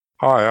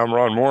Hi, I'm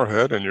Ron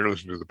Moorhead, and you're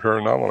listening to the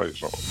Paranormal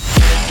Zone.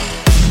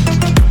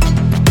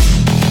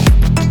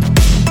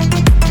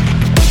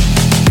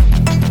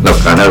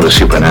 Look, I know the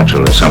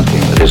supernatural is something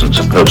that isn't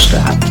supposed to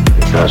happen.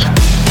 It does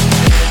happen.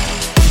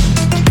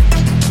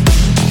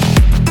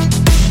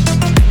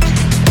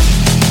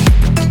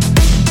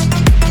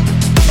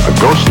 A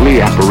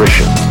ghostly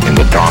apparition in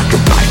the dark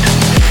of night.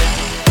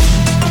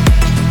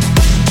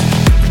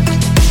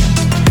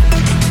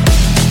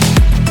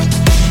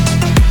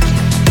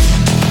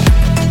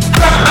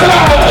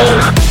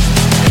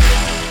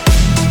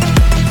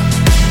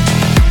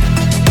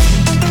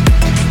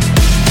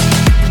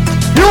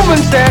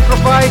 Human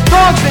sacrifice,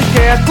 dogs and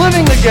cats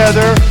living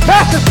together,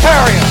 mass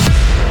hysteria.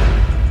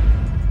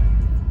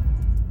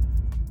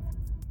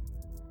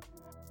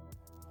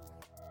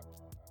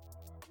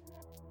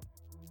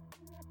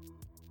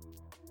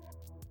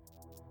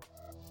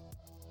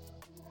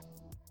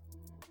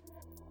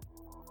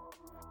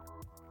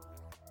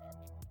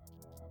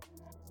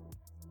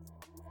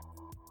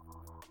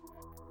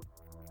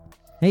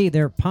 Hey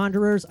there,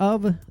 ponderers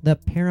of the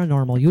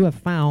paranormal. You have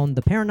found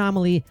the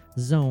Paranormally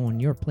Zone,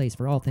 your place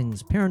for all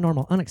things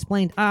paranormal,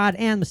 unexplained, odd,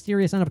 and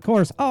mysterious, and of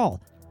course,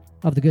 all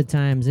of the good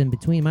times in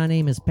between. My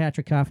name is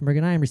Patrick Koffenberg,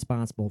 and I am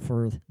responsible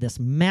for this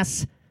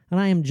mess, and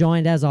I am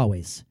joined, as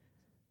always,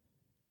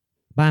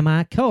 by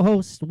my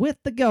co-host with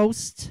the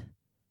ghost.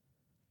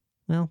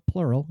 Well,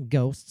 plural,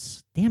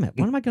 ghosts. Damn it,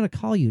 what am I going to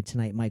call you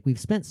tonight, Mike? We've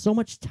spent so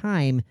much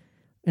time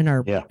in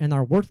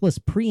our worthless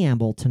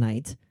preamble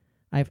tonight.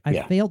 I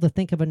failed to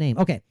think of a name.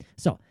 Okay,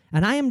 so,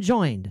 and I am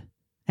joined,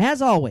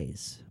 as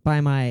always, by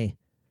my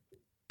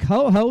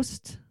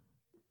co-host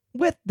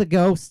with the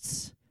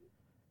ghosts,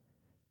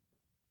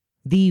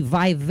 the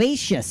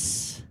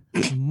vivacious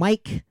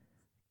Mike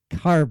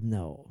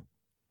Carbno.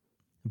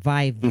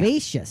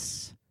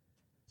 Vivacious.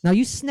 Now,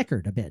 you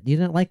snickered a bit. You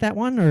didn't like that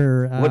one?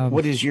 Or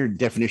what is your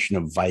definition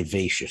of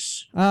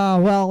vivacious?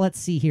 Well, let's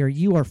see here.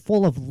 You are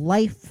full of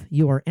life.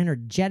 You are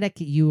energetic.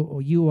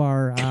 You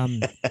are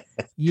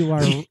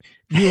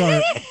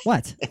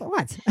what?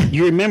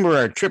 You remember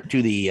our trip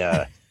to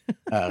the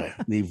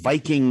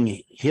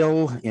Viking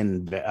Hill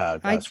in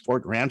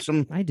Fort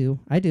Ransom? I do.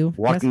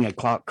 Walking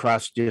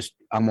across just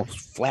almost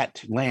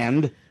flat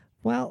land.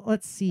 Well,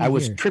 let's see. I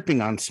was tripping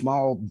on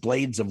small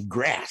blades of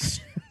grass.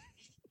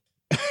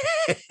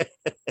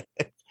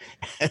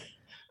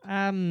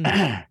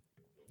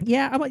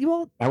 Yeah.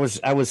 Well, I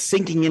was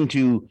sinking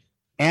into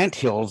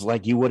anthills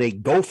like you would a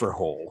gopher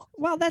hole.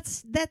 Well,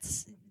 that's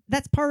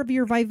part of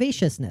your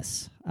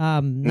vivaciousness.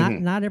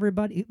 Not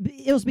everybody.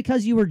 It was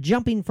because you were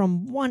jumping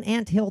from one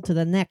anthill to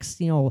the next.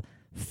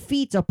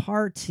 Feet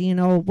apart.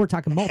 We're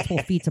talking multiple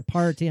feet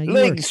apart.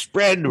 Legs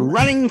spread,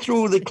 running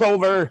through the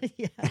clover.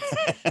 Yes.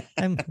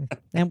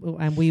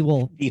 and we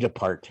will feet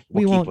apart.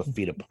 We keep won't with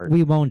feet apart.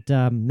 We won't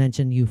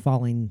mention you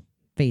falling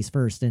face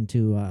first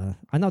into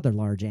another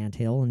large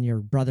anthill, and your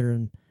brother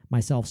and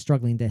myself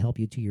struggling to help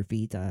you to your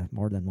feet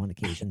more than one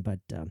occasion. But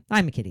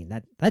I'm kidding.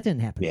 That didn't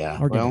happen. Yeah.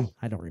 Or did it?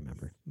 I don't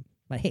remember.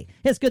 But hey,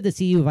 it's good to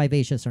see you,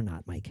 vivacious or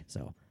not, Mike.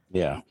 So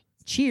yeah.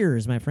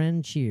 Cheers, my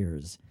friend.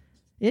 Cheers.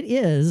 It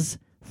is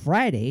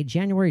Friday,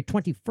 January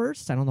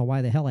 21st. I don't know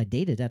why the hell I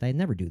dated that. I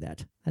never do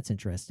that. That's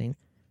interesting.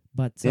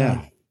 But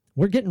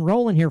we're getting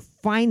rolling here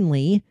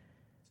finally.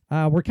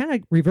 We're kind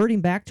of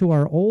reverting back to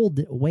our old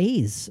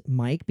ways,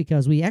 Mike,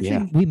 because we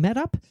met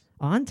up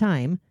on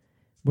time.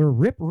 We're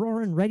rip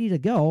roaring ready to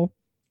go.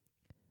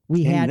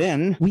 We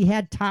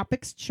had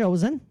topics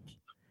chosen.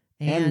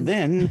 And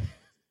then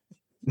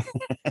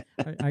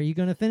are you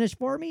going to finish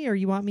for me, or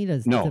you want me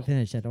to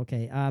finish it?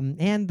 Okay.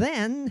 And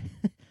then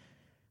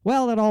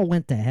well, it all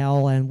went to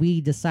hell, and we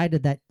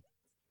decided that.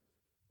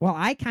 Well,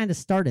 I kind of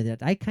started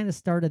it. I kind of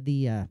started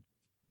the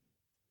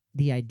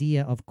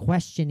idea of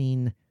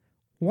questioning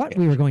what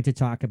we were going to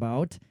talk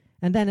about,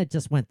 and then it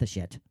just went to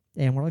shit.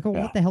 And we're like,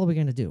 what the hell are we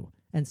going to do?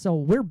 And so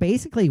we're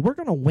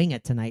going to wing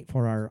it tonight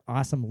for our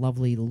awesome,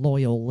 lovely,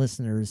 loyal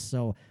listeners.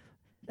 So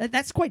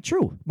that's quite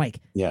true, Mike.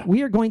 Yeah.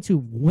 We are going to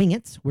wing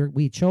it.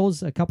 We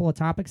chose a couple of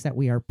topics that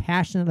we are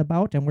passionate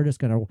about, and we're just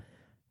going to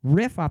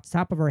riff off the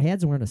top of our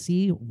heads, and we're going to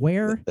see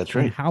where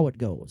and how it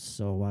goes.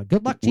 So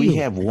good luck to you. We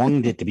have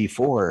wunged it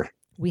before.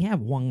 We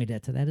have wunged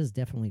it. That is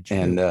definitely true.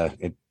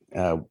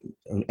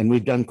 And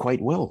we've done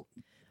quite well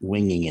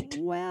winging it.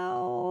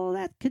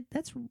 Well,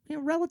 that's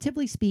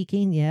relatively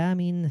speaking, yeah. I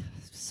mean,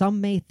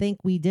 some may think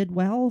we did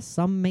well,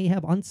 some may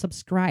have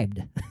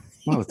unsubscribed.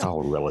 Well, it's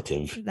all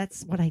relative.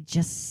 That's what I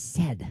just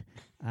said.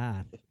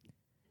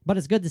 But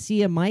it's good to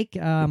see you, Mike.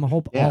 I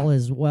hope all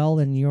is well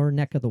in your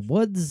neck of the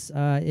woods.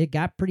 It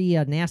got pretty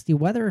nasty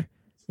weather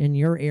in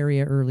your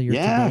area earlier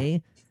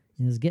today.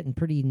 It was getting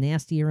pretty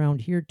nasty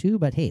around here too,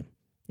 but hey,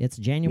 it's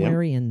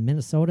January in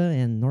Minnesota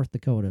and North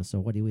Dakota, so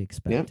what do we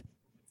expect? Yep.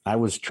 I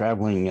was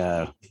traveling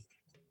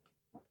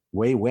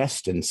way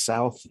west and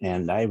south,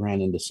 and I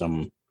ran into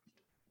some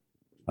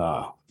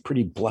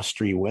pretty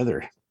blustery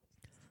weather.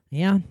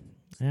 Yeah,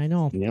 I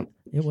know. Yep.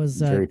 It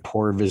was very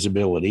poor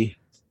visibility.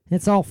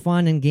 It's all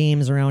fun and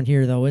games around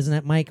here, though, isn't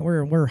it, Mike?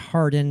 We're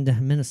hardened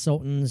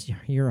Minnesotans.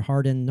 You're a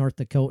hardened North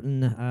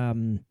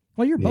Dakotan.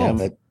 Well, you're Yeah, both.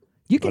 but,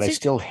 You but I consider,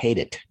 still hate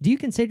it. do you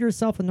consider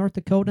yourself a North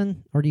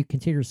Dakotan or do you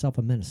consider yourself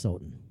a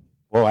Minnesotan?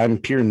 Well, I'm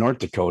pure North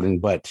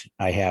Dakotan, but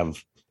I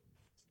have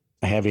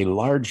a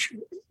large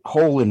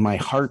hole in my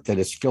heart that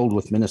is filled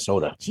with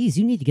Minnesota. Geez,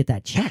 you need to get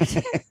that checked.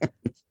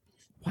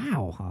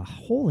 Wow, a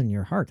hole in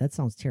your heart. That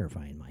sounds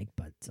terrifying, Mike.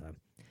 But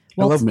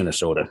I love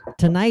Minnesota.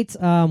 tonight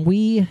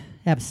we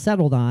have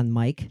settled on,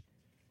 Mike,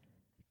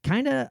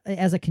 kind of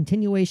as a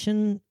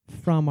continuation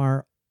from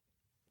our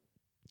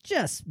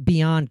just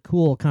beyond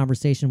cool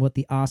conversation with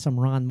the awesome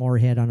Ron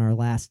Moorhead on our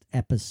last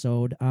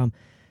episode.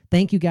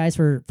 Thank you guys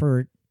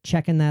for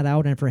checking that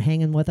out and for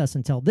hanging with us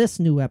until this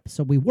new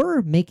episode. We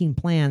were making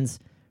plans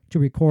to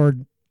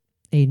record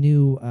a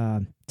new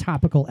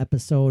topical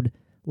episode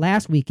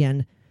last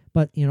weekend,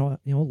 but you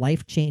know,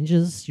 life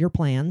changes your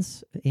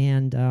plans,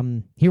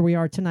 and here we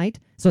are tonight.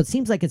 So it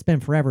seems like it's been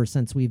forever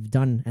since we've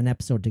done an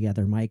episode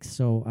together, Mike.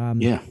 So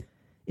Yeah.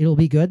 it'll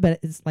be good, but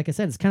it's like I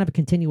said, it's kind of a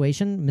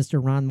continuation.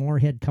 Mr. Ron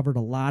Moorhead covered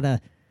a lot of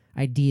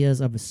ideas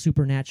of a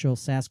supernatural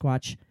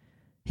Sasquatch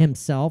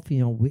himself. You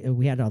know,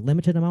 we had a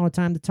limited amount of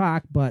time to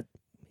talk, but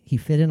he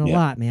fit in a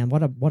lot, man.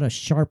 What a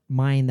sharp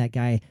mind that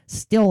guy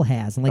still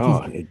has, and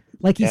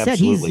like he said,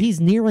 he's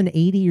nearing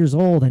 80 years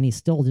old, and he's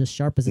still just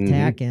sharp as a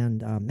tack.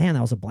 And man,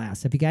 that was a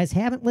blast. If you guys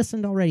haven't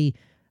listened already,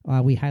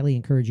 we highly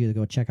encourage you to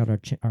go check out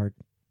our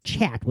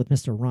chat with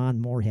Mr.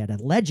 Ron Moorhead, a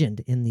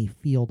legend in the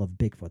field of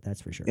Bigfoot.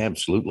 That's for sure.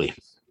 Absolutely.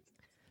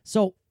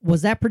 So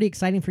was that pretty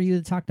exciting for you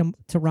to talk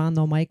to Ron,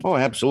 though, Mike? Oh,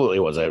 absolutely.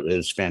 It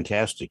was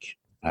fantastic.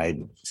 I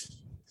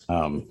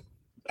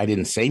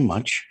didn't say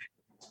much.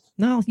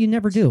 No, you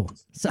never do.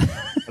 So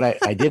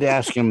But I did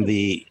ask him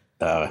the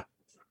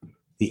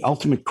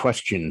ultimate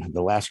question,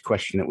 the last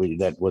question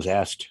that was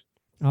asked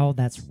oh,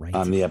 that's right.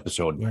 on the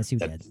episode. Yes, you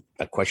did.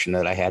 A question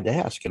that I had to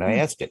ask, and I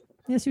asked it.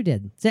 Yes, you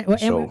did.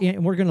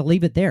 And we're going to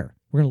leave it there.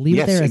 We're going to leave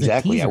it there as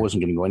exactly. a teaser. I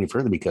wasn't going to go any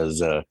further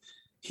because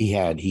he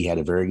had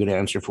a very good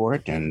answer for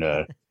it, and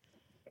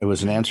it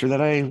was an answer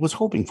that I was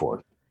hoping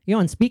for. You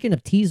know, and speaking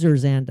of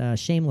teasers and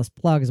shameless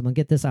plugs, I'm going to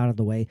get this out of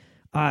the way.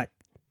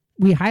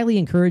 We highly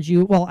encourage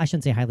you. Well, I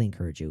shouldn't say highly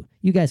encourage you.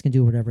 You guys can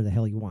do whatever the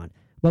hell you want.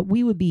 But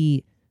we would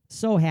be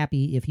so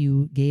happy if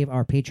you gave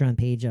our Patreon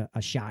page a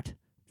shot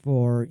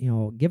for,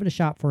 give it a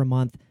shot for a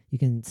month. You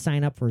can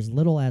sign up for as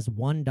little as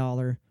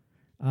 $1.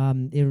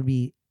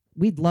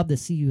 We'd love to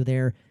see you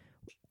there.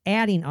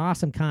 Adding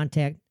awesome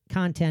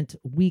content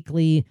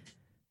weekly,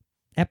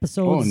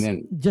 episodes, and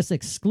then just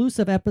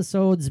exclusive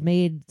episodes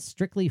made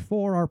strictly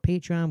for our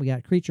Patreon. We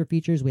got creature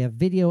features. We have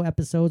video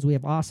episodes. We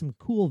have awesome,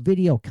 cool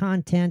video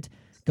content,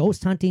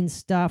 ghost hunting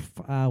stuff.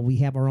 We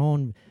have our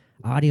own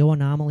audio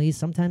anomalies,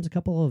 sometimes a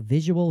couple of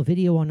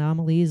video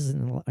anomalies,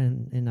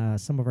 and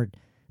some of our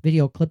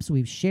video clips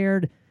we've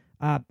shared.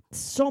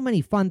 So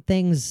many fun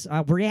things,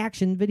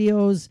 reaction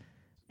videos.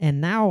 And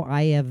now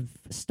I have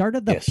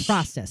started the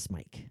process,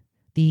 Mike,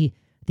 the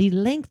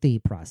lengthy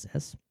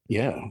process.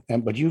 Yeah,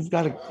 but you've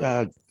got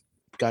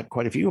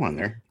quite a few on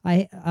there.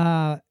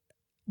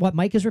 What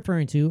Mike is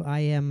referring to, I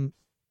am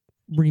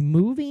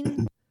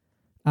removing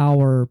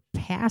our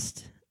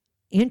past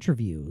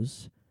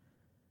interviews.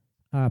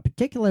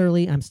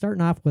 Particularly, I'm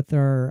starting off with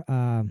our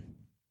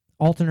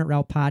alternate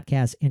route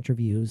podcast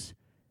interviews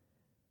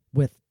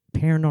with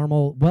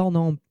paranormal,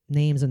 well-known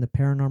names in the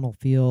paranormal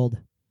field,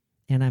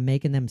 and I'm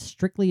making them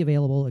strictly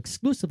available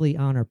exclusively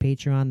on our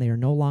Patreon. They are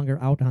no longer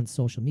out on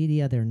social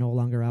media. They're no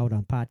longer out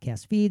on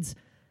podcast feeds.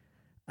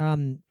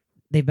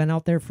 They've been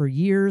out there for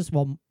years.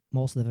 Well,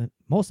 most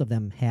of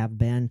them have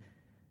been.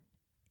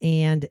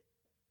 And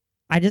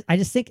I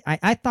just think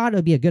I thought it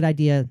would be a good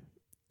idea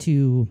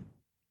to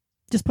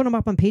just put them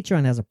up on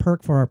Patreon as a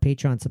perk for our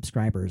Patreon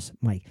subscribers,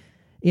 Mike.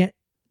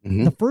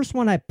 The first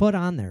one I put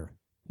on there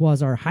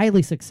was our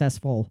highly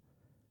successful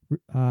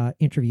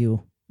interview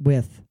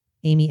with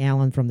Amy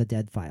Allen from the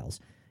Dead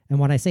Files. And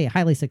when I say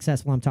highly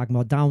successful, I'm talking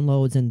about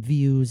downloads and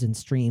views and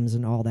streams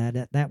and all that.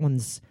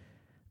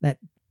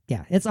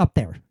 It's up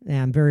there. And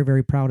I'm very,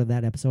 very proud of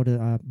that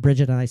episode.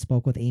 Bridget and I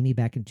spoke with Amy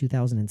back in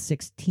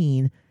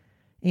 2016.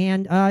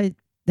 And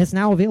that's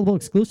now available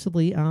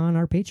exclusively on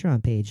our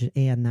Patreon page.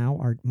 And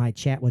now my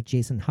chat with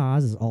Jason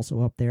Haas is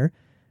also up there.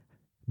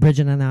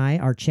 Bridget and I,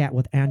 our chat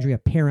with Andrea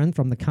Perrin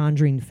from The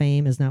Conjuring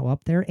fame is now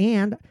up there.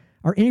 And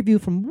our interview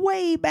from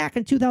way back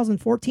in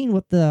 2014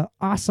 with the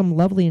awesome,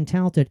 lovely, and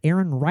talented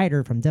Aaron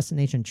Ryder from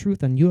Destination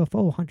Truth and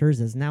UFO Hunters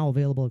is now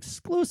available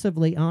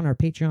exclusively on our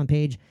Patreon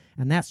page,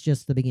 and that's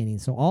just the beginning.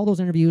 So all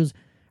those interviews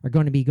are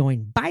going to be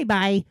going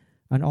bye-bye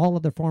on all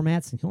other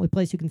formats, and the only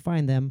place you can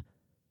find them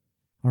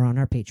are on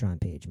our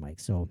Patreon page, Mike.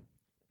 So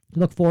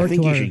look forward to I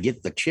think you should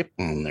get the chip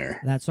on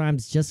there. That's why I'm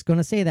just going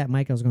to say that,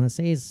 Mike. I was going to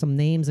say some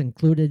names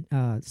included,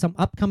 some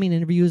upcoming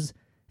interviews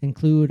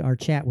include our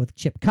chat with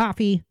Chip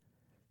Coffey,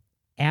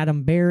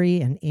 Adam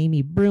Berry and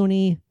Amy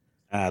Bruni.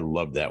 I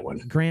love that one.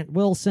 Grant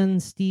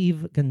Wilson,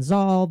 Steve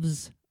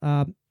Gonzalez,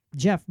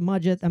 Jeff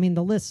Mudgett. I mean,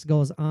 the list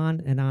goes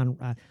on and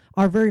on.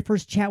 Our very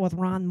first chat with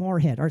Ron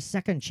Moorhead, our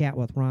second chat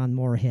with Ron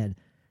Moorhead.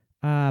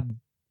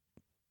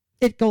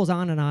 It goes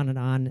on and on and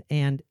on.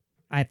 And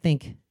I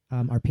think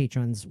our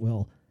patrons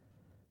will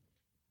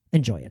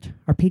enjoy it.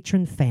 Our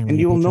patron family, And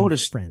you'll patron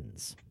notice-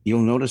 friends.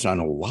 You'll notice on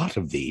a lot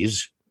of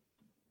these,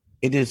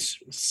 it is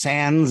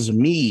sans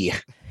me.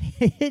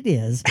 It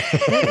is.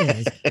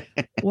 It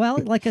is. Well,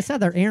 like I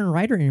said, our Aaron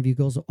Ryder interview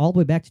goes all the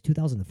way back to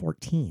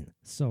 2014.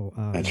 So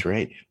That's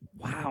right.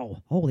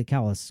 wow, holy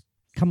cow! It's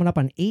coming up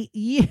on 8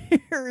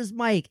 years,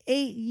 Mike.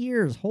 8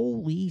 years.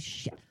 Holy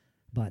shit!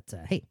 But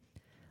hey,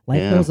 life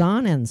Yeah. goes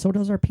on, and so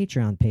does our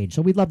Patreon page.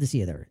 So we'd love to see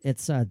you there.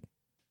 It's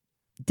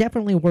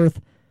definitely worth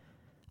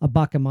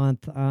 $1 a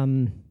month.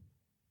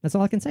 That's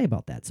all I can say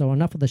about that. So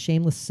enough of the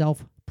shameless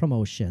self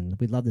promotion.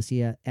 We'd love to see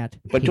you at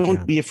But Patreon.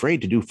 don't be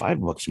afraid to do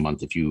 $5 a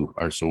month if you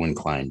are so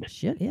inclined.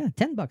 Shit, yeah,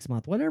 $10 a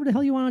month, whatever the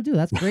hell you want to do.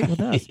 That's great with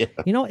us. Yeah.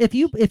 You know, if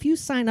you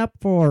sign up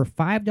for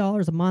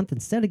 $5 a month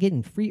instead of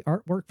getting free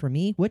artwork from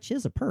me, which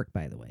is a perk,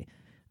 by the way,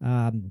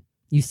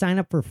 you sign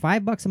up for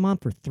 $5 a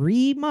month for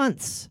 3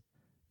 months,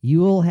 you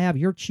will have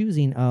your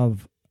choosing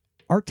of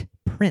art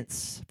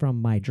prints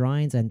from my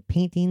drawings and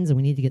paintings, and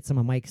we need to get some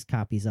of Mike's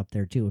copies up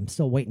there too. I'm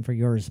still waiting for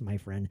yours, my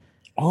friend.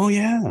 Oh,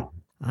 yeah.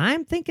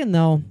 I'm thinking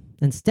though,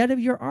 instead of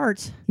your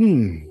art,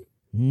 Hmm.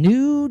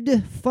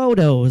 nude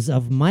photos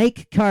of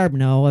Mike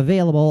Carbno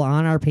available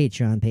on our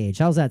Patreon page.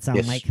 How's that sound,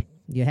 Yes. Mike?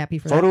 You happy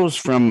for Photos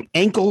from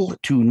ankle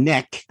to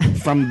neck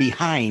from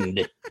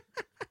behind.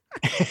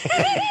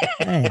 that?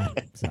 Yeah.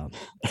 So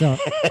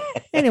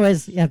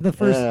anyways, yeah, the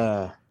first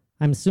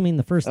I'm assuming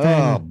the first oh,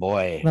 time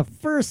boy. the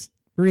first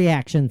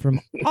reaction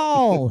from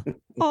all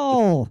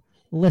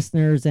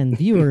listeners and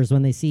viewers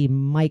when they see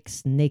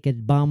Mike's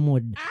naked bum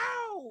would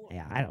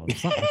yeah, I don't know,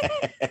 something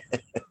like that.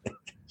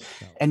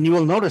 And you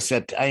will notice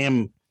that I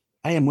am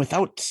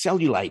without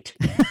cellulite.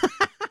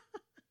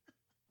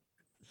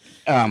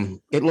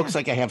 It looks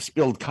like I have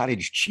spilled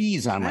cottage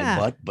cheese on my Ah.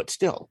 butt, but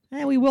still.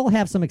 And we will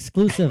have some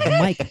exclusive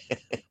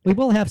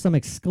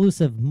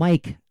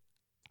Mike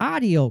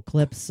audio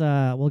clips.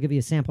 We'll give you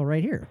a sample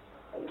right here.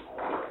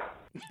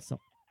 So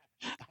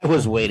I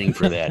was waiting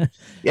for that.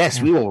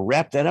 Yes, we will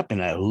wrap that up in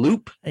a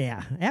loop.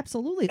 yeah,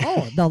 absolutely.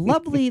 Oh, the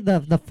lovely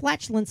the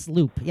flatulence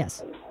loop.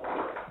 Yes.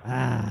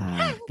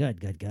 Ah, good.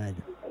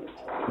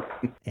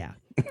 Yeah.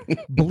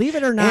 Believe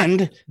it or not,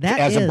 And that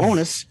as a is-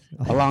 bonus,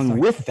 Oh, along sorry.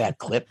 with that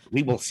clip,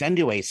 we will send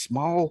you a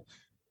small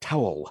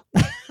towel.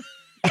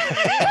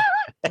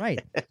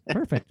 Right.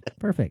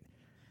 Perfect.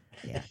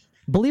 Yeah.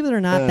 Believe it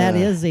or not, that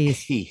is a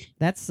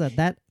that's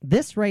that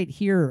this right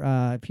here.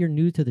 If you're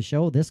new to the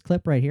show, this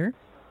clip right here,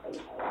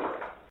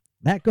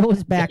 that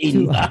goes back to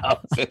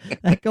Enough.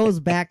 that goes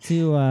back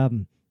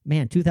to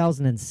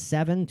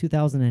 2007,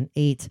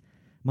 2008.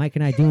 Mike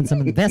and I doing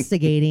some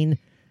investigating,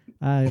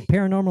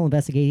 paranormal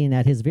investigating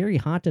at his very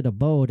haunted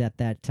abode at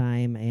that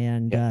time,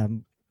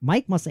 and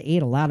Mike must have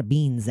ate a lot of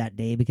beans that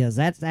day because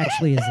that's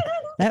actually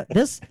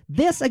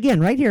this again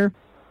right here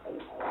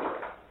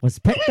was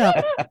picked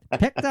up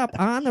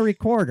on the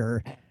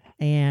recorder,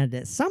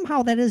 and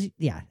somehow that is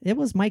it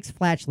was Mike's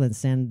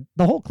flatulence, and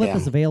the whole clip Yeah.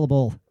 is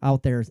available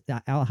out there.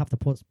 I'll have to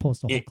post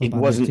the whole It clip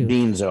on wasn't there too.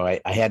 beans, though. I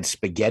had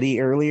spaghetti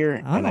earlier,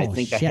 and I Oh,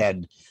 think shit. I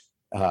had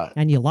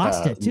And you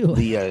lost it too.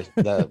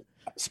 The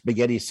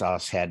spaghetti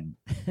sauce had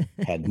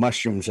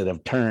mushrooms that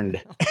have turned.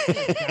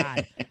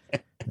 God.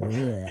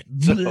 Blech,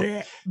 So-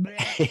 blech,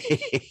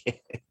 blech.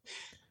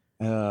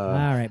 Uh,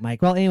 All right,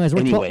 Mike. Well, anyways,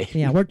 we're Anyway.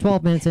 we're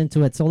 12 minutes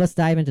into it, so let's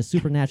dive into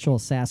supernatural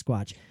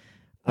Sasquatch.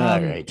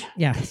 all right.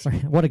 Yeah, sorry.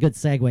 What a good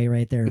segue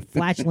right there.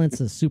 Flatulence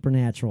is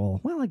supernatural.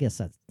 Well, I guess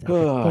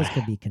those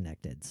could be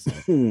connected. So.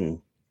 Hmm.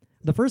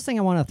 The first thing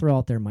I want to throw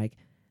out there, Mike,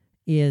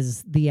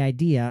 is the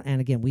idea, and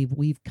again,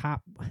 we've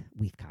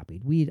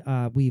copied.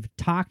 We've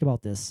talked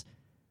about this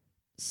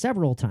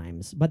several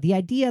times, but the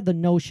idea, the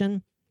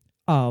notion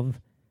of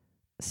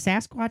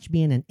Sasquatch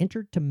being an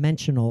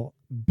interdimensional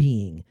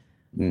being.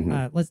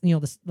 Mhm.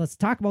 Let's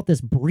talk about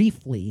this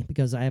briefly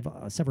because I have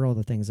several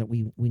other things that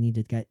we need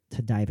to get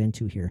to dive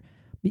into here.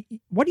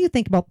 What do you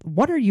think about?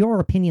 What are your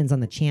opinions on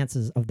the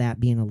chances of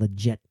that being a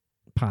legit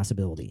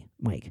possibility,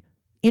 Mike?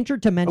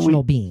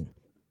 Interdimensional being.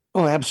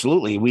 Oh,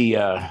 absolutely. We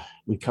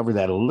covered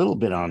that a little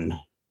bit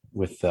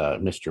with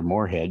Mr.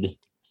 Moorhead.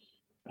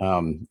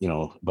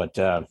 But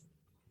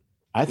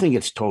I think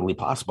it's totally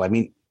possible. I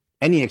mean,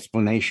 any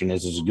explanation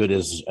is as good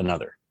as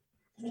another.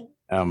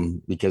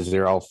 Because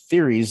they're all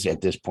theories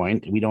at this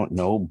point. We don't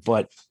know,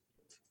 but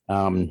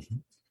the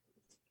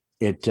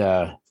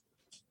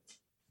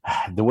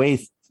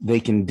way they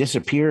can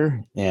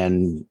disappear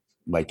and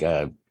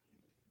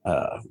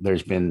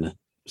there's been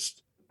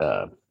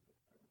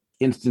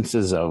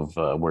instances of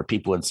where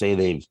people would say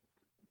they've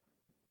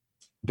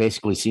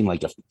basically seen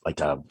like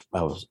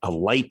a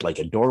light, like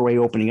a doorway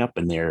opening up,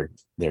 and they're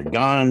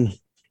gone.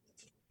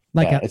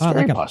 It's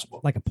very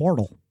possible. like a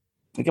portal.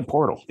 Like a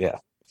portal. Yeah.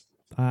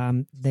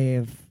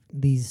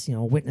 These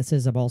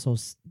witnesses have also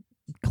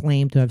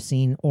claimed to have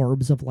seen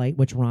orbs of light,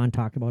 which Ron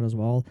talked about as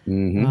well,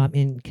 Mhm.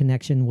 in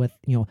connection with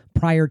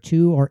prior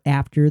to or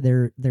after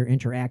their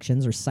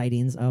interactions or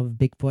sightings of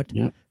Bigfoot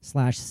Yeah. /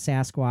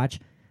 Sasquatch.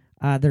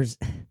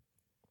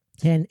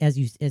 And as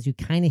you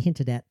kind of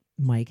hinted at,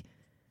 Mike,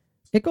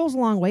 it goes a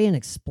long way in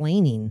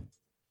explaining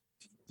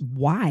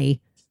why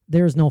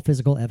there's no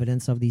physical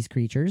evidence of these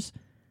creatures.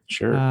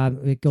 Sure.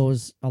 It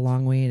goes a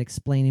long way in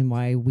explaining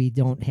why we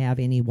don't have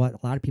any, what a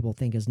lot of people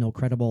think is no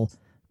credible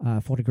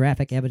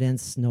photographic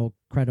evidence, no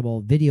credible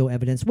video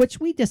evidence,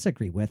 which we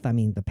disagree with. I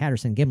mean, the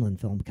Patterson-Gimlin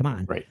film, come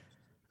on. Right.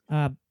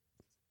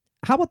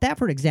 How about that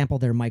for example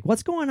there, Mike?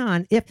 What's going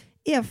on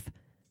if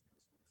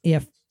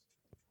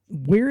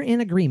we're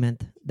in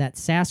agreement that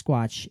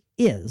Sasquatch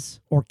is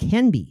or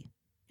can be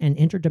an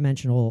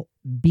interdimensional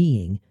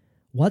being?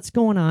 What's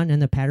going on in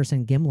the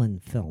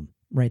Patterson-Gimlin film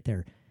right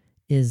there?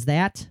 Is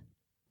that...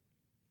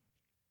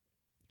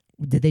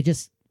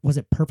 was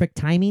it perfect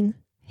timing?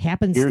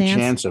 Happenstance? Your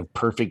chance of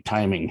perfect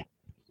timing.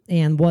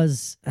 And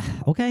was,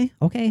 okay.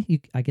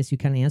 I guess you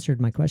kind of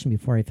answered my question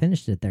before I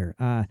finished it there.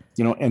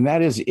 And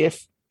that is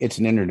if it's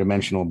an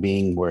interdimensional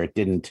being where it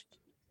didn't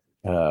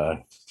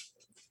have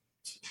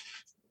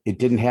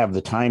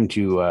the time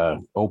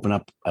to open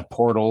up a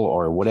portal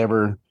or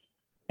whatever.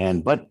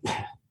 But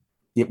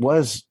it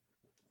was,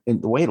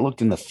 in the way it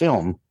looked in the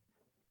film,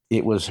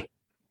 it was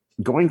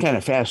going kind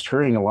of fast,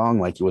 hurrying along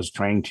like it was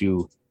trying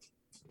to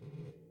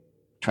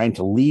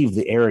leave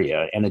the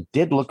area, and it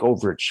did look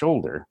over its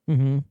shoulder.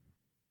 Mm-hmm.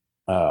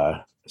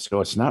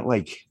 So it's not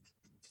like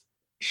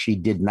she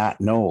did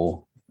not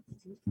know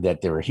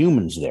that there were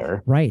humans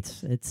there. Right.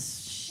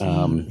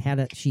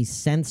 She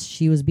sensed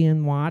she was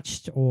being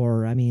watched,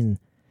 or, I mean,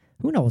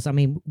 who knows? I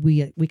mean,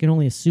 we can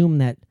only assume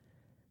that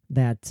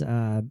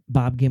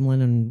Bob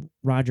Gimlin and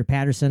Roger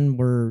Patterson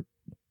were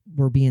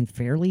being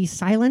fairly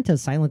silent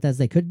as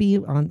they could be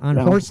on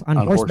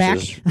horseback.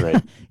 Horses,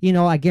 right.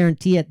 I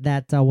guarantee it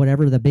that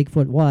whatever the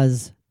Bigfoot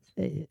was,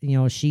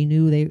 she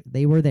knew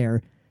they were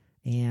there.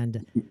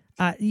 And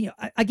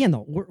again,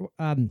 though,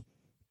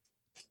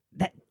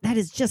 that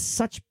is just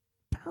such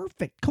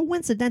perfect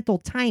coincidental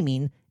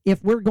timing.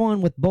 If we're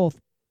going with both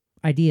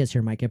ideas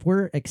here, Mike, if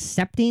we're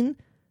accepting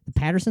the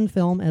Patterson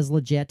film as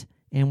legit,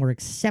 and we're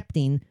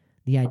accepting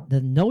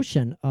the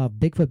notion of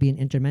Bigfoot being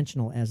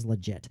interdimensional as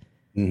legit.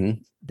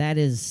 Mm-hmm. That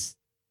is,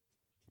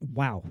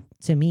 wow.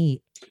 To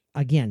me,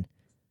 again,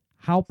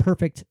 how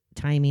perfect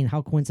timing,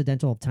 how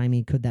coincidental of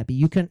timing could that be?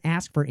 You couldn't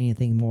ask for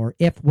anything more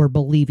if we're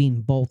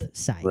believing both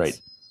sides. Right.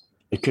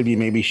 It could be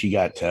maybe she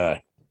got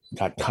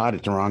caught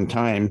at the wrong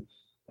time,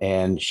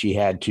 and she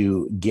had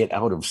to get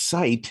out of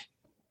sight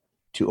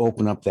to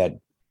open up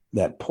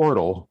that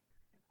portal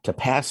to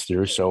pass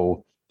through.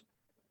 So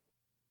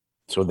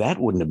that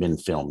wouldn't have been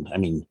filmed. I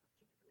mean,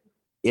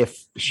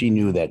 if she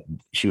knew that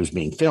she was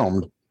being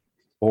filmed,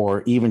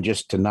 or even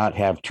just to not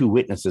have two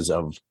witnesses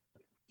of,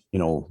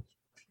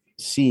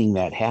 seeing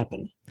that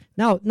happen.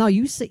 No,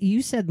 you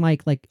said,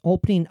 Mike, like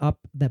opening up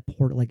the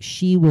portal, like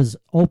she was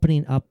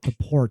opening up the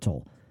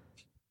portal.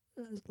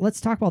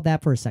 Let's talk about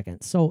that for a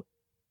second. So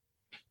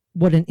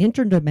would an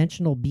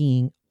interdimensional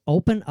being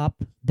open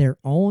up their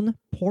own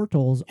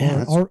portals,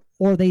 or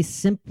are they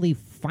simply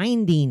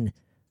finding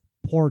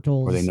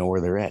portals? Or they know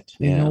where they're at.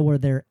 They know where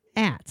they're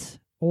at,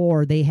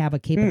 or they have a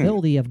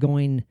capability of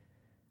going.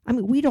 I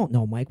mean, we don't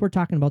know, Mike. We're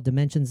talking about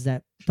dimensions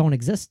that don't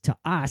exist to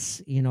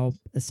us,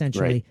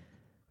 essentially.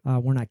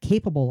 Right. We're not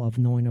capable of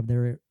knowing of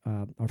their,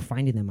 or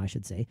finding them, I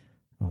should say.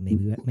 Well,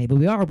 maybe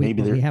we are.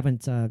 We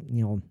haven't,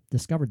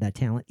 discovered that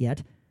talent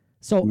yet.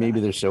 So maybe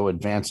they're so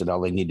advanced that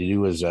all they need to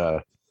do is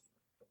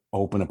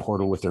open a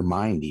portal with their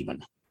mind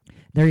even.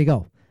 There you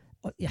go.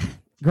 Yeah.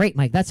 Great,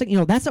 Mike. That's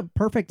a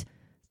perfect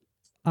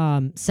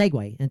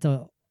segue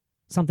into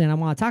something I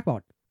want to talk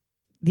about.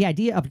 The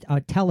idea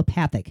of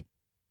telepathic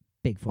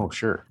Bigfoot. Oh,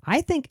 sure.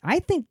 I think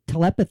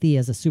telepathy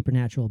is a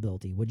supernatural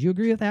ability. Would you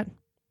agree with that,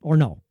 or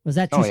no? Was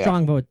that too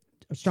strong of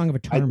a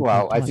term?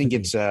 I think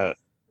it's a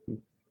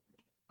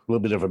little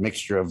bit of a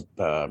mixture of.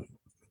 But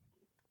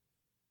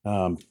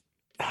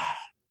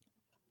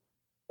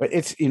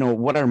it's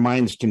what our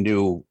minds can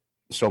do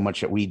so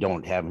much that we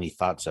don't have any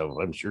thoughts of.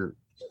 I'm sure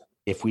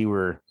if we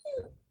were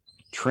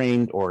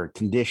trained or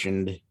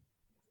conditioned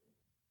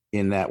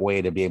in that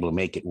way to be able to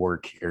make it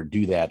work or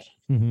do that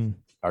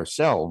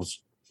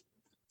ourselves.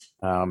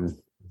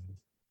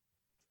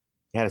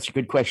 It's a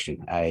good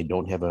question. I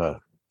don't have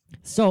a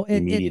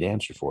immediate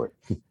answer for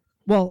it.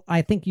 Well,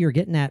 I think you're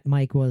getting at,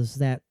 Mike, was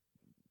that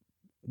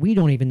we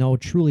don't even know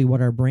truly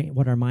what our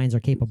minds are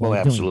capable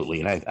of doing.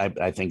 Absolutely. And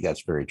I think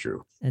that's very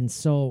true. And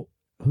so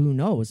who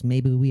knows,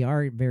 maybe we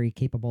are very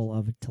capable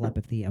of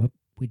telepathy.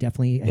 We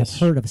definitely have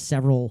heard of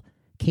several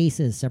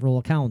cases, several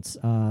accounts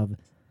of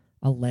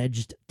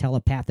alleged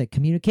telepathic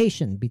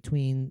communication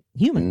between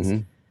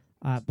humans.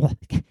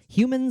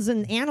 Humans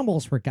and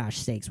animals, for gosh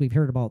sakes. We've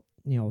heard about,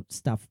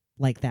 stuff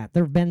like that.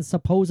 There have been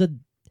supposed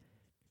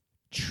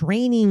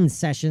training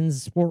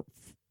sessions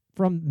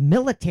from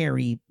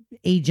military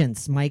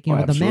agents, Mike.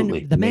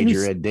 The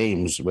Major Ed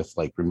Dames with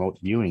like remote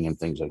viewing and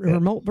things like that.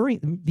 Remote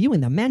viewing,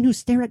 the men who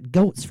stare at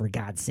goats, for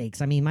God's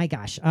sakes. I mean, my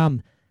gosh.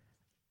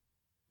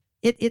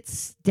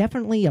 It's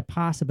definitely a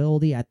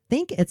possibility. I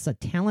think it's a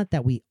talent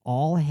that we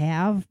all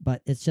have,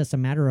 but it's just a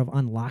matter of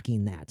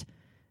unlocking that.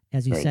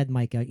 As you said,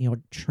 Mike,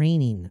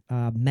 training,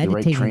 meditating. The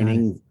right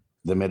training,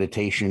 the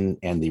meditation,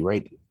 and the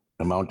right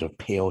amount of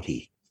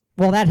peyote.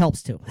 Well, that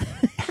helps too.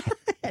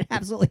 It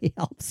absolutely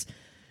helps.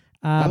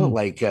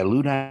 Like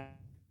Lou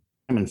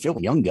Diamond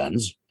Phillips, Young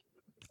Guns.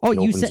 Oh, It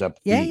you opens said, up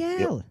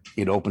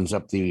It opens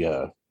up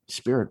the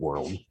spirit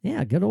world.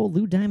 Yeah, good old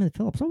Lou Diamond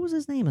Phillips. What was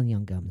his name in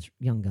Young Guns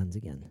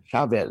again?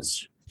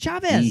 Chavez.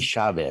 Chavez.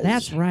 Chavez.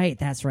 That's right.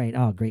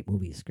 Oh, great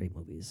movies.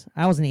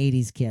 I was an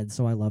 80s kid,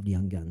 so I loved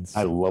Young Guns.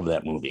 I love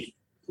that movie.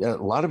 A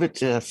lot of it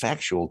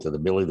factual to the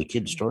Billy the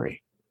Kid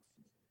story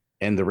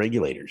and the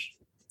Regulators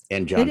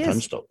and John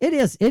Tunstall. It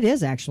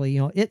is actually,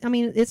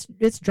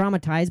 it's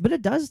dramatized, but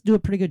it does do a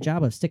pretty good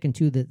job of sticking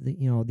to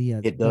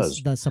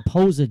the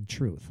supposed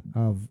truth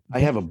of. I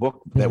have a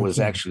book that was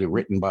actually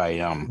written by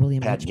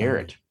Pat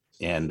Garrett,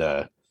 and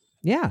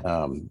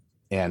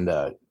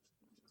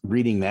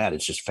reading that,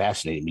 it's just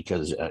fascinating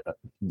because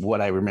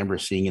what I remember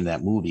seeing in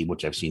that movie,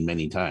 which I've seen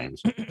many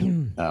times,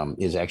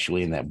 is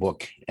actually in that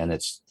book, and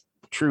it's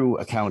true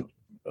account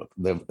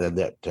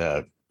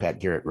that Pat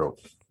Garrett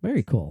wrote.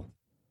 Very cool.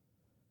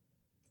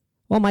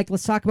 Well, Mike,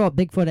 let's talk about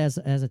Bigfoot as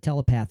a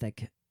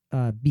telepathic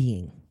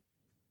being.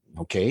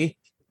 Okay.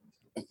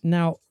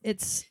 Now,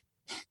 it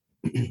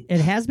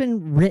has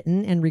been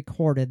written and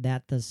recorded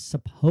that the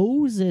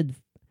supposed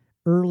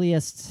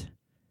earliest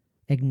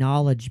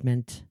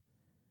acknowledgement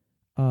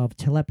of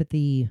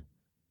telepathy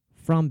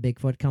from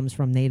Bigfoot comes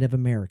from Native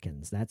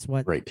Americans. That's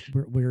what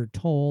we're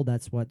told.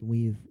 That's what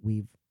we've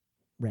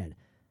read.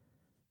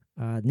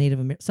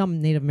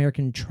 Some Native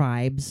American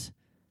tribes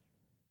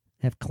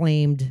have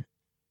claimed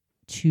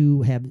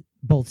to have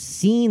both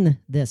seen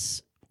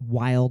this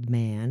wild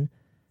man,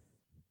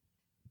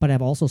 but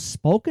have also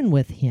spoken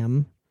with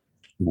him.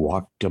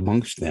 Walked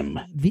amongst them.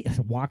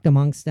 Walked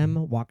among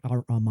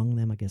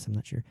them, I guess, I'm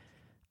not sure.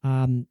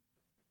 Have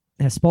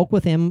spoke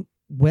with him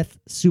with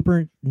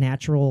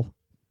supernatural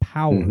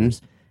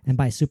powers. And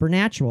by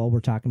supernatural, we're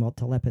talking about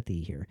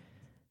telepathy here.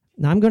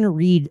 Now, I'm going to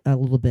read a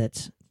little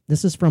bit.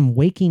 This is from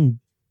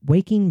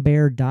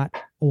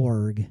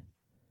wakingbear.org.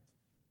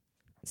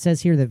 It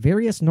says here that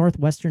various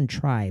Northwestern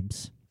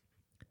tribes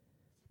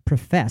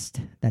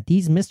professed that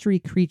these mystery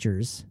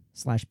creatures /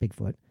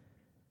 Bigfoot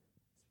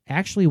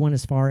actually went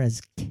as far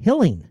as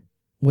killing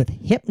with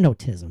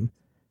hypnotism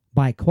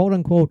by quote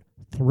unquote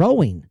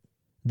throwing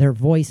their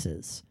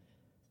voices.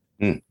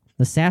 The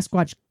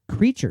Sasquatch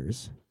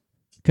creatures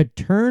could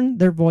turn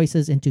their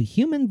voices into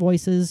human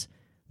voices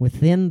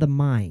within the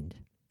mind.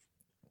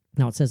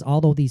 Now it says,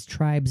 although these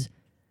tribes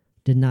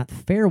did not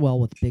fare well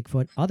with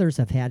Bigfoot, others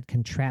have had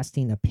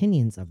contrasting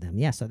opinions of them.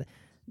 Yeah, so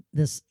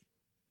this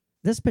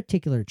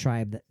particular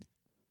tribe that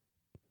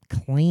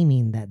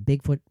claiming that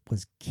Bigfoot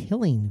was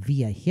killing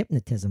via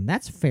hypnotism,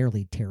 that's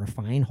fairly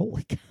terrifying.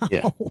 Holy cow.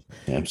 Yeah,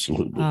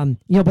 absolutely.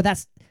 But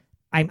that's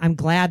I'm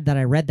glad that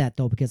I read that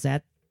though, because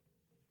that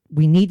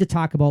we need to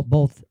talk about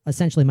both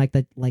essentially like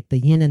the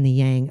yin and the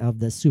yang of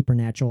the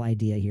supernatural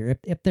idea here.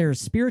 If their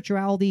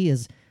spirituality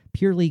is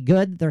purely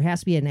good, there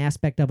has to be an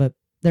aspect of it.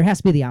 There has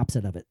to be the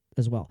opposite of it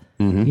as well.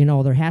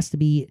 There has to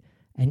be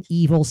an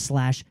evil /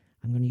 I'm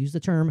going to use the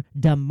term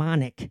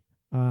demonic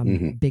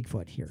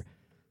Bigfoot here.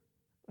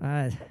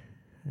 That's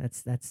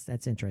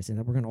interesting.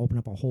 We're going to open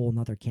up a whole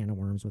nother can of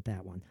worms with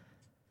that one.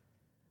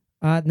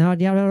 Now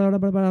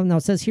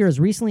it says here as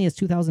recently as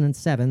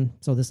 2007.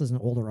 So this is an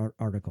older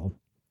article.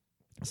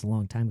 It's a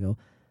long time ago.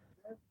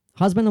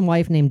 Husband and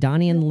wife named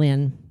Donnie and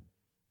Lynn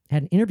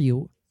had an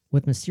interview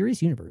with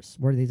Mysterious Universe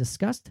where they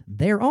discussed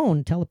their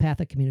own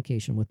telepathic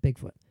communication with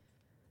Bigfoot.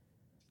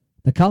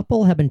 The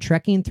couple had been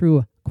trekking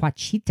through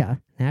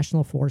Quachita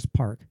National Forest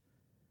Park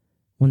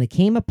when they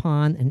came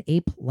upon an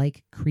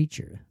ape-like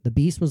creature. The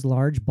beast was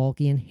large,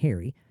 bulky, and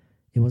hairy.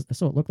 It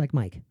looked like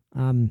Mike.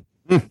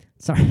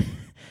 Sorry.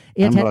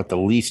 I'm about the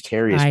least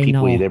hairiest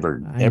people you'd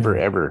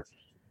ever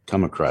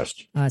come across.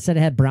 Said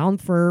it had brown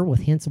fur with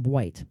hints of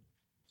white.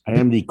 I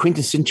am the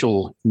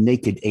quintessential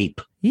naked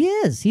ape. He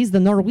is. He's the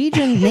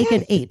Norwegian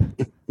naked ape.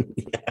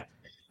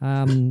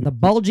 The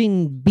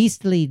bulging,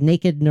 beastly,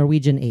 naked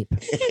Norwegian ape.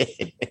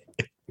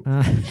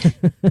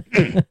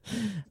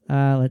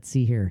 Let's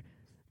see here.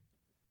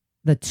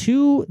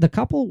 The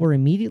couple were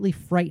immediately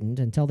frightened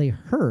until they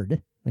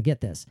heard, now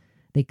get this,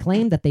 they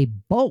claimed that they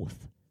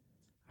both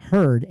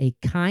heard a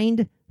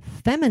kind,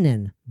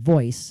 feminine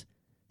voice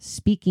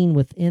speaking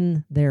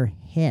within their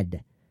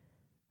head.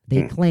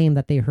 They claim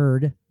that they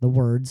heard the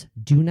words,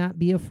 "Do not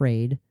be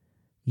afraid.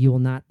 You will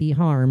not be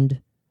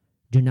harmed.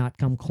 Do not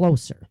come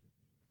closer."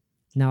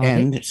 Now,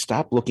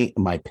 stop looking at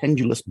my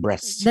pendulous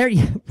breasts.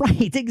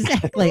 Right,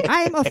 exactly.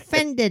 I am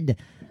offended.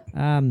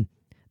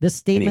 This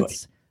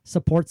statement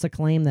supports a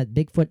claim that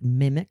Bigfoot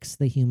mimics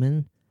the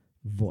human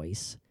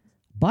voice,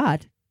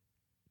 but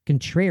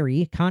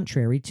contrary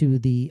to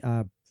the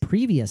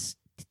previous,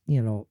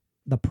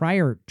 the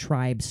prior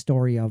tribe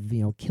story of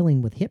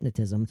killing with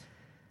hypnotism,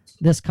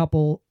 this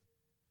couple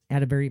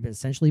had a very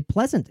essentially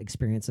pleasant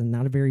experience, and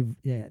not a very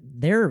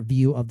their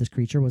view of this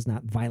creature was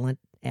not violent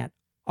at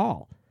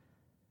all.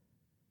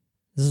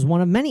 This is one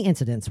of many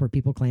incidents where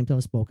people claim to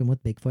have spoken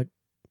with Bigfoot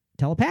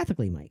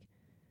telepathically, Mike.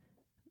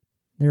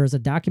 There is a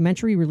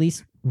documentary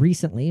released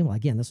recently. Well,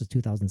 again, this was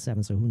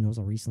 2007, so who knows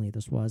how recently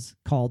this was,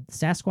 called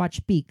Sasquatch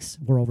Speaks,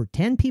 where over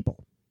 10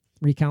 people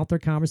recount their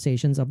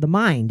conversations of the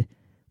mind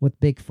with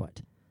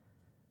Bigfoot.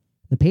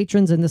 The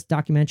patrons in this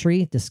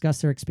documentary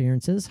discuss their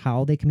experiences,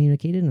 how they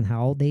communicated, and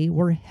how they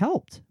were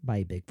helped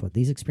by Bigfoot.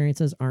 These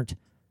experiences aren't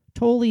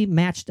totally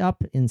matched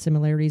up in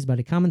similarities, but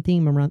a common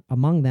theme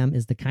among them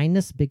is the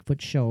kindness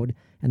Bigfoot showed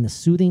and the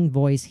soothing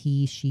voice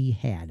she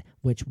had,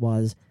 which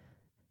was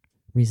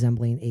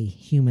resembling a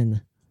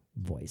human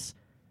voice.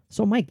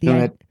 So, Mike,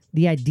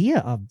 the idea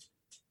of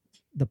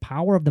the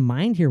power of the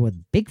mind here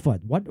with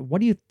Bigfoot,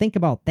 what do you think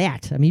about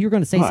that? I mean, you're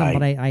going to say something,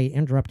 but I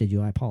interrupted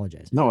you. I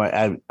apologize. No,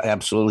 I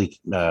absolutely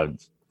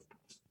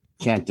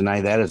can't deny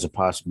that as a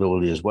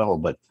possibility as well.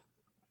 But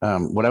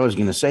what I was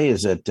going to say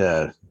is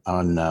that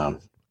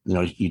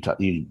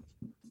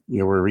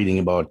you were reading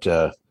about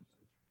the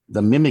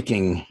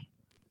mimicking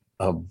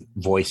of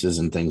voices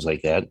and things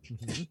like that.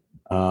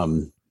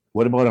 Mm-hmm.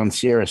 What about on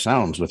Sierra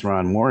Sounds with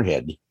Ron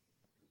Moorhead?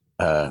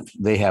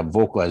 They have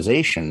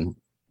vocalization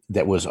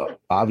that was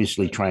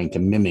obviously trying to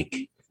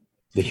mimic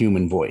the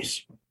human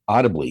voice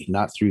audibly,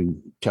 not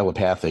through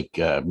telepathic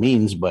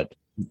means, but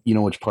you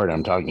know which part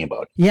I'm talking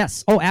about.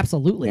 Yes. Oh,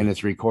 absolutely. And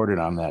it's recorded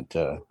on that,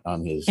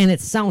 on his. And it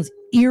sounds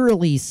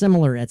eerily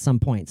similar at some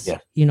points. Yeah.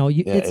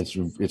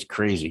 It's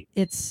crazy.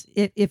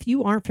 If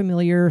you aren't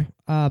familiar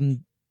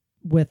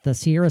with the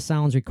Sierra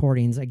Sounds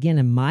recordings, again,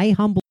 in my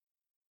humble,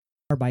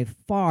 are by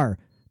far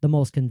the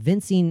most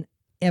convincing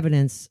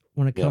evidence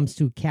when it comes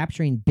to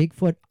capturing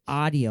Bigfoot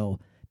audio,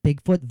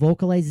 Bigfoot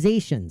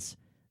vocalizations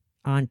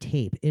on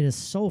tape. It is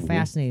so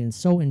fascinating and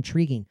so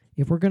intriguing.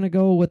 If we're going to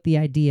go with the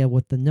idea,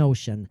 with the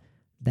notion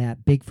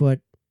that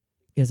Bigfoot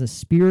is a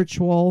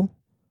spiritual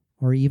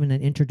or even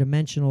an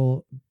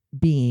interdimensional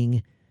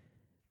being,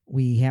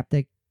 we have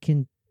to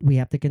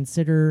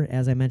consider,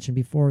 as I mentioned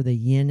before, the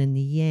yin and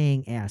the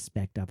yang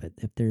aspect of it.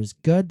 If there's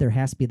good, there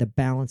has to be the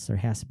balance. There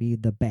has to be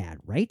the bad,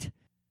 right?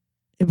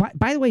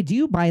 By the way, do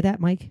you buy that,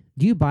 Mike?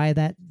 Do you buy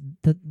that,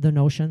 the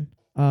notion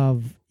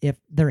of if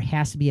there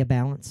has to be a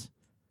balance?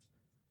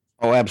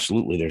 Oh,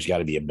 absolutely. There's got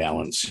to be a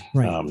balance.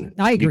 Right.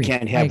 I agree. You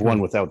can't have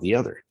one without the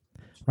other.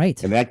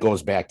 Right. And that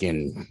goes back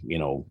in,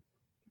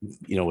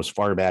 as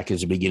far back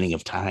as the beginning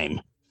of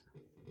time.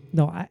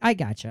 No, I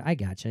gotcha.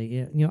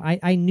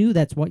 I knew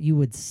that's what you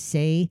would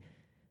say,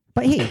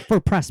 but hey, for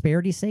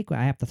prosperity's sake,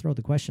 I have to throw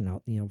the question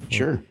out,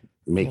 Sure.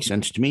 Makes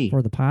sense to me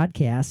for the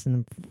podcast.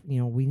 And,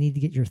 we need to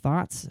get your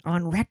thoughts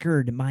on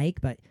record, Mike,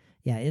 but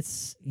yeah,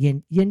 it's,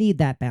 you need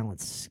that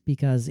balance,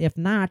 because if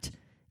not,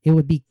 it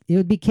would be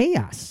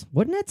chaos,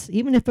 wouldn't it?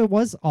 Even if it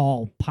was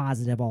all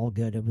positive, all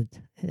good, it would,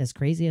 as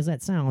crazy as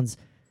that sounds,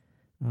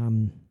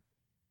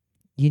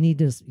 you need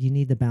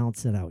to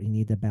balance it out. You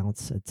need to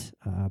balance it,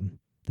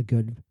 the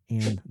good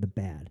and the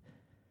bad.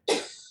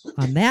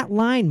 On that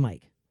line,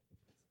 Mike,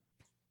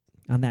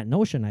 on that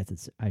notion,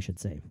 I should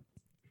say,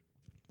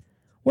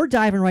 we're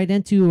diving right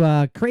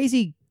into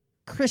crazy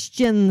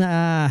Christian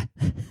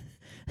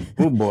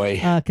oh boy,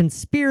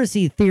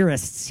 conspiracy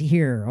theorists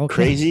here. Okay.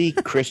 Crazy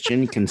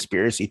Christian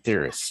conspiracy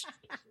theorists.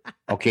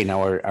 Okay,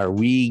 now are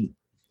we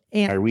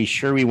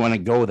sure we want to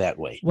go that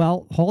way?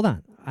 Well, hold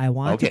on. I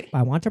want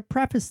to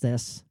preface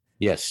this.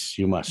 Yes,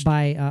 you must.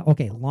 By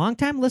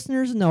longtime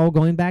listeners know,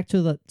 going back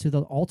to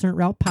the Alternate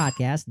Route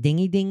podcast,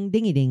 dingy ding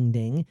dingy ding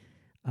ding.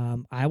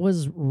 I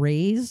was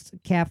raised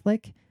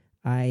Catholic.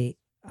 I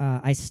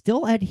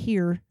still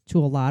adhere to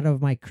a lot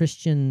of my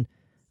Christian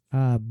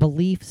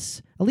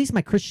beliefs, at least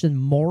my Christian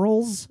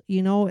morals,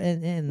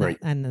 and right.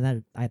 And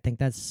that, I think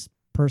that's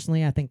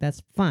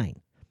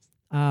fine.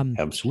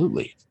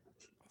 Absolutely.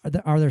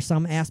 Are there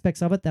some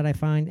aspects of it that I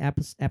find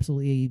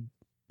absolutely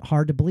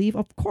hard to believe?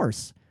 Of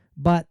course,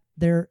 but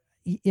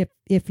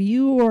if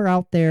you are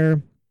out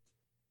there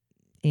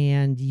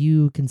and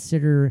you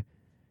consider,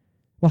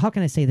 well, how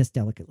can I say this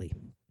delicately?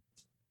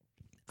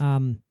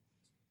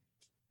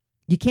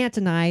 You can't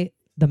deny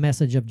the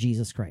message of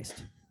Jesus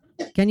Christ.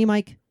 Can you,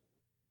 Mike?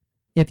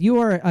 If you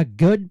are a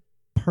good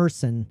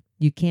person,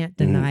 you can't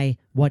deny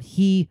what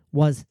he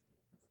was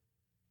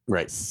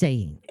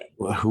saying.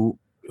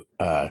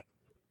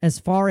 As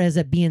far as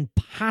it being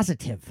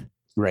positive.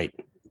 Right.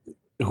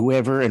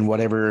 Whoever and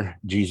whatever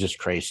Jesus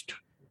Christ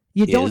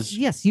you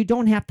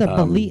don't have to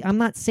believe. I'm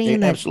not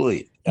saying that.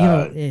 Absolutely.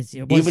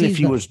 Even if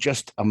he was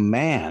just a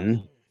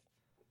man,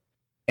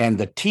 and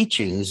the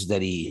teachings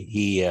that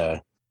he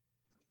had,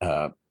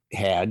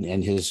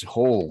 and his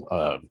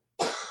whole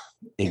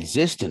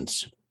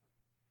existence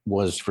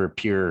was for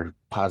pure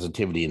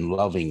positivity and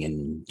loving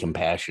and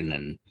compassion,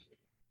 and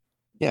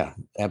yeah,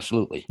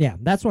 absolutely. Yeah,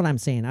 that's what I'm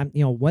saying. I'm,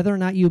 whether or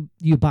not you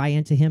buy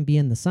into him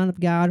being the Son of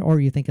God or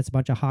you think it's a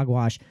bunch of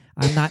hogwash,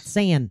 I'm not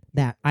saying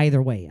that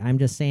either way. I'm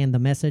just saying the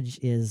message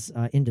is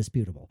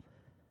indisputable,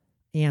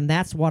 and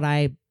that's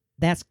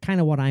kind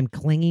of what I'm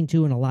clinging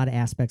to in a lot of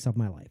aspects of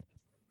my life.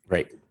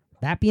 Right.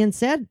 That being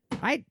said,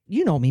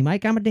 you know me,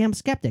 Mike. I'm a damn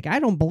skeptic. I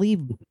don't believe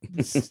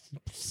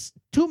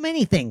too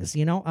many things,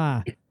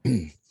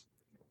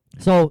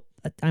 So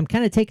I'm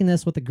kind of taking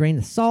this with a grain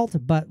of salt,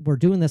 but we're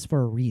doing this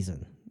for a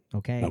reason.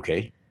 Okay.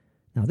 Okay.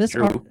 Now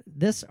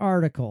this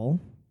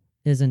article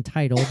is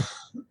entitled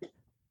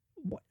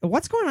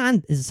what's going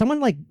on? Is someone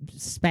like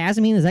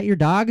spasming? Is that your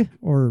dog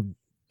or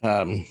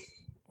I'm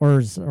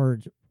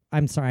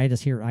sorry,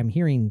 I'm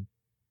hearing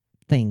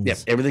things. Yep,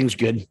 everything's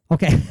good.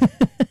 Okay.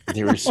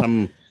 There was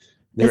some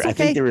I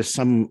think there was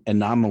some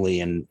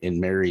anomaly in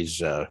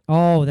Mary's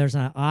Oh, there's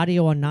an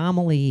audio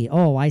anomaly.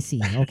 Oh, I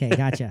see. Okay,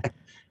 gotcha.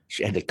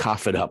 She had to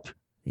cough it up.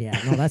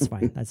 Yeah, no, that's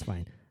fine. That's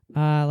fine.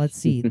 Let's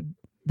see.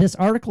 This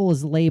article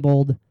is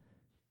labeled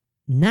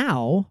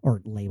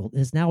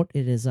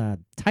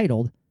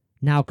titled,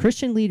 "Now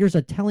Christian leaders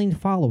are telling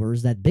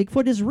followers that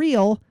Bigfoot is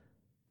real,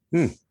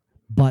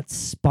 but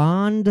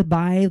spawned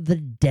by the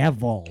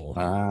devil."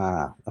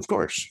 Of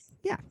course.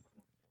 Yeah.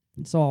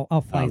 So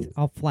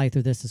I'll fly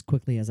through this as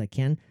quickly as I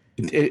can.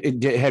 Do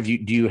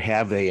you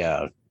have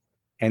a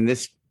and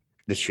this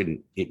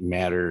shouldn't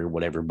matter or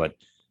whatever, but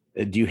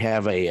do you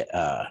have a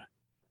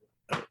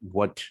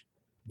what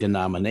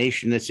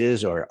denomination this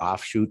is or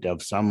offshoot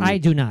of some? I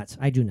do not.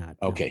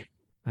 Okay. No.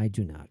 I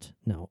do not.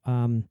 No.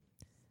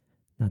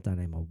 Not that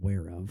I'm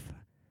aware of.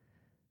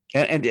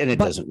 And it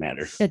doesn't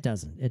matter. It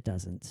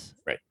doesn't.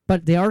 Right.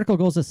 But the article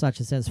goes as such.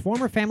 It says,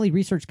 former Family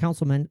Research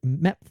Council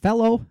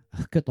fellow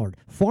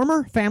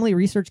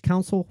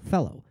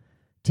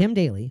Tim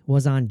Daly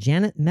was on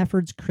Janet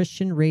Mefford's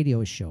Christian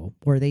radio show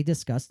where they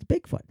discussed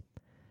Bigfoot.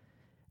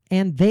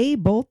 And they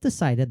both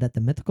decided that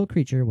the mythical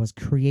creature was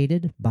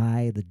created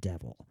by the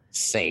devil.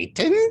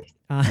 Satan?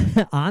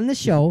 On the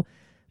show,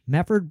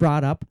 Mefford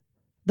brought up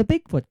the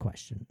Bigfoot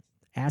question,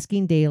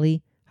 asking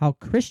Daly how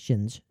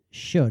Christians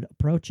should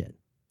approach it.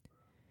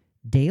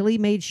 Daly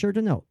made sure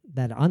to note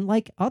that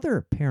unlike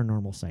other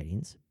paranormal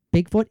sightings,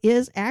 Bigfoot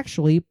is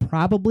actually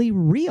probably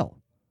real.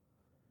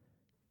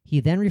 He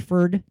then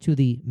referred to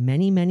the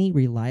many, many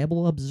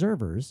reliable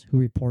observers who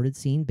reported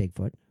seeing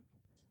Bigfoot,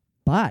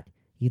 but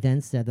he then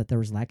said that there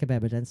was lack of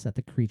evidence that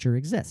the creature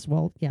exists.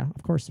 Well, yeah,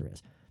 of course there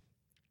is.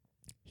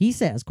 He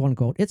says, quote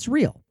unquote, it's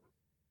real.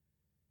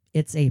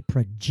 It's a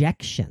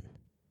projection.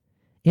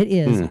 It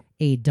is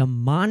a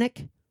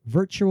demonic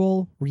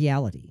virtual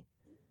reality.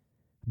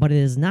 But it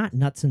is not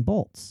nuts and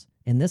bolts.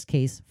 In this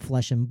case,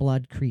 flesh and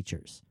blood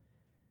creatures.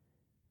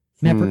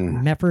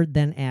 Mefford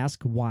then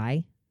asked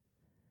why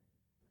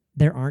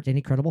there aren't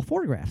any credible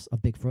photographs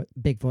of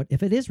Bigfoot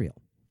if it is real.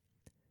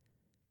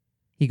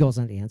 He goes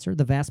on to answer,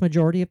 the vast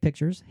majority of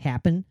pictures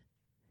happen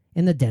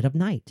in the dead of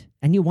night.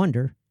 And you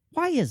wonder,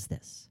 why is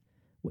this?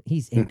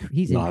 He's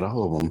not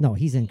all of them. No,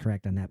 he's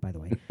incorrect on that, by the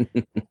way.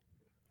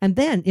 And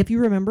then, if you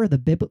remember the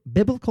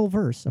biblical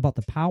verse about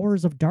the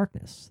powers of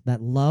darkness that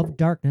love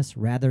darkness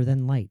rather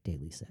than light,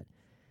 Daly said.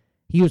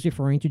 He was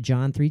referring to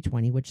John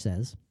 3:20, which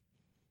says,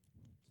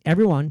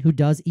 everyone who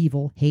does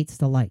evil hates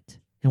the light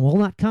and will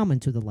not come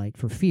into the light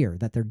for fear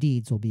that their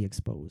deeds will be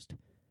exposed.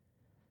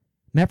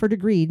 Mefford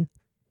agreed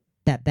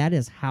that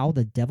is how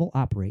the devil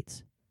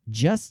operates,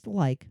 just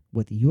like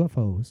with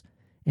UFOs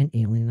and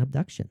alien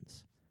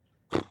abductions.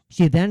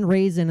 She then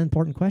raised an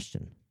important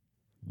question.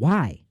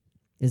 Why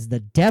is the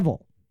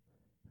devil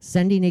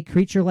sending a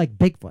creature like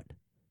Bigfoot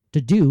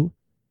to do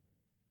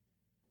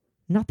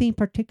nothing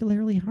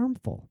particularly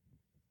harmful?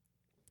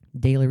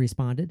 Daly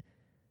responded,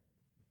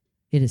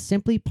 it is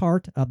simply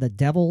part of the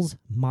devil's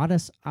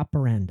modus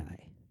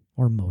operandi.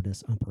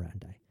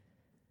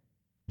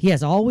 He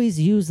has always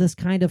used this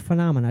kind of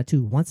phenomena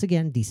to once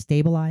again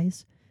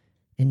destabilize,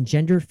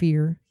 engender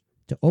fear,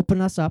 to open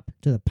us up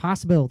to the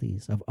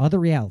possibilities of other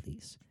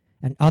realities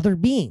and other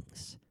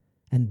beings.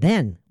 And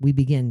then we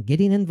begin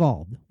getting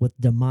involved with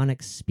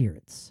demonic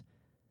spirits.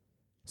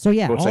 So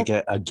yeah, so it's like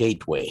a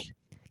gateway.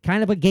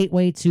 Kind of a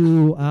gateway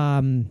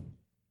to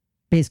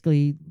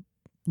basically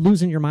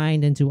losing your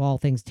mind into all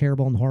things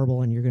terrible and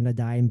horrible, and you're going to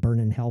die and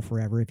burn in hell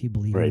forever if you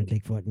believe in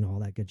Bigfoot and all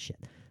that good shit.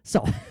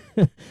 So,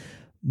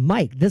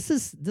 Mike, this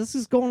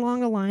is going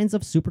along the lines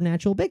of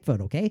supernatural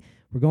Bigfoot. Okay,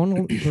 we're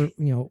going for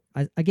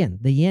again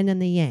the yin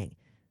and the yang.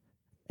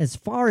 As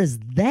far as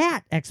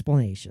that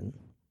explanation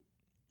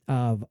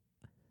of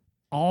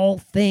all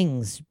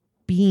things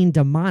being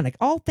demonic,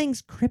 all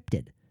things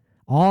cryptid,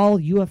 all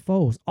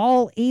UFOs,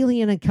 all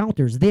alien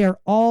encounters, they are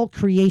all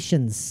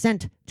creations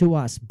sent to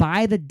us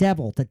by the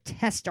devil to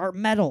test our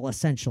mettle,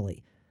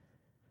 essentially.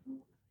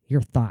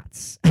 Your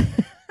thoughts?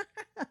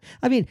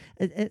 I mean,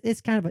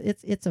 it's kind of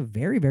it's a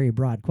very, very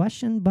broad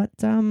question, but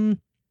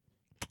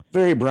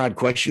very broad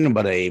question,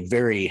 but a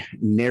very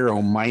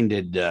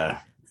narrow-minded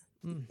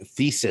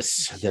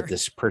thesis that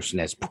this person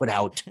has put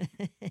out.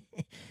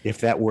 If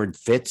that word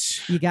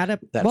fits,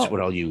 that's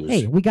what I'll use.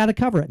 Hey, we got to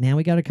cover it, man.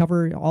 We got to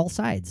cover all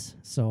sides.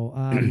 So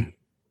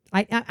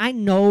I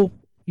know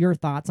your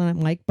thoughts on it,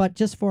 Mike, but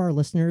just for our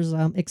listeners,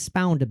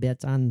 expound a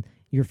bit on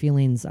your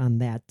feelings on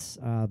that.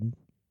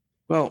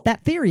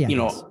 That theory.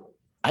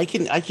 I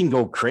can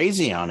go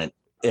crazy on it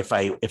if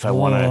I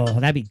want to.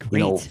 That'd be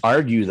great.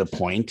 Argue the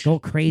point. Go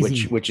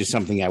crazy, which is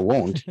something I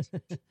won't,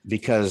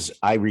 because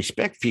I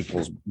respect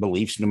people's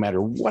beliefs no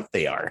matter what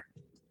they are,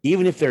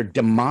 even if they're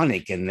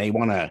demonic and they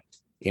want to,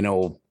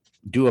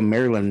 do a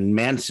Marilyn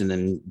Manson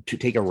and to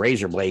take a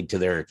razor blade to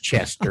their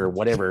chest or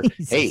whatever.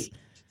 Hey,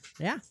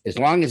 yeah. As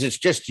long as it's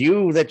just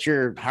you that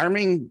you're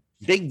harming,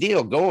 big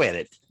deal. Go at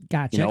it.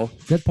 Gotcha. You know,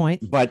 Good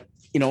point. but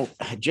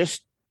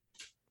just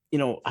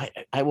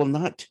I will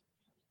not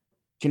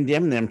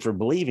condemn them for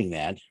believing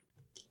that.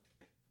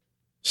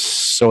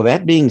 So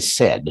that being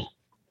said,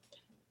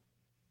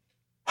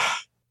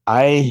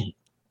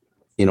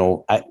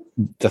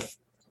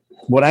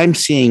 what I'm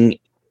seeing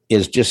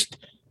is just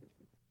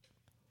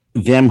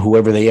them,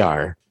 whoever they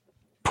are,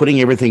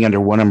 putting everything under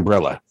one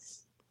umbrella,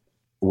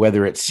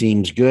 whether it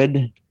seems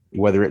good,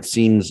 whether it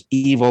seems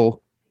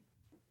evil.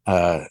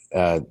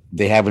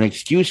 They have an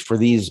excuse for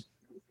these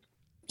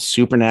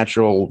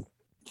supernatural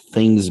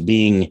things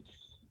being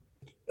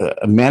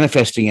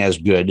manifesting as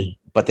good,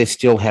 but they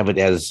still have it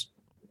as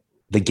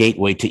the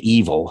gateway to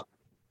evil.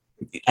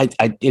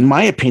 In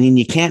my opinion,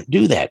 you can't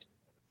do that.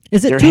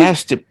 Is it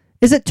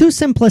Is it too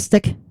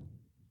simplistic?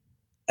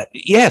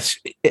 Yes,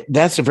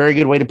 that's a very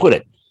good way to put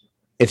it.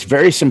 It's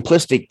very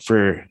simplistic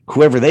for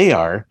whoever they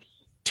are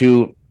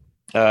to,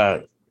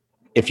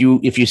 if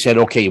you said,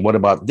 okay, what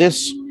about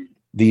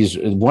these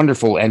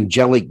wonderful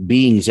angelic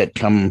beings that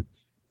come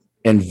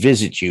and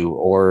visit you,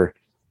 or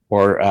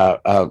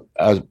a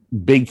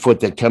Bigfoot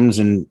that comes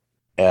and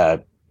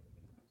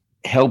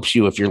helps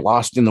you if you're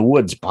lost in the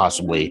woods,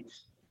 possibly,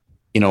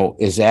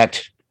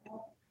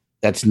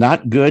 that's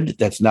not good.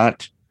 That's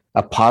not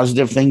a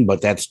positive thing,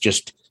 but that's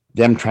just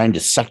them trying to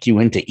suck you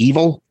into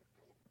evil.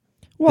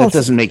 Well, that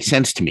doesn't make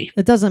sense to me.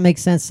 It doesn't make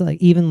sense.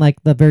 Even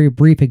like the very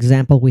brief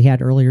example we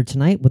had earlier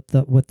tonight with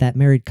that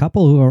married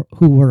couple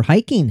who were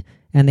hiking,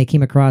 and they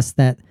came across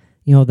that,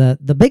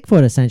 the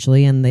Bigfoot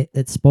essentially, and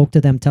it spoke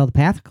to them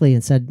telepathically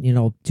and said,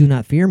 do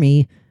not fear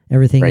me.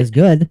 Everything is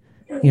good,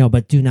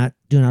 but do not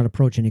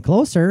approach any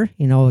closer.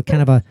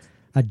 Kind of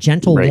a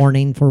gentle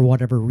warning for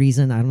whatever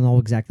reason. I don't know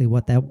exactly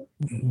what that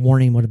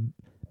warning would have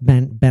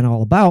been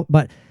all about,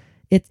 but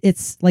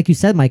it's like you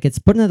said, Mike, it's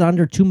putting it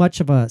under too much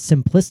of a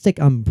simplistic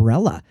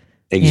umbrella.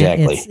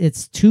 Exactly. And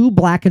it's too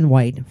black and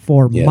white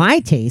for my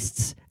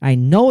tastes. I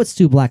know it's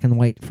too black and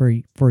white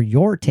for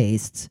your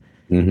tastes.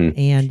 Mm-hmm.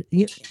 And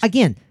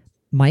again,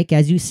 Mike,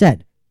 as you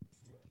said,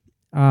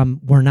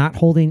 we're not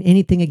holding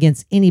anything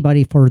against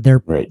anybody for their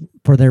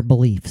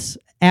beliefs.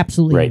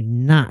 Absolutely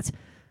not.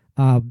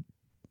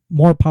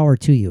 More power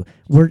to you.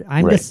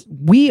 We're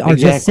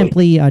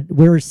simply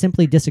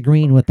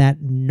disagreeing with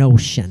that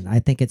notion. I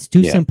think it's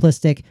too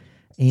simplistic,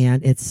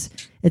 and it's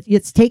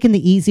taken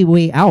the easy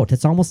way out.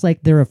 It's almost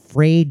like they're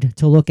afraid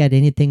to look at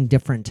anything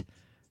different.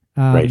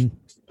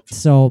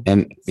 So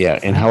and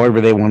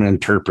however they want to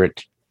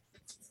interpret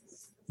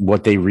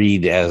what they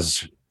read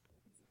as,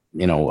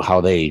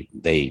 how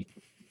they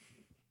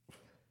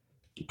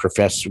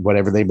profess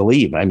whatever they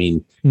believe. I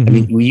mean,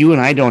 you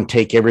and I don't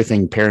take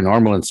everything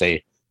paranormal and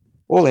say,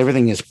 well,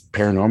 everything is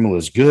paranormal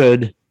is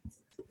good.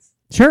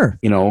 Sure.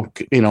 We don't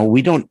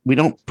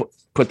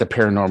put the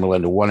paranormal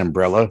into one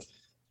umbrella.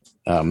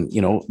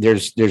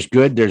 There's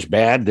good, there's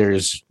bad,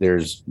 there's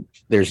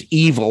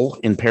evil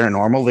in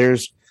paranormal.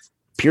 There's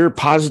pure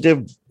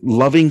positive,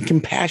 loving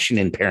compassion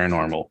in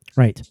paranormal.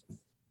 Right.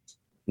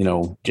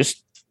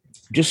 Just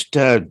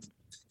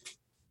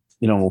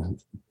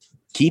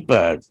keep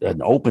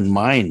an open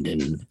mind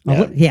and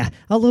a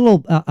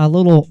little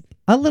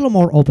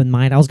more open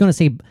mind. I was going to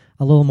say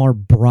a little more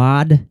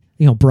broad,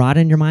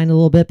 broaden your mind a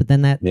little bit, but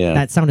then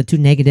that sounded too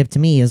negative to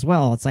me as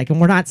well. It's like,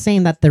 and we're not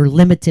saying that they're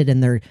limited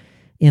in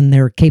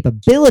their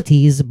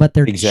capabilities, but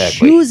they're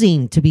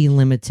choosing to be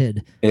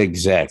limited.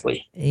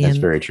 Exactly. That's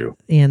very true.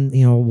 And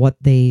what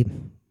makes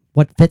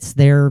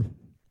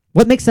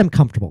them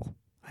comfortable,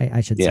 I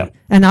should say.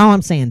 And now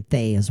I'm saying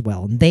they as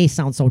well. And they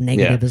sound so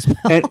negative as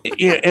well.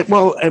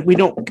 We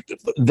don't,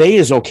 they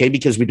is okay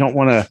because we don't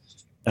want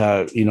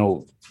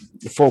to,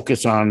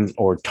 focus on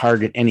or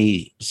target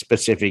any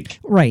specific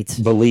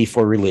belief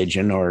or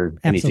religion or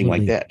anything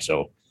like that.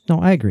 So no,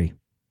 I agree.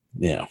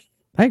 Yeah,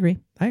 I agree.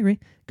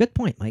 Good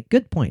point, Mike.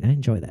 Good point. I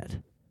enjoy that.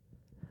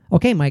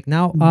 Okay, Mike.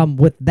 Now,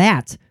 with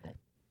that,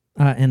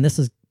 and this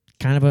is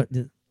kind of a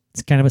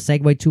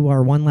segue to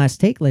our one last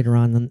take later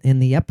on in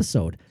the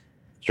episode.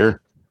 Sure.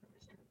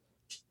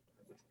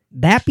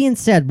 That being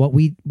said,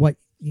 we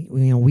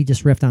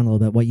just riffed on a little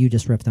bit. What you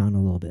just riffed on a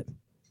little bit.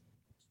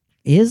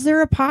 Is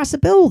there a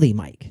possibility,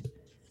 Mike,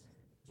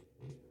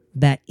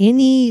 that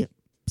any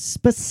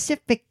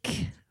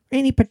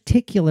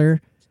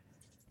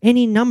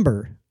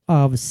number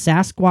of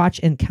Sasquatch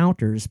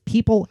encounters,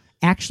 people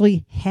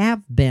actually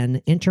have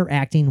been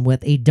interacting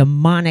with a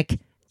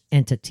demonic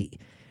entity?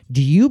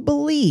 Do you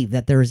believe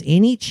that there is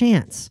any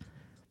chance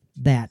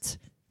that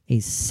a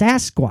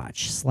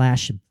Sasquatch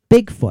 /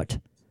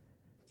 Bigfoot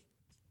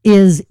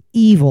is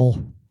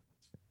evil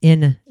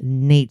in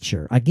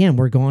nature? Again,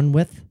 we're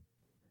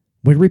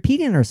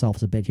repeating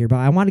ourselves a bit here, but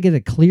I want to get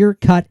a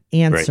clear-cut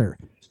answer.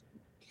 Right.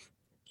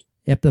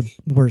 If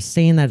we're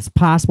saying that it's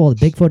possible that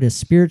Bigfoot is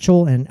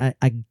spiritual and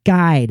a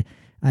guide,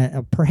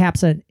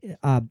 perhaps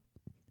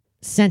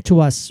sent to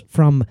us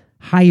from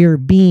higher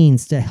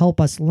beings to help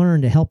us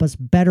learn, to help us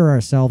better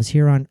ourselves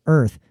here on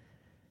Earth,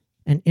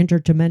 an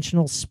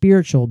interdimensional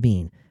spiritual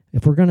being.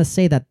 If we're going to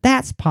say that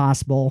that's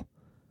possible,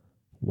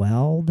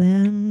 well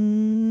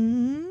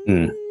then,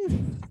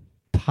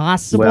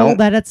 possible Well-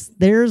 that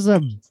there's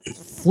a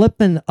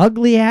flippin'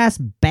 ugly ass,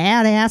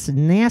 badass,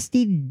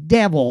 nasty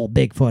devil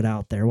Bigfoot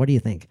out there? What do you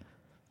think?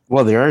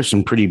 Well, there are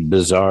some pretty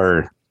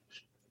bizarre,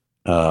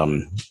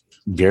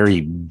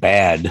 very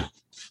bad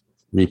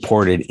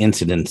reported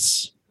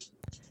incidents,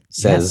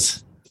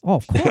 says Oh,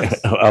 of course.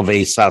 of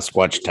a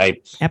Sasquatch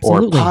type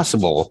Absolutely. or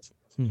possible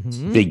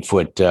Mhm.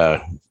 Bigfoot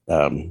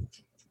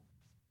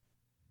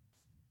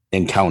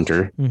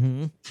encounter.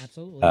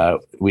 Absolutely.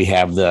 We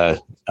have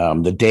the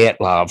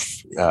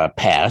Dyatlov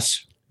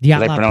Pass. Did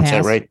I Dyatlov pronounce that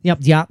Pass. right? Yep,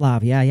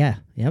 Dyatlov. Yeah.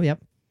 Yep.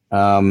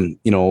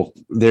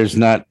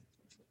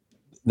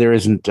 There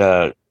isn't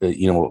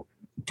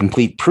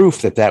complete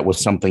proof that was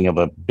something of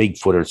a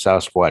Bigfoot or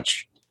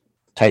Sasquatch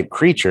type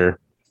creature,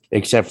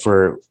 except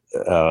for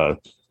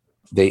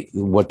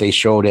what they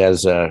showed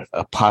as a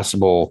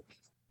possible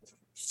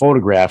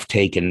photograph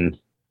taken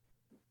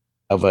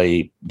of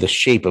the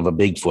shape of a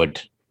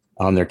Bigfoot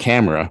on their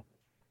camera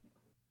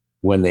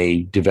when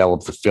they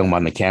developed the film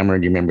on the camera.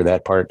 Do you remember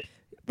that part?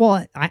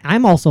 Well,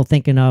 I'm also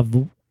thinking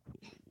of,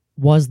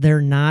 was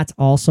there not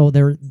also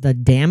the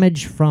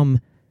damage from,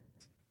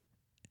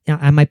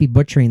 I might be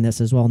butchering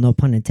this as well, no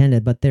pun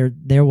intended, but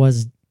there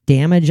was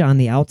damage on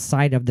the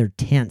outside of their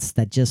tents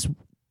that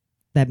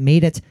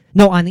made it,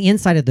 no, on the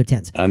inside of their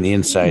tents. On the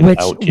inside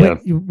out, yeah.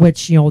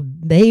 Which,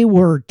 they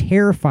were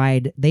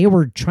terrified. They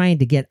were trying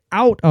to get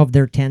out of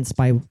their tents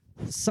by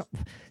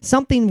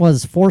something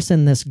was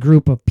forcing this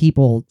group of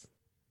people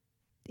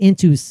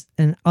into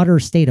an utter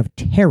state of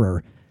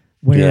terror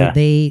where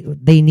they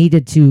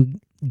needed to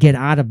get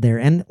out of there.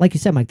 And like you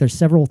said, Mike, there's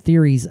several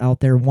theories out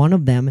there. One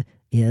of them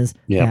is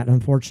that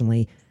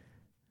unfortunately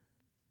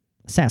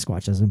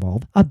Sasquatch is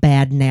involved. A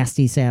bad,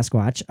 nasty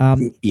Sasquatch.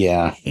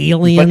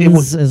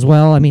 Aliens as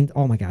well. I mean,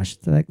 oh my gosh.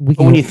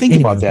 When you think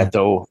about that,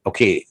 though,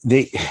 okay,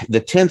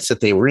 the tents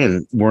that they were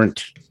in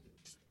weren't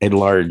a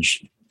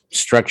large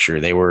structure.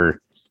 They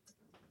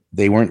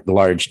weren't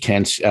large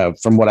tents,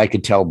 from what I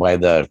could tell by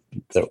the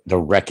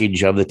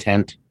wreckage of the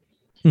tent.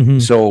 Mm-hmm.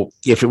 So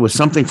if it was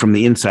something from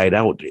the inside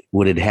out,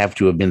 would it have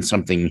to have been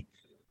something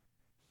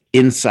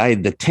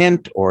inside the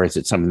tent, or is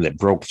it something that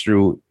broke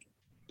through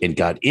and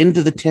got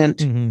into the tent?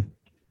 Mm-hmm.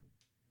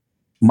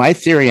 My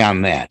theory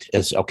on that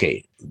is,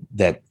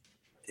 that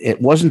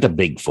it wasn't a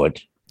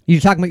Bigfoot.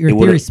 You're talking about your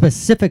theory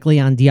specifically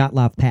on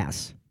Dyatlov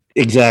Pass.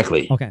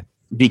 Exactly. Okay.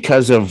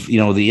 Because of,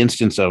 the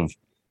instance of,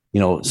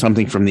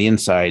 something from the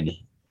inside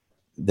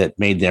that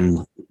made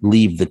them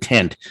leave the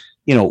tent,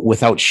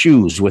 without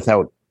shoes,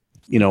 without,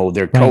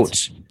 their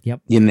coats.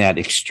 Yep. In that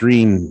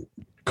extreme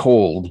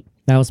cold.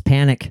 That was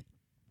panic.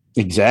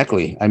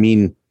 Exactly. I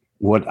mean,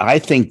 what I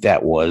think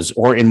that was,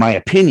 or in my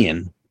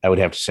opinion, I would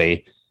have to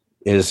say,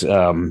 is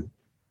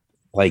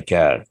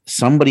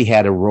somebody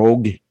had a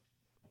rogue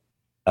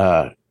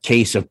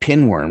case of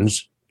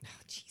pinworms. Oh,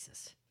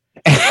 Jesus.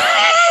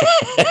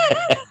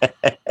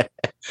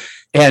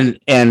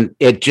 and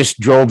it just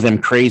drove them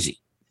crazy.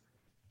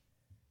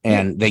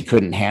 And they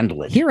couldn't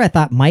handle it. Here I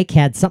thought Mike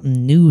had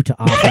something new to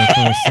offer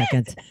for a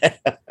second.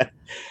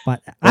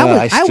 But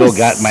I was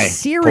got my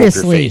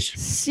seriously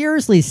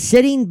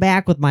sitting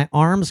back with my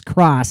arms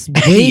crossed,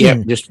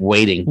 waiting, just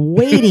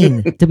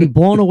waiting to be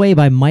blown away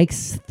by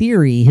Mike's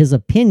theory, his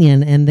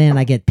opinion, and then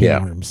I get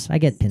pinworms. I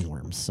get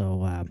pinworms.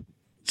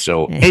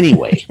 So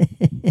anyway,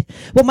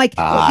 well, Mike,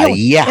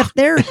 if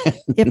they're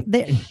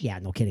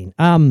no kidding.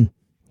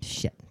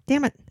 Shit,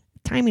 damn it.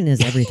 Timing is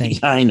everything.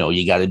 I know,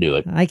 you got to do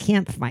it. I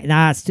can't find.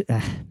 It's too.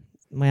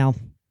 Well,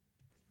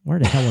 where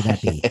the hell would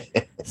that be?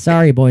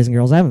 Sorry, boys and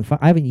girls. I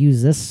haven't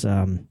used this.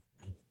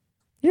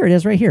 Here it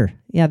is, right here.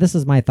 Yeah, this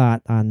is my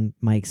thought on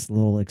Mike's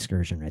little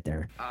excursion right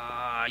there.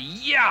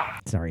 Yeah.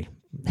 Sorry.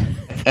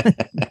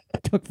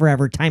 Took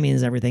forever. Timing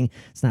is everything.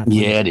 It's not.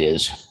 Yeah, it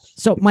is.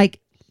 So, Mike,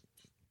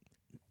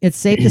 it's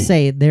safe to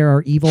say there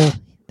are evil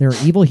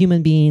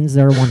human beings.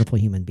 There are wonderful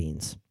human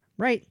beings.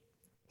 Right.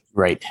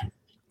 Right.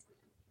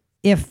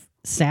 If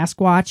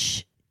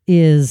Sasquatch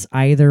is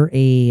either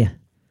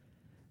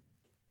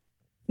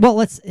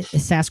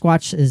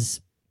Sasquatch is,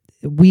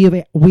 we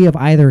have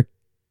either,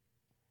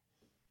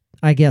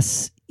 I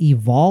guess,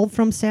 evolved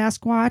from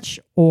Sasquatch,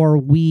 or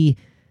we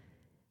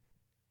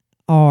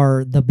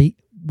are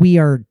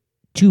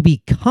to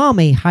become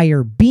a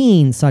higher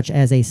being such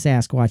as a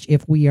Sasquatch,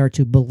 if we are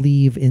to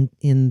believe in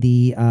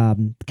the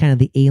kind of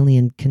the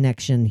alien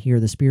connection here,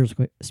 the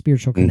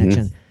spiritual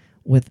connection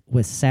with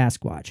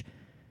Sasquatch.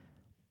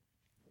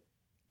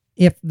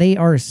 If they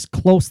are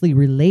closely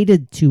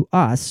related to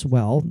us,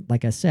 well,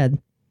 like I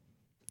said,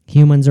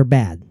 humans are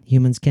bad.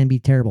 Humans can be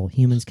terrible.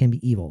 Humans can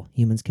be evil.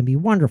 Humans can be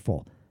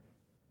wonderful.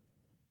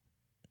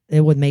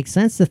 It would make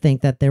sense to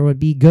think that there would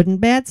be good and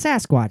bad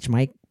Sasquatch,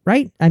 Mike,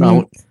 right? I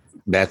mean,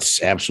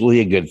 that's absolutely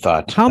a good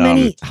thought.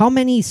 How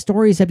many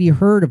stories have you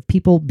heard of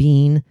people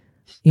being,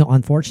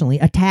 unfortunately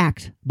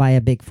attacked by a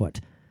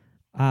Bigfoot?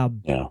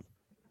 Yeah.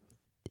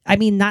 I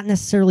mean, not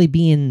necessarily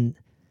being,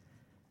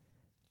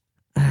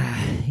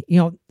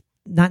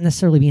 not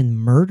necessarily being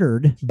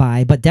murdered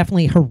by, but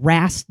definitely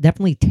harassed,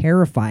 definitely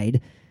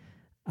terrified,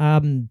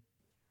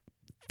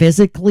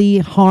 physically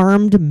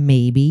harmed?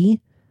 Maybe.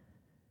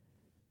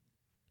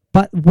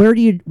 But where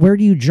do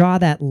you draw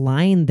that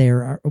line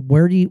there?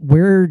 Where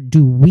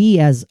do we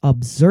as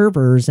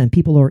observers and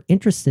people who are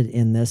interested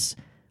in this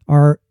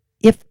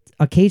if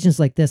occasions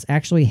like this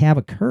actually have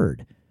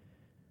occurred?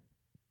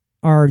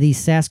 Are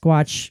these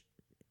Sasquatch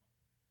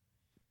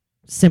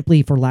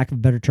simply, for lack of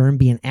a better term,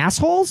 being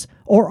assholes?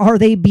 Or are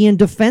they being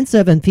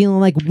defensive and feeling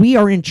like we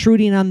are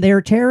intruding on their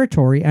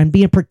territory and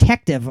being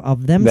protective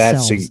of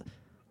themselves?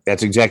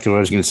 That's exactly what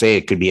I was going to say.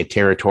 It could be a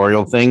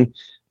territorial thing.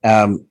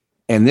 And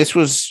this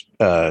was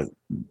the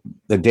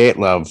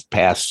Dyatlov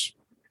Pass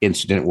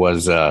incident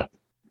was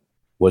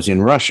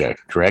in Russia,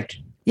 correct?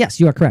 Yes,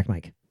 you are correct,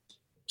 Mike.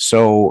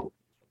 So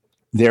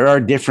there are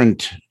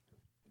different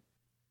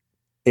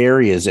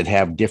areas that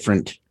have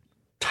different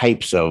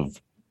types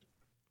of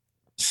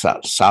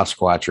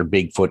Sasquatch or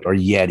Bigfoot or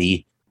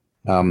Yeti,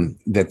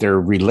 that they're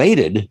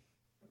related,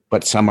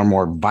 but some are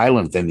more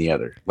violent than the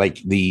other.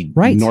 Like the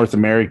North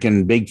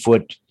American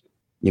Bigfoot,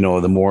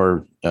 the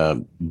more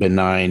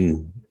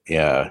benign,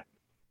 not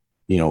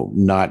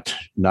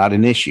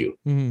an issue.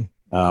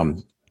 Mm-hmm.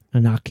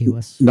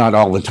 Innocuous. Not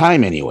all the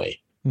time, anyway.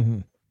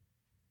 Mm-hmm.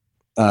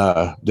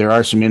 There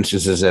are some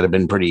instances that have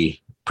been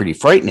pretty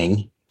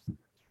frightening,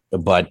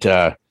 but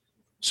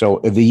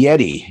so the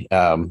Yeti,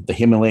 the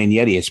Himalayan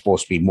Yeti, is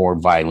supposed to be more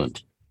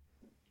violent,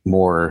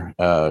 more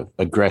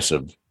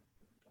aggressive,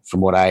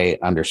 from what I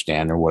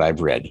understand or what I've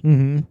read.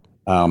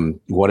 Mm-hmm.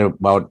 What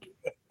about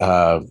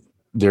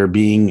there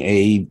being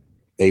a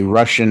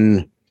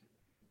Russian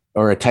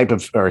or a type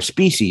of or a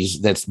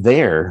species that's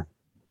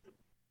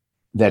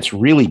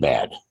really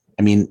bad?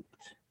 I mean,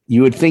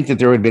 you would think that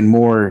there would have been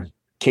more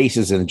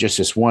cases than just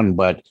this one,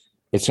 but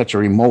it's such a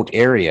remote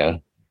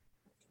area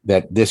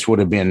that this would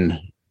have been,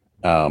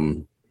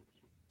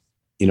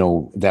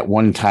 that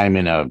one time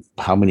in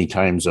how many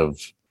times of,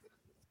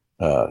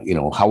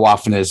 how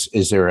often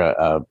is there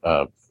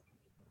a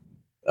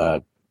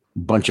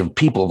bunch of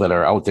people that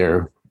are out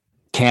there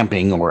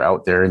camping or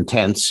out there in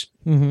tents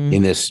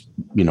in this,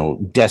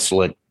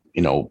 desolate,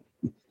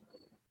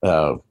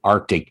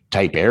 Arctic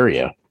type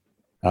area.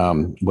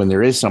 When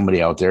there is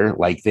somebody out there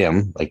like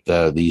them, like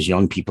these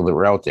young people that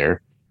were out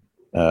there,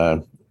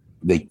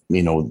 they,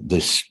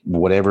 this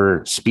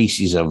whatever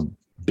species of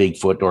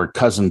Bigfoot or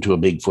cousin to a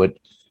Bigfoot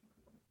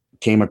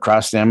came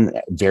across them,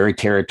 very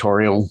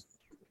territorial,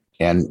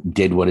 and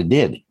did what it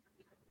did.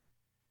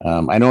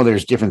 I know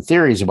there's different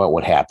theories about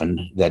what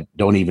happened that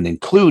don't even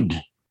include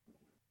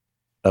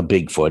a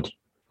Bigfoot.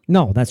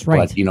 No, that's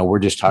right. But, we're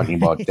just talking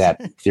about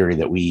that theory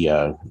that we,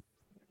 talking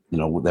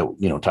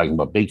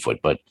about Bigfoot.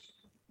 But,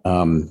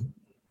 and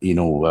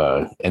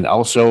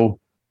also,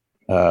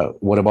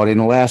 what about in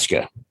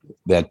Alaska?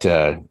 That,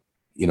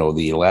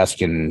 the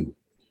Alaskan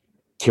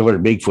killer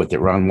Bigfoot that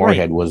Ron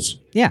Moorhead was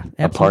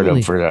a part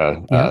of for,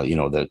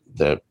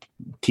 the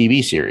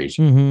TV series.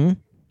 Mm-hmm.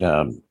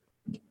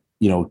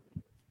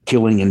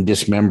 Killing and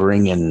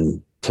dismembering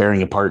and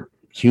tearing apart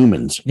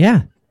humans.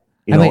 Yeah.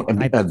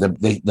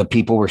 The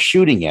people were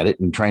shooting at it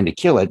and trying to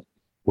kill it.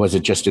 Was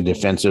it just a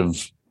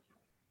defensive,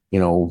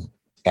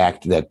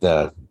 act that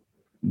the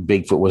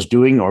Bigfoot was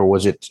doing, or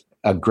was it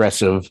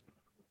aggressive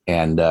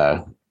and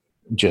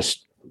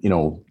just,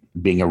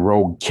 being a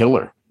rogue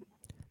killer?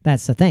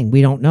 That's the thing.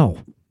 We don't know.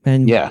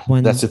 And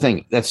that's the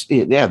thing. That's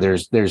it. Yeah.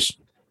 There's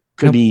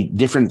could be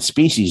different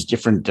species,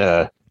 different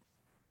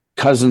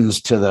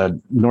cousins to the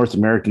North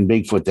American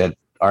Bigfoot that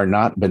are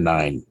not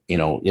benign.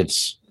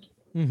 It's,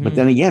 but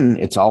then again,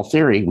 it's all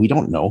theory. We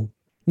don't know.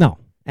 No,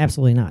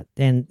 absolutely not.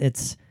 And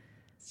it's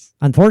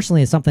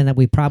unfortunately it's something that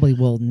we probably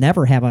will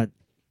never have a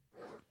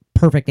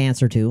perfect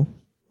answer to.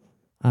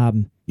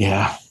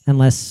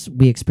 Unless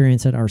we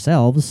experience it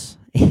ourselves.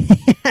 And,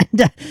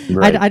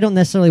 right. I don't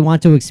necessarily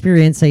want to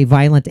experience a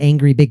violent,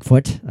 angry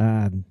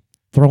Bigfoot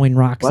throwing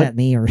rocks at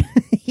me, or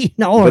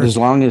but as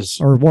long as,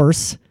 or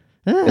worse,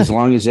 as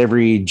long as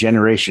every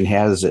generation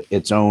has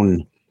its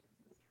own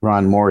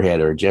Ron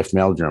Moorhead or Jeff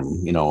Meldrum,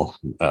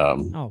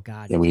 oh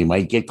God, and we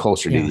might get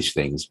closer to these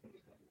things.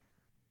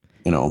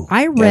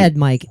 I read,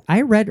 Mike.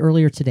 I read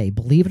earlier today,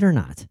 believe it or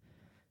not,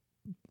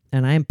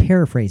 and I am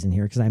paraphrasing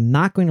here because I'm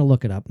not going to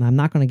look it up, and I'm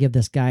not going to give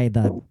this guy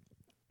the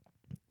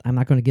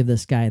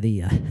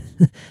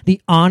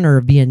the honor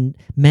of being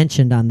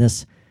mentioned on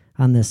this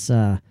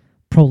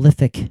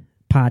prolific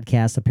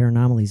podcast, The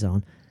Paranormally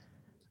Zone.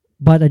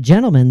 But a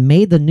gentleman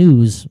made the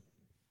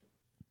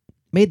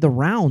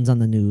rounds on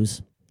the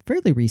news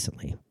fairly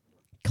recently,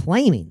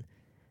 claiming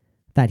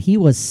that he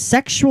was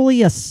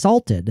sexually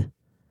assaulted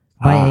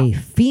by a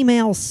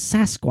female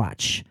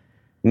Sasquatch.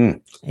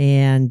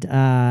 And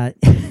that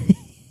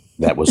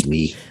was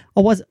me.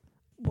 Oh, was it?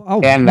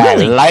 Oh, and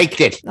really? I liked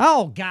it.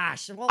 Oh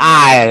gosh, well,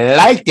 I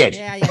liked it.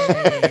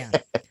 Yeah.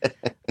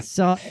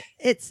 So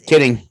it's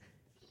kidding.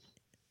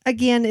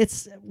 Again,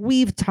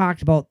 we've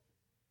talked about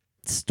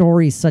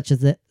stories such as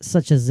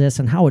this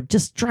and how it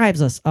just drives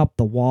us up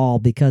the wall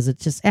because it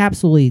just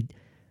absolutely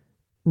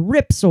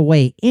rips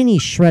away any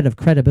shred of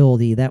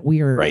credibility that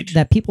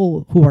that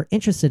people who are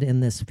interested in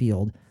this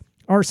field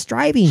are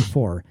striving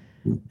for.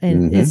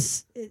 and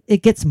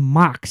it gets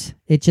mocked.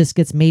 It just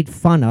gets made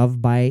fun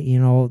of by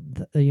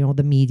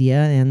the media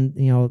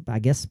and I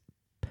guess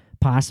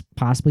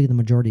possibly the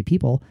majority of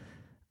people.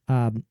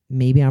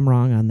 Maybe I'm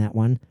wrong on that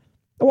one.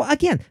 Well,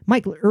 again,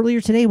 Mike,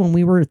 earlier today when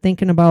we were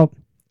thinking about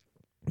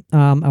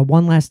a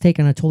one last take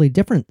on a totally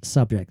different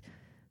subject,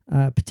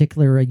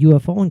 particular a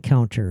UFO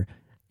encounter,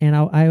 and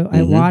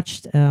I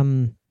watched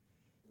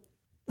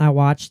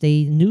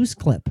a news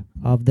clip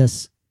of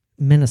this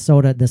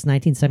Minnesota, this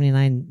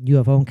 1979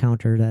 UFO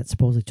encounter that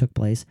supposedly took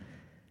place,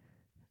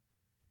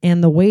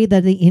 and the way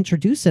that they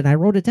introduced it, I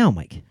wrote it down,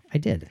 Mike. I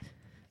did.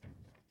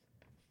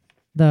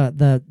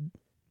 The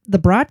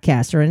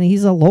broadcaster, and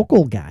he's a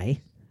local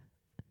guy,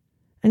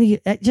 and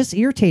it just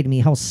irritated me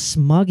how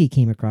smug he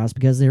came across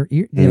because they're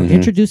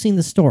introducing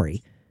the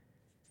story,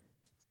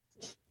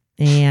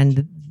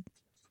 and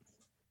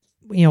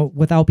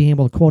without being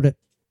able to quote it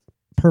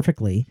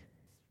perfectly,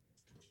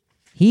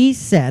 he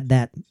said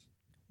that,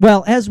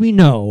 well, as we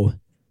know,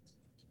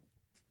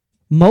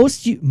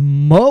 most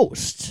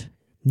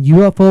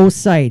UFO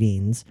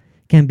sightings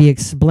can be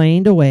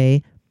explained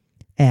away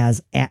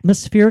as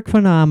atmospheric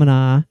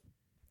phenomena,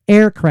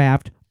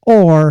 aircraft,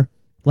 or,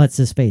 let's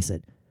just face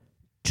it,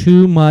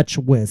 too much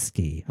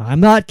whiskey.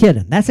 I'm not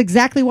kidding. That's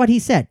exactly what he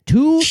said.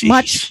 Too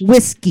much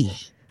whiskey.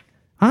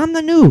 On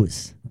the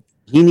news.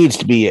 He needs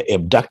to be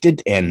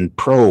abducted and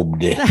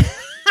probed.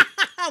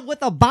 With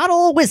a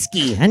bottle of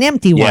whiskey, an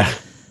empty one.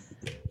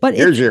 But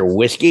here's your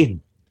whiskey.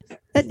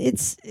 I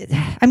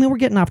mean, we're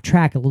getting off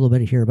track a little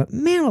bit here, but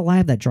man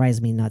alive, that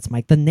drives me nuts,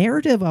 Mike. The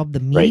narrative of the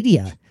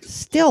media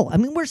still, I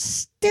mean, we're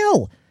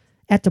still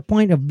at the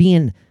point of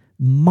being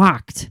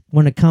mocked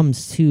when it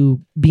comes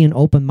to being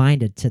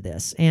open-minded to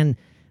this. And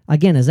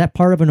again, is that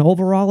part of an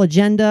overall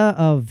agenda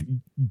of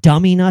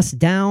dumbing us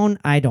down?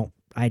 I don't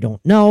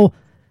know,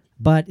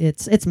 but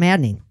it's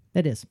maddening.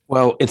 It is.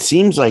 Well, it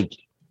seems like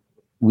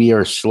we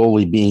are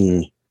slowly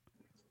being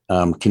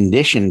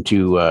conditioned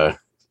to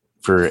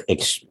for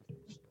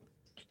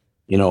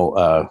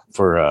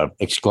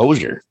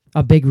exposure.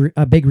 A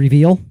big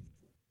reveal.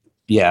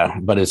 Yeah,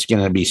 but it's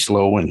going to be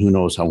slow, and who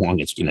knows how long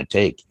it's going to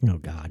take. Oh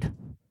God.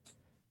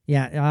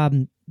 Yeah.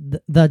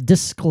 The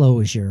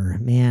disclosure,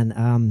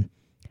 man.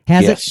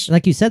 Has it,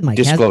 like you said, Mike?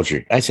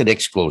 Disclosure. I said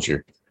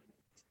exposure.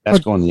 That's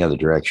going the other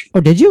direction.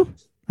 Oh, did you?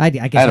 I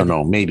guess I don't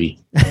know.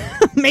 Maybe.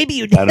 Maybe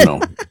you did. I don't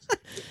know.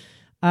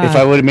 If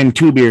I would have been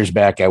 2 beers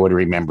back, I would have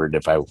remembered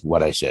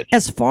what I said.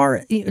 As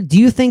far, do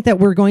you think that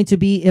we're going to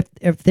be,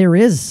 if there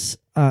is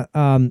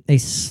a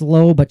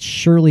slow but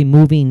surely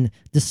moving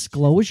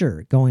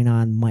disclosure going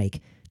on,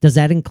 Mike, does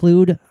that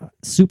include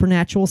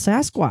supernatural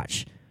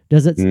Sasquatch?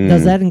 Does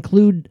that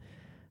include,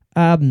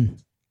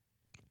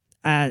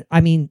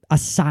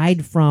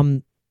 aside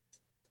from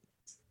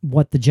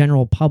what the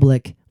general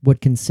public would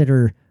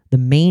consider the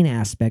main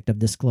aspect of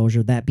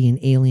disclosure, that being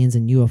aliens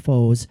and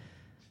UFOs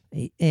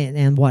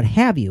and what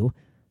have you,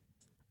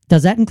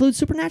 does that include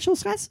supernatural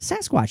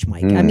Sasquatch,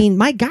 Mike? I mean,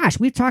 my gosh,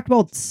 we've talked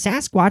about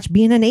Sasquatch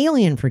being an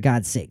alien, for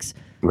God's sakes.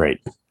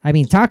 Right. I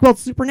mean, talk about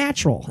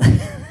supernatural.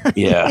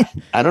 Yeah.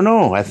 I don't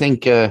know. I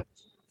think, I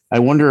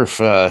wonder if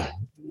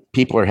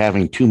people are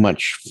having too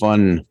much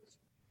fun,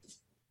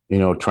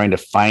 trying to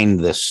find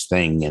this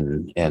thing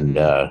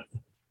and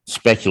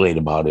speculate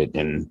about it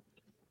and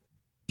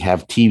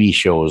have TV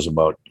shows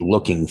about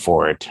looking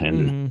for it.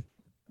 And,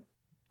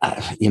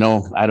 I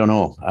don't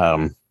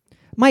know.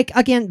 Mike,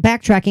 again,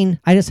 backtracking,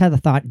 I just had a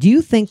thought. Do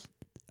you think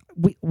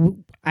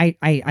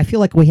I feel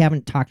like we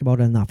haven't talked about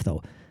it enough,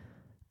 though.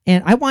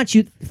 And I want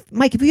you,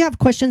 Mike, if you have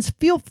questions,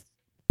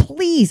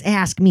 please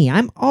ask me.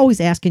 I'm always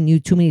asking you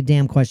too many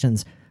damn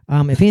questions.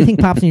 If anything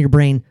pops in your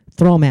brain,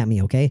 throw them at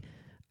me, okay?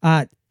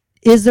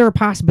 Is there a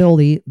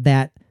possibility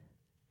that,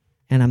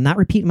 and I'm not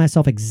repeating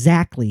myself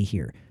exactly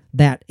here,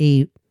 that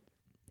a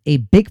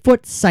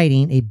Bigfoot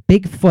sighting, a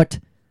Bigfoot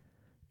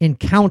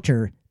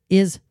encounter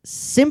is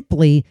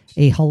simply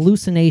a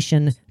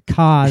hallucination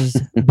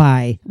caused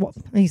by, well,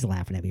 he's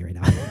laughing at me right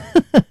now.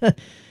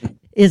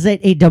 Is it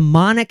a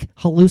demonic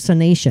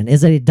hallucination?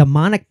 Is it a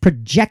demonic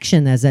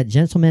projection, as that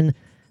gentleman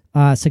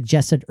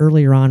suggested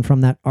earlier on from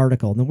that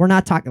article? And we're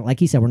not talking, like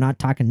he said, we're not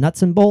talking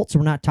nuts and bolts.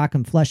 We're not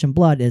talking flesh and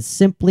blood. It's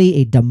simply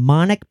a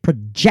demonic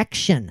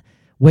projection,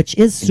 which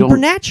is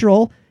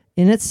supernatural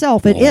in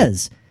itself. It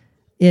is.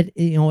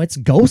 It's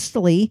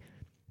ghostly.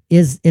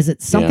 Is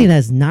it something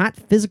that's not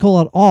physical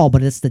at all,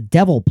 but it's the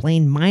devil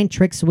playing mind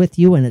tricks with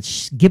you, and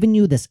it's giving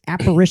you this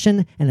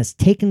apparition, and it's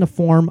taking the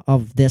form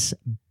of this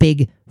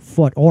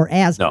Bigfoot, or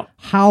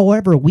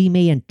however we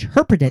may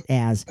interpret it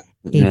as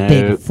a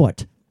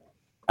Bigfoot?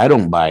 I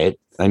don't buy it.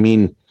 I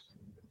mean,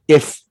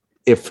 if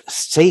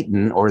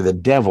Satan or the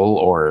devil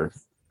or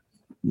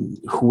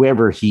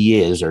whoever he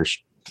is or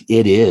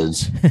it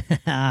is,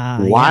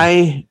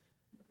 why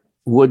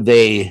would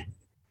they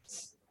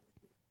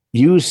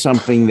use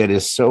something that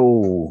is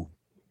so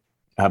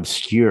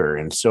obscure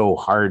and so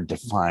hard to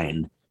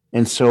find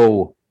and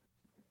so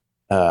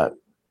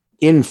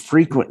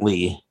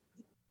infrequently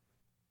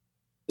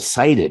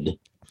cited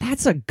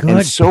That's a good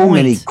and so point.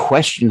 many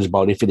questions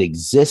about if it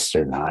exists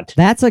or not.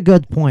 That's a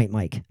good point,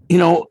 Mike. You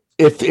know,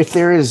 if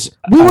there is,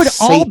 We would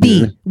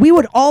Satan,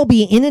 all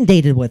be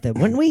inundated with it,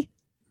 wouldn't we?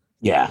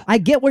 Yeah, I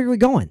get where you're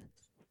going.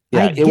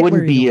 yeah, I it get where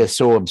wouldn't you're be going.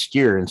 so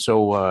obscure and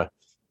so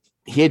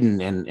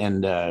hidden,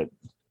 and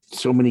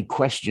so many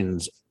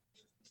questions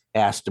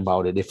asked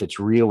about it if it's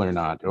real or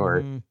not,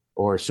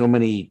 or so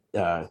many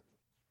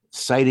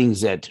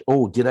sightings that,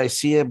 oh, did I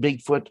see a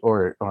Bigfoot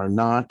or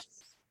not?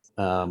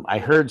 I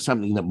heard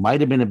something that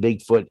might have been a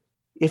Bigfoot.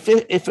 If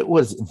it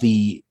was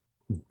the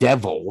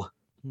devil,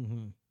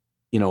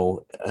 you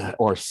know,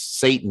 or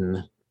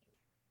Satan,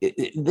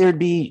 it would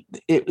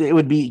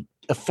be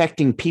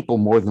affecting people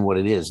more than what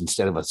it is,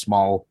 instead of a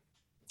small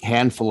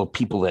handful of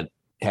people that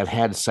have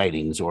had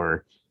sightings,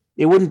 or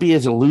it wouldn't be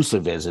as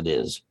elusive as it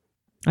is.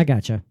 I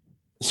gotcha.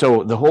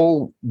 So the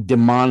whole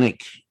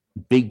demonic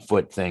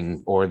Bigfoot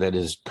thing, or that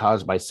is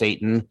caused by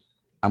Satan,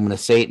 I'm going to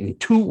say it in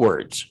 2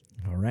 words.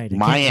 All right.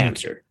 My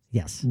answer.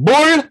 Yes.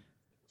 Bull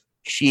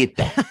shit.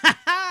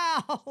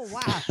 Oh,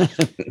 wow.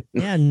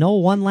 Yeah, no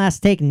one last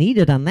take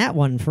needed on that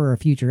one for a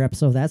future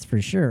episode. That's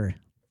for sure.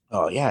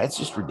 Oh yeah, it's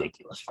just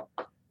ridiculous.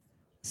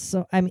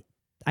 So, I mean,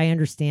 I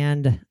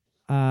understand.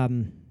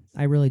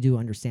 I really do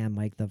understand,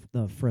 Mike,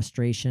 the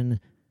frustration.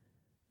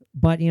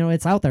 But, you know,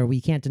 it's out there. We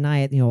can't deny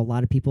it. You know, a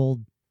lot of people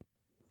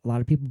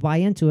buy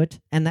into it.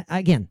 And that,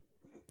 again,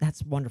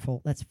 that's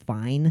wonderful. That's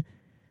fine.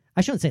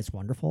 I shouldn't say it's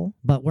wonderful,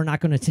 but we're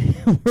not going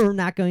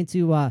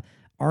to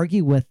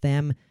argue with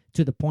them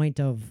to the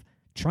point of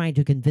trying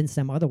to convince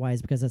them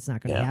otherwise, because that's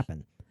not going to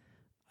happen.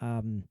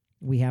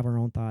 We have our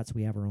own thoughts.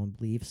 We have our own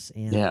beliefs.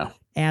 And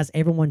as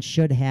everyone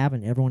should have,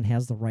 and everyone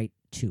has the right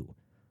to.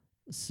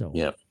 So,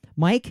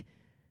 Mike,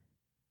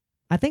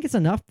 I think it's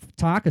enough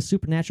talk of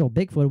supernatural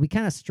Bigfoot. We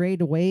kind of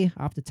strayed away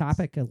off the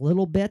topic a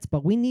little bit,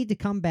 but we need to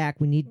come back.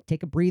 We need to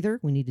take a breather.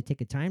 We need to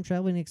take a time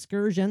traveling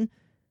excursion,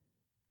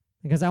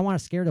 because I want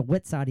to scare the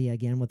wits out of you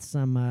again with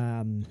some.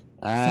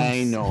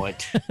 I know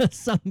it.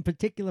 Some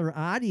particular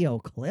audio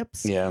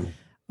clips. Yeah.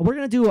 We're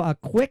gonna do a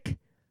quick,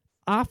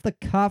 off the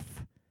cuff,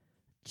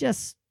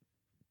 just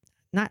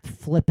not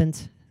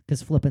flippant,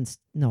 because flippant's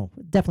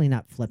definitely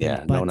not flippant.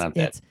 Yeah, but no, not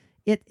that.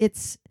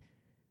 It's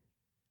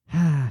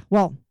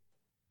well,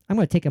 I'm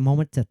going to take a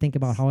moment to think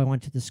about how I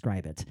want to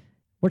describe it.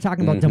 We're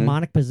talking about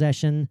demonic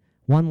possession.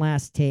 One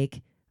last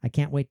take. I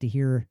can't wait to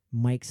hear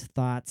Mike's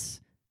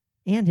thoughts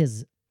and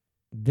his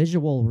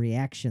visual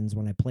reactions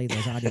when I play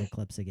those audio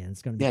clips again.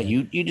 It's going to be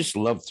good. You just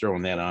love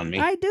throwing that on me.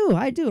 I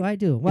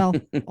do. Well,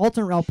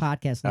 Alternate Realm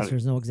podcast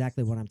listeners know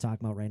exactly what I'm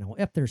talking about right now,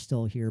 if they're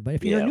still here. But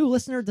if you're a new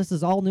listener, this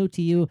is all new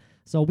to you.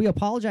 So we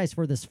apologize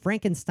for this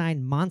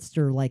Frankenstein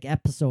monster-like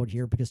episode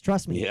here, because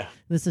trust me,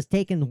 this has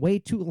taken way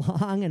too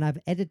long, and I've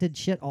edited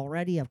shit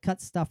already. I've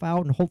cut stuff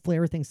out, and hopefully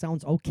everything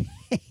sounds okay.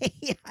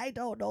 I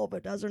don't know if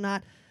it does or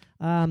not.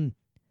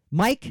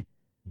 Mike,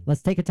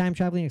 let's take a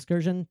time-traveling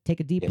excursion. Take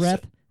a deep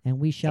breath. And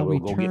we shall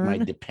return. Go get my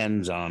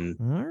Depends on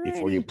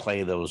before you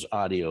play those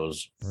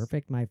audios.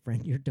 Perfect, my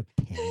friend. Your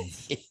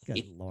Depends.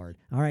 Good Lord.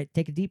 All right,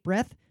 take a deep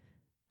breath,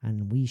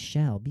 and we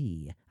shall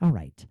be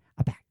back.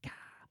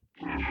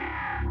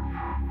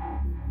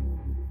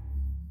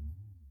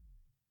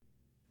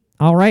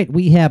 All right,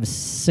 we have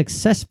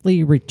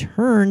successfully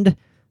returned.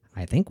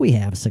 I think we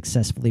have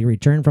successfully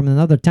returned from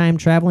another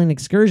time-traveling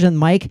excursion,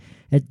 Mike.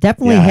 It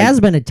definitely has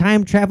been a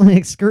time-traveling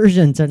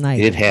excursion tonight.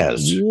 It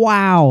has.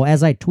 Wow.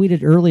 As I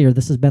tweeted earlier,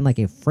 this has been like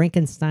a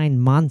Frankenstein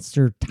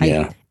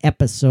monster-type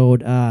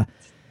episode.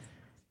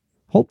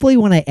 Hopefully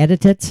when I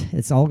edit it,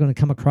 it's all going to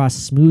come across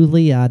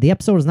smoothly. The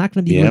episode is not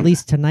going to be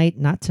released tonight.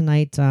 Not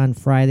tonight on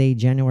Friday,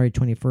 January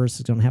 21st.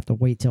 It's going to have to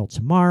wait till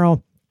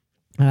tomorrow.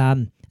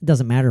 It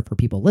doesn't matter for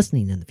people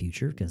listening in the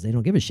future, because they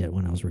don't give a shit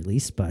when I was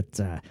released. But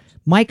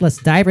Mike, let's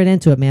dive right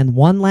into it, man.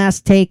 One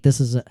last take. This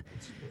is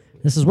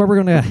where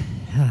we're going to...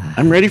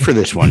 I'm ready for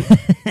this one.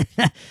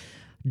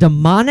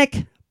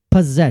 Demonic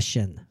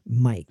possession,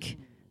 Mike.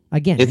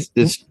 Again,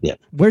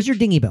 where's your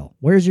dingy bell?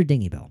 Where's your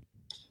dingy bell?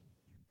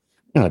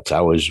 No, it's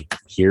always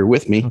here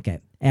with me.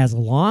 Okay. As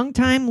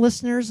longtime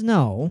listeners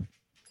know...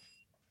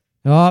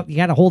 Oh, you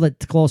got to hold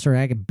it closer.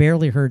 I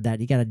barely heard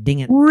that. You got to ding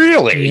it.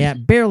 Really? Yeah,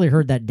 barely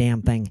heard that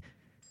damn thing.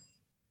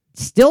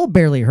 Still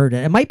barely heard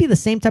it. It might be the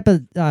same type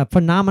of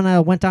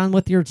phenomena went on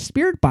with your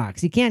spirit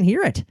box. You can't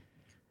hear it.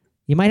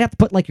 You might have to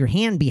put like your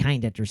hand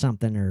behind it or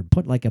something, or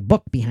put like a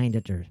book behind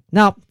it, or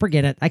no,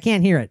 forget it. I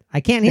can't hear it.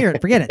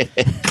 Forget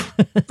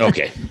it.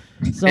 Okay.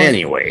 So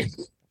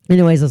anyways,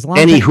 as long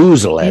any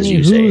hoozle, as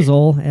you say.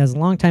 As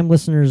longtime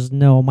listeners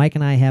know, Mike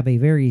and I have a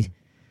very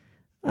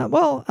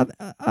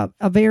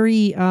a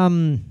very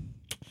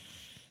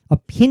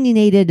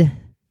opinionated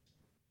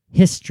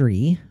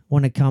history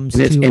when it comes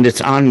to... And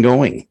it's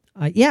ongoing.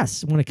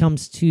 Yes, when it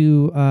comes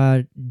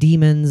to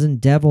demons and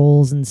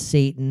devils and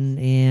Satan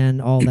and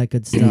all that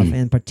good stuff,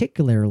 and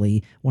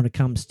particularly when it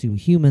comes to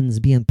humans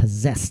being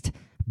possessed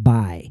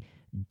by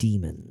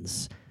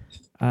demons.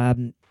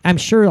 I'm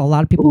sure a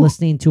lot of people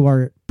listening to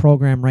our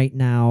program right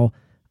now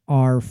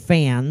are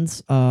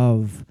fans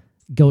of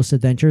Ghost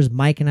Adventures.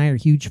 Mike and I are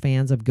huge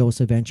fans of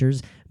Ghost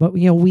Adventures, but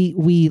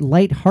we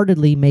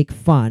lightheartedly make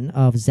fun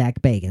of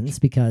Zach Bagans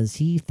because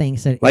he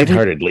thinks that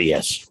Lightheartedly,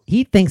 yes.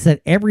 he thinks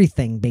that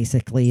everything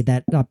basically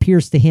that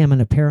appears to him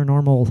in a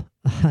paranormal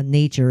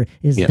nature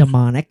is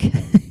demonic.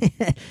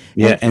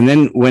 Yeah, and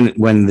then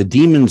when the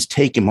demons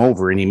take him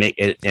over and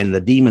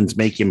the demons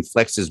make him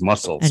flex his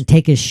muscles and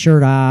take his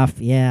shirt off.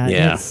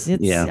 Yeah.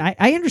 Yeah.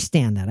 I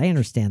understand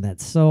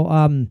that.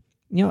 So,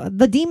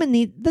 the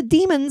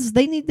demons,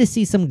 they need to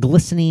see some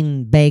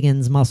glistening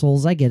Bagans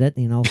muscles. I get it,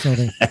 so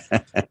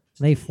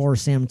they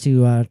force him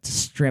to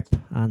strip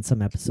on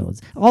some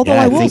episodes. Although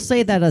I will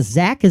say that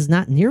Zach is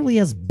not nearly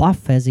as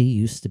buff as he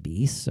used to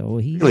be. So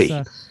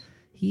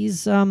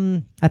he's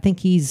I think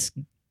he's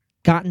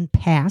got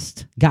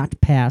past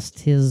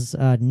his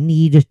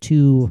need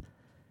to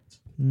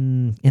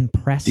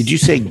impress. Did you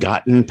say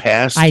gotten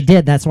past? I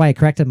did. That's why I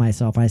corrected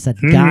myself. I said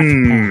got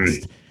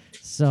past.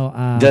 So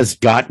does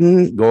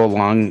gotten go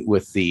along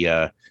with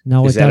the?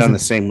 No, is it that doesn't. on the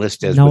same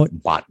list as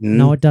with botten?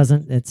 No, it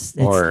doesn't. It's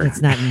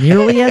not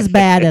nearly as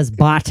bad as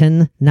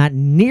botten. Not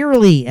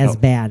nearly as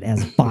bad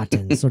as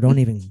botten. So don't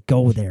even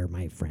go there,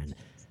 my friend.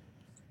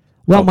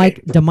 Well,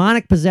 Mike,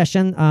 demonic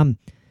possession.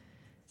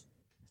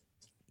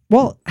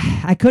 Well,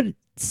 I could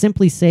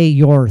simply say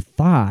your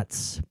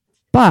thoughts,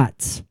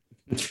 but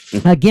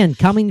again,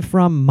 coming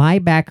from my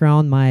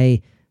background,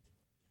 my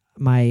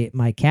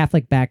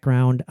Catholic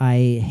background,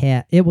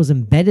 it was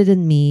embedded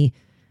in me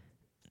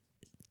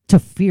to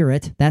fear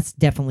it. That's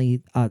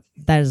definitely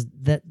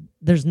that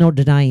there's no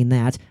denying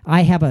that.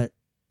 I have a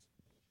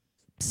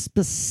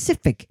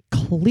specific,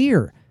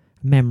 clear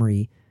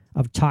memory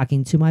of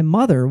talking to my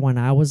mother when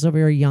I was a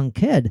very young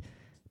kid,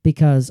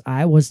 because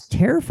I was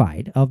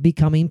terrified of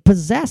becoming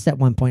possessed at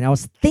one point. I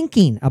was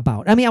thinking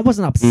about, I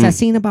wasn't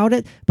obsessing about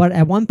it, but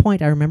at one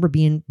point I remember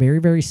being very,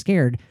 very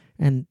scared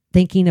and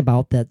thinking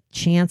about the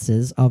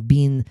chances of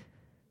being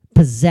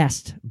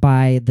possessed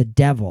by the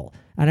devil.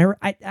 And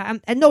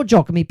and no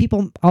joke,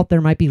 people out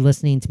there might be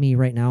listening to me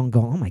right now and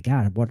go, oh my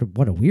God, what a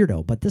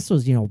weirdo. But this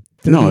was, no,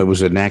 it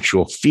was an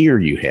actual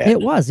fear you had.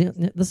 It was.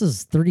 This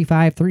is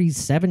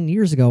 37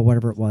 years ago,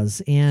 whatever it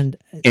was. And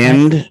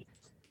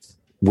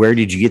where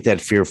did you get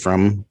that fear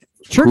from?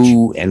 Church.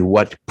 Who and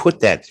what put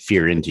that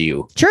fear into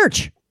you?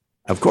 Church.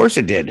 Of course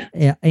it did.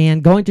 Yeah,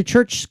 and going to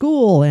church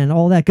school and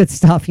all that good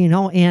stuff,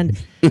 and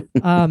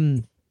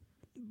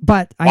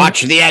but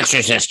watch The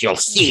Exorcist, you'll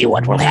see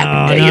what will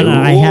happen to you.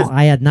 No,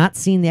 I had not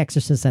seen The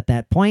Exorcist at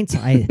that point.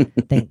 I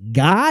thank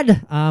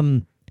God.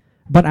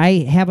 But I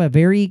have a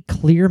very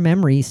clear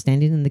memory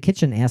standing in the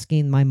kitchen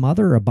asking my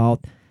mother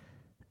about,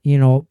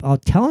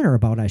 telling her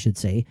about, I should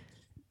say,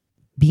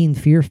 being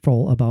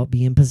fearful about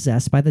being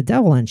possessed by the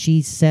devil. And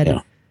she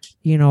said,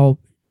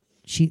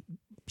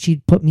 she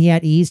put me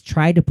at ease,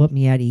 tried to put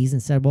me at ease,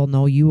 and said, well,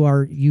 no, you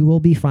will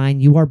be fine.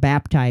 You are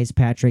baptized,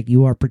 Patrick.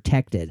 You are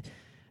protected.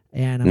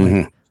 And I'm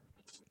like,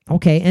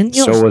 okay. And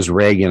so was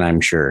Reagan,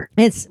 I'm sure.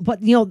 But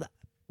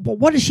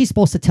what is she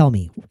supposed to tell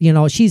me?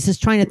 She's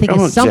just trying to think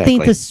of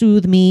something to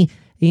soothe me,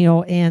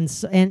 and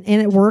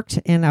it worked.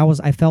 And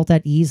I felt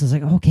at ease. I was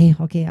like, okay,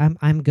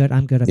 I'm good.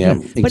 I'm good.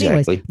 Exactly. But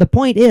anyways, the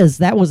point is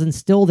that was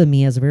instilled in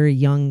me as a very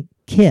young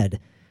kid.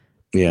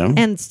 Yeah.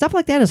 And stuff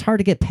like that is hard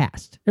to get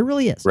past. It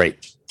really is.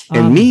 Right.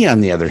 And me,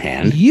 on the other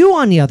hand. You,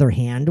 on the other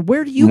hand,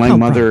 where do you come from?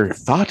 My mother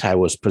thought I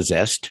was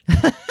possessed.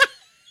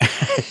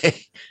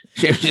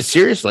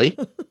 Seriously.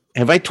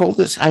 Have I told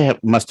this?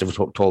 Must have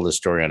told this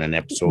story on an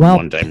episode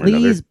one time or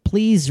another.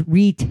 Please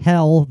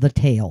retell the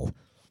tale.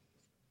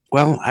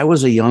 Well, I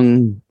was a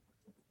young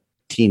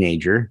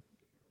teenager,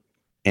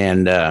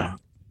 and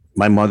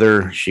my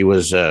mother, she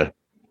was a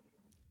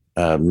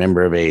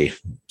member of a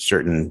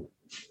certain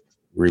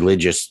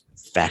religious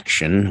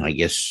faction, I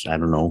guess, I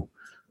don't know,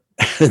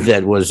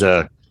 that was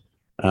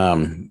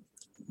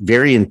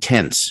very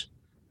intense.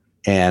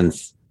 And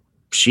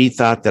she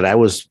thought that I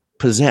was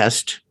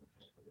possessed.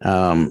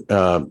 I've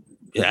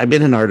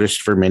been an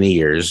artist for many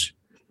years,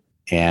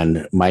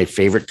 and my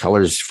favorite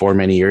colors for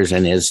many years,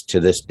 and is to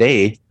this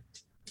day,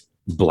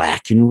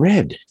 black and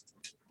red.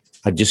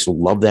 I just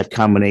love that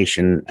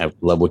combination. I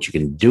love what you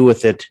can do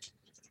with it.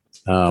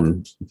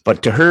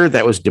 But to her,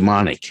 that was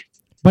demonic.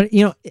 But,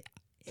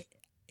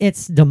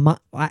 it's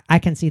I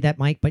can see that,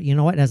 Mike, but you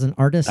know what? As an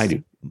artist, I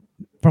do.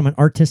 From an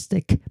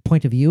artistic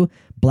point of view,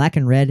 black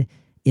and red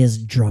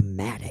is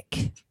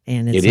dramatic.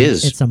 And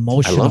it's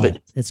emotional. I love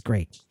it. It's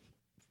great.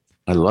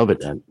 I love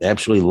it. I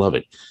absolutely love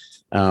it.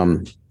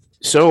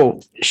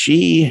 So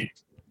she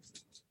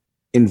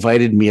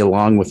invited me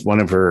along with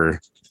one of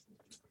her,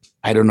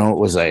 I don't know, it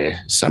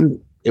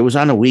was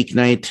on a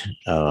weeknight.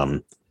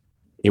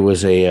 It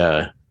was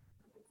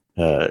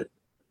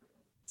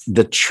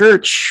the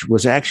church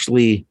was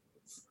actually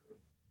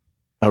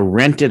a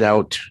rented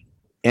out,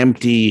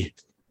 empty,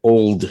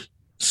 old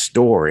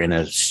store in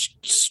a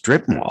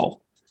strip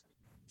mall,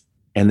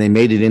 and they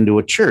made it into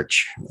a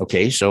church.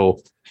 Okay.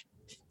 So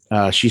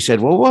she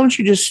said, well, why don't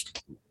you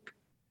just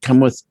come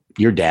with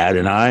your dad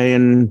and I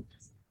and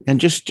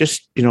just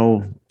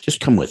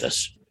come with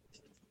us,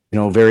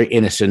 very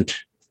innocent.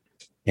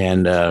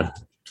 And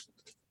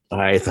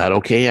I thought,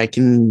 okay, I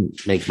can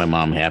make my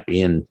mom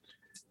happy, and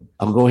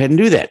I'll go ahead and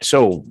do that.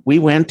 So we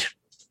went,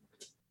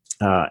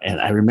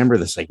 and I remember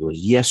this like it was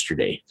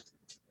yesterday.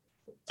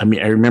 I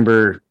mean, I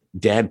remember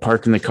Dad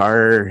parking the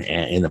car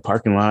in the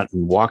parking lot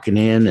and walking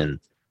in,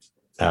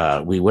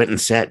 and we went and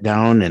sat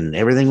down, and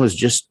everything was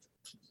just,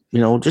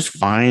 just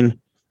fine.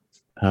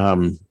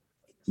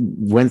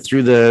 Went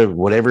through the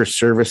whatever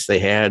service they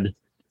had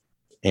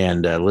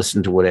and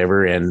listened to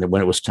whatever. And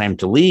when it was time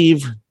to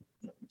leave,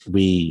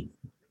 we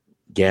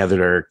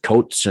gathered our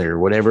coats or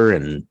whatever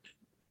and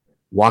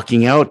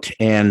walking out.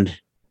 And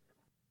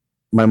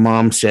my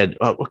mom said,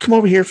 "Oh, well, come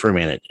over here for a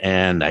minute."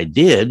 And I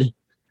did.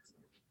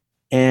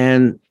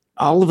 And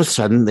all of a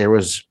sudden there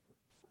was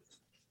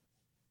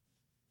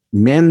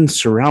men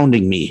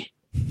surrounding me.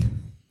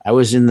 I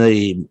was in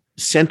the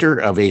center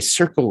of a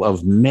circle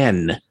of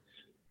men,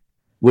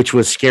 which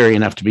was scary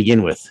enough to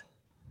begin with.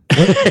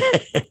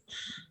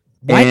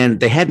 And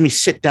they had me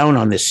sit down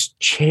on this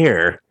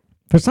chair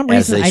For some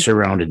as reason, they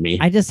surrounded me.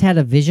 I just had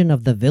a vision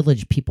of the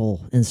Village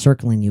people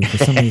encircling you for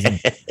some reason.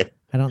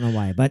 I don't know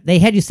why, but they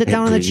had you sit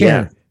down on the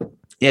chair. Yeah.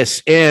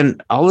 Yes,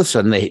 and all of a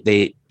sudden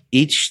they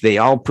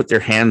all put their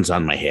hands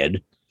on my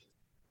head,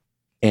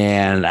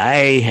 and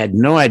I had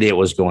no idea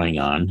what was going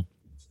on.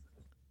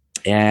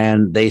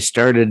 And they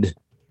started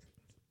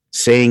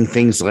saying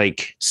things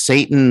like,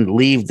 "Satan,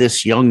 leave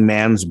this young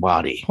man's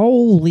body."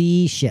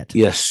 Holy shit.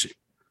 Yes,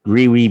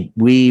 we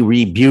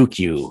rebuke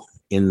you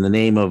in the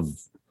name of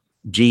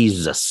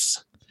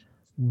Jesus.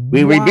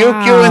 We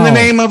rebuke you in the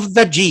name of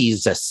the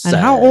Jesus. And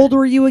how old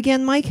were you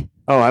again, Mike?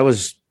 Oh, I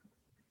was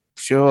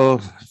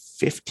sure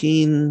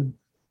 15,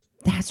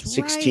 That's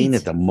 16 right.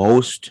 at the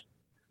most.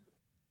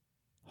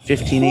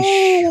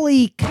 15-ish.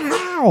 Holy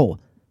cow.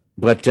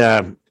 But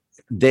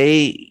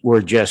they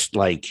were just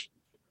like,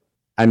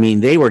 I mean,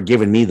 they were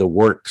giving me the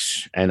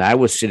works, and I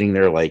was sitting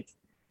there like,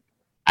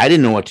 I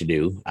didn't know what to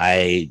do.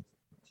 I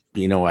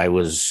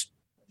was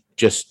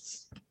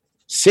just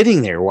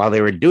sitting there while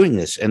they were doing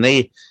this, and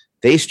they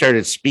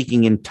started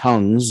speaking in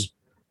tongues,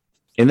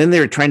 and then they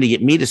were trying to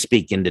get me to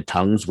speak into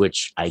tongues,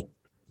 which I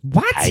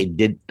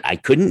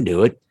couldn't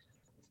do it.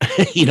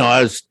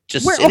 I was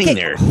just sitting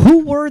there.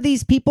 Who were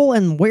these people,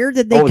 and where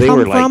did they come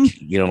were from?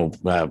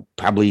 Like,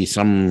 probably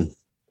some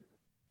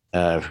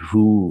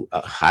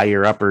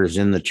higher uppers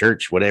in the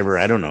church, whatever.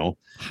 I don't know.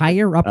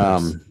 Higher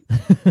uppers.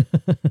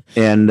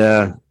 And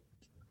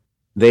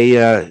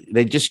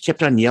they just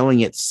kept on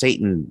yelling at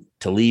Satan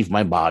to leave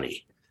my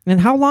body.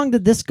 And how long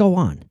did this go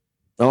on?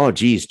 Oh,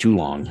 geez, too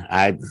long.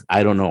 I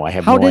don't know. I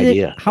have no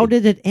idea. How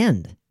did it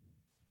end?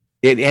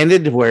 It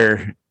ended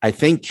where I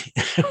think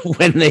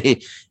when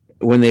they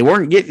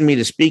weren't getting me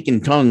to speak in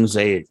tongues,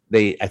 I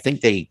think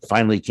they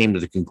finally came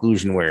to the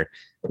conclusion where,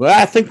 well,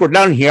 I think we're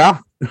done here.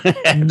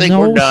 I think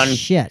we're done.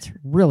 Shit,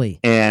 really?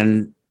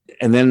 And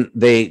then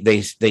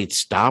they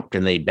stopped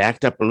and they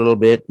backed up a little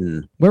bit.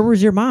 And where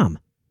was your mom?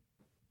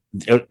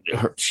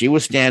 She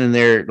was standing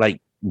there like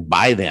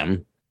by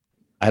them.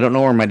 I don't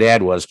know where my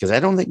dad was, because I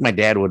don't think my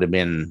dad would have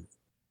been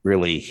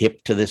really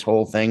hip to this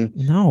whole thing.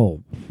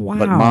 No.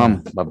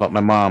 Wow. But my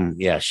mom,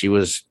 yeah, she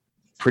was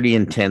pretty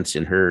intense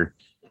in her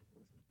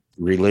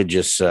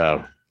religious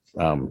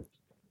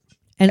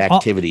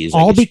activities.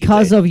 All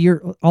because of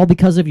your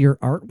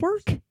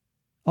artwork?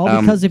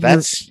 All because of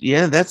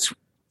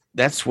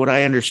that's what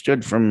I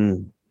understood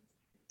from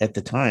at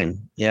the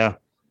time. Yeah.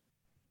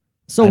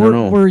 So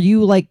were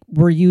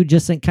you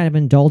just kind of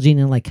indulging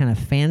in like kind of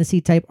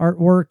fantasy type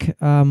artwork,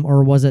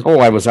 or was it? Oh,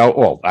 I was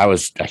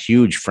a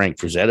huge Frank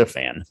Frazetta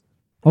fan.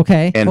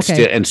 Okay. And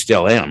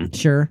still am.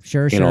 Sure.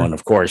 And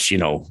of course,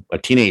 a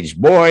teenage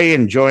boy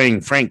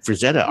enjoying Frank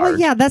Frazetta art. Well,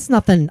 yeah, that's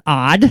nothing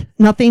odd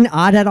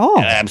at all.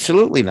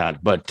 Absolutely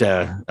not. But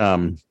yeah,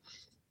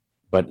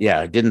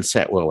 it didn't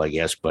set well, I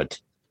guess. But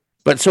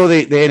so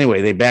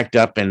they backed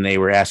up and they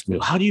were asking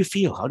me, "How do you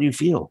feel? How do you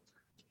feel?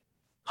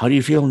 How do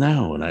you feel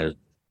now?" And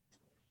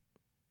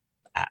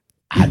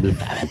you're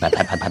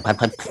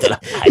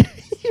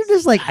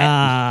just like,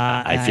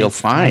 I feel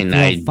fine.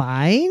 I feel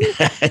fine.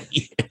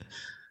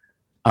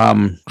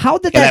 How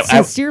did that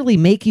sincerely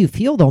make you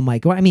feel, though,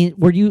 Mike? I mean,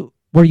 were you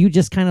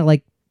just kind of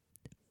like,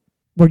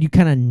 were you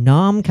kind of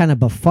numb, kind of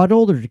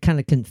befuddled, or kind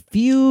of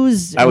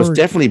confused? I was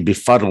definitely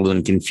befuddled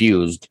and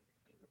confused.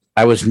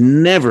 I was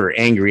never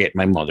angry at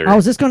my mother. I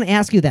was just going to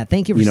ask you that.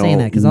 Thank you for saying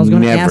that, because I was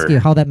going to ask you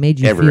how that made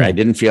you feel. I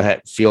didn't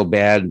feel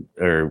bad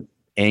or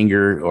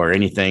anger or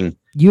anything.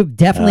 You've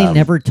definitely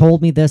never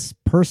told me this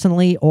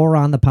personally or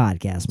on the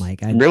podcast,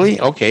 Mike.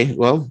 Really? Okay.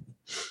 Well,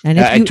 and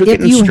I took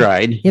it in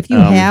stride. If you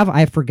have,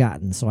 I've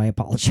forgotten, so I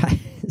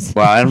apologize.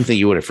 Well, I don't think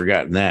you would have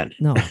forgotten that.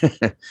 No.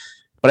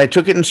 But I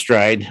took it in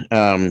stride,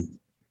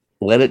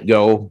 let it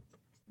go,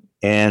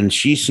 and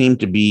she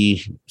seemed to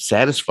be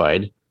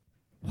satisfied.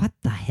 What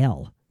the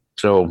hell?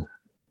 So,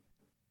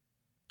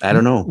 I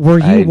don't know. Were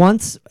you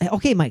once...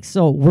 Okay, Mike,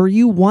 so were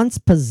you once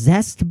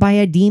possessed by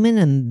a demon,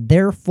 and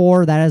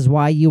therefore that is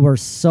why you were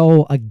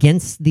so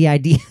against the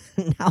idea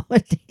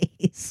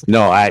nowadays?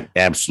 No, I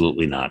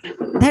absolutely not.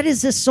 That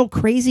is just so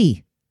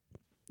crazy.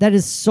 That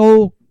is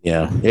so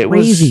Yeah,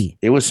 Crazy.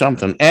 it was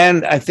something.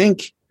 And I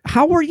think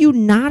How were you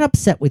not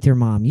upset with your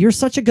mom? You're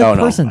such a good Oh,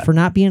 no. person for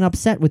not being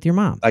upset with your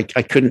mom. I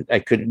couldn't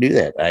do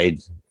that. I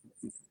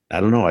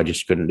don't know. I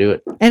just couldn't do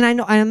it. And I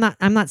know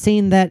I'm not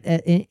saying that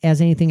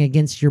as anything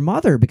against your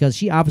mother, because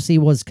she obviously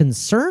was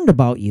concerned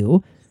about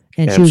you,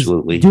 and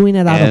Absolutely. she was doing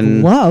it out of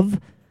love.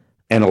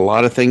 And a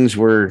lot of things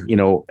were,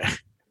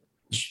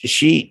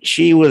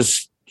 she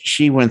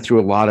went through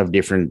a lot of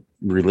different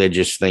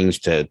religious things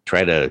to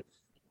try to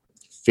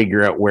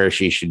figure out where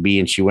she should be.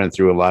 And she went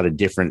through a lot of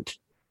different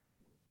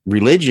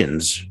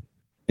religions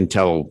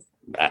until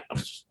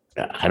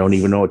I don't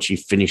even know what she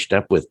finished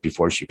up with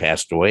before she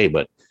passed away,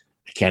 but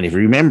I can't even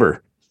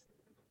remember.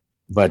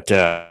 But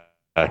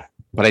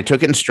I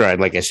took it in stride,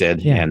 like I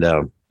said.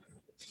 Yeah.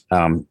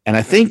 And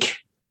I think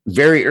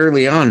very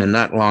early on and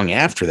not long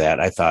after that,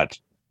 I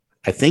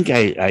think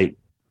I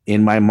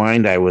in my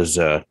mind, I was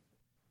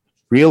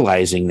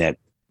realizing that,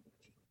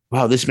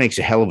 wow, this makes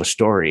a hell of a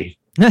story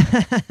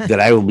that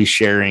I will be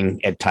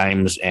sharing at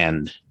times.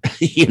 And,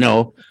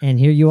 And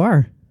here you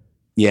are.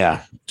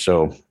 Yeah.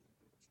 So,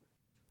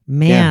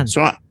 man. Yeah,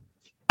 so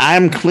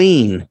I'm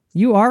clean.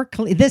 You are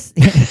clear. This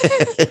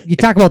you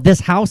talk about this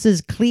house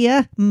is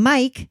clear.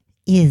 Mike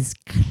is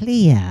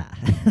clear.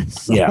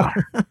 So- Yeah.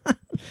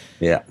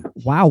 Yeah.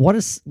 Wow. What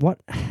a story.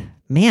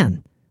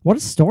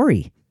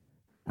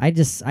 I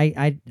guess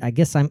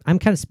I'm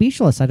kind of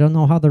speechless. I don't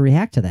know how to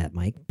react to that,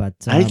 Mike. But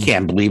I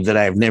can't believe that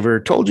I've never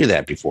told you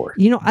that before.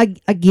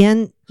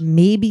 Again,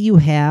 maybe you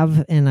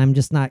have, and I'm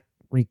just not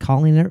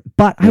recalling it.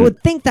 But I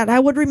would think that I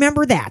would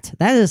remember that.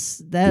 That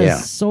is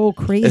so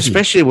crazy,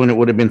 especially when it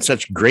would have been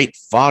such great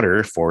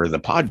fodder for the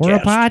podcast. For a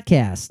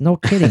podcast. No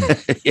kidding.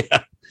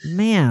 Yeah.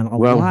 Man,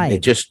 it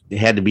just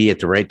had to be at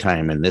the right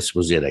time, and this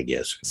was it, I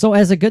guess. So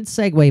as a good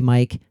segue,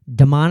 Mike,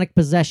 demonic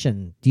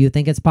possession, do you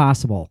think it's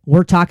possible?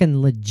 We're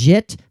talking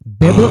legit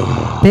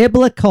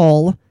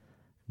biblical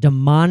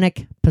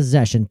demonic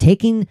possession,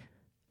 taking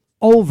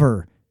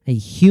over a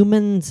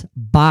human's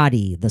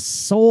body. The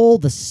soul,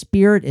 the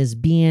spirit is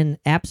being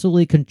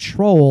absolutely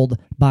controlled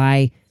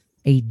by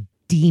a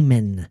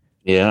demon.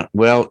 Yeah,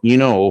 well,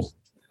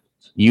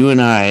 you and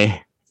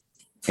I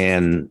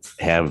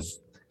have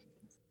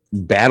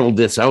battled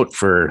this out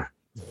for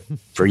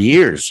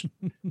years.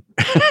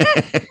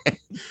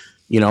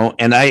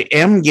 And I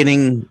am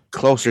getting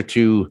closer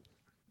to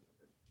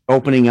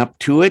opening up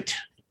to it,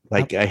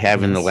 like I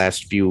have in the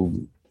last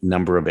few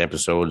number of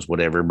episodes,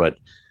 whatever. But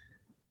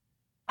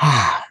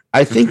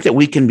I think that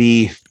we can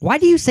be. Why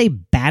do you say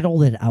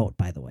battled it out?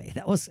 By the way,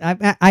 that was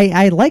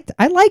I liked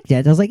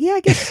it. I was like, yeah, I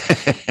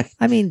guess.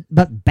 I mean,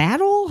 but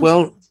battle.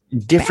 Well,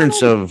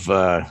 difference of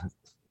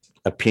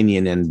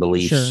opinion and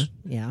beliefs. Sure.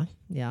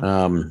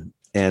 Yeah.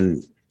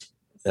 And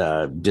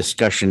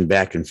discussion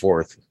back and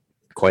forth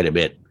quite a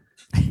bit.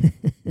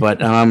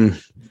 But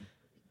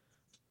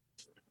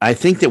I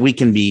think that we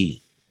can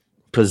be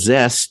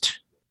possessed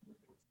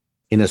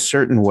in a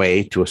certain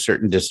way to a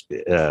certain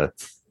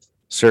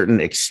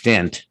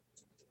extent.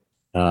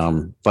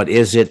 But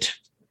is it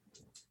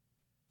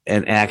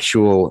an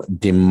actual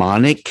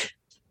demonic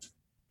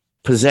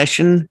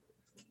possession,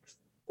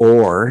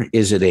 or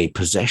is it a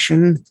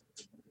possession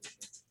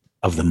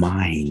of the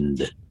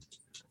mind?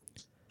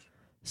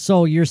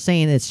 So you're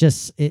saying it's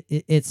just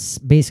it's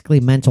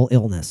basically mental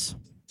illness.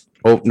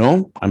 Oh,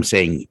 no, I'm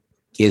saying,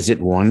 is it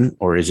one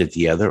or is it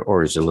the other,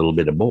 or is it a little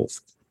bit of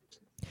both?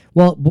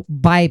 Well,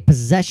 by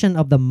possession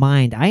of the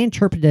mind, I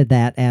interpreted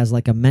that as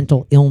like a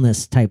mental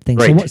illness type thing.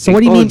 Right. So what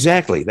do you mean?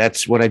 Exactly.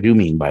 That's what I do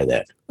mean by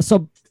that.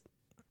 So,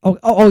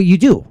 you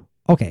do.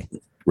 Okay.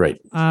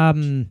 Right.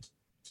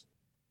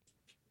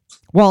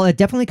 Well, it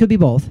definitely could be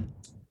both.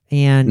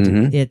 And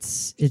Mhm.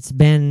 it's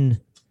been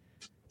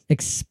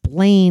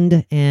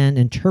explained and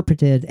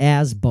interpreted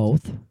as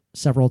both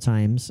several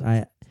times.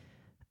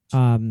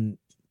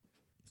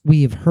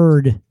 We've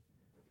heard,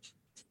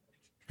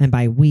 and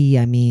by we,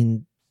 I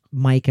mean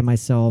Mike and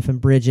myself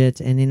and Bridget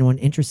and anyone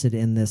interested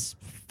in this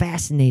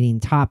fascinating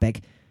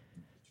topic.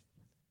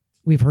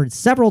 We've heard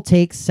several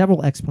takes,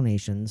 several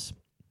explanations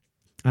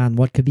on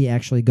what could be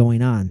actually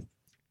going on.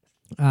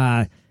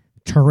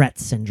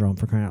 Tourette's syndrome,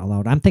 for crying out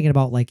loud. I'm thinking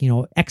about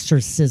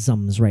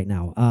exorcisms right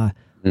now.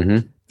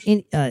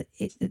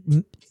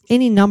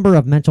 Any number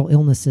of mental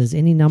illnesses,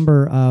 any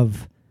number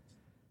of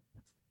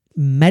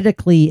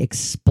medically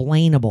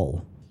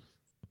explainable,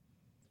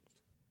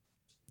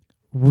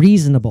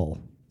 reasonable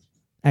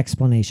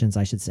explanations,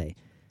 I should say,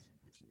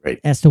 right,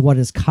 as to what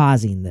is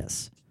causing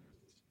this.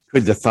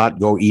 Could the thought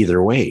go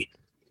either way?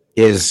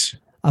 Is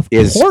Of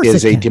course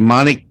it a can.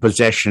 demonic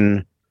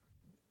possession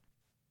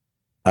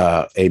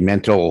a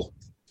mental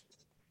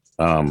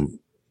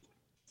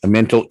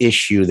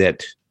issue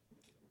that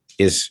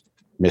is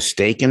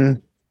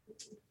mistaken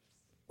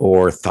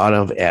or thought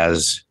of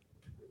as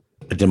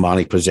a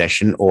demonic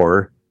possession,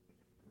 or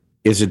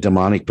is a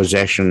demonic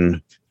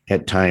possession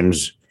at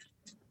times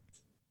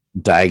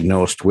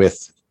diagnosed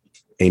with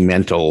a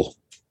mental?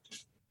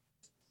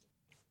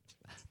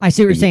 I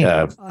see what you're saying.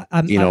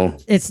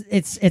 It's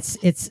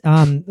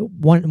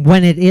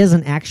when it is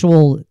an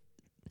actual,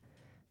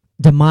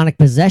 demonic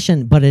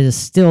possession, but it is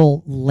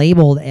still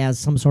labeled as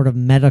some sort of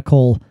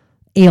medical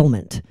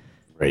ailment.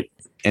 Right.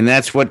 And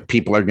that's what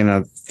people are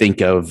going to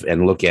think of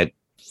and look at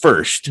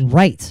first.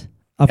 Right.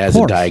 Of as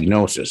course. a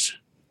diagnosis.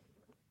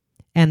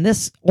 And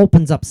this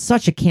opens up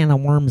such a can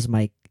of worms,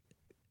 Mike.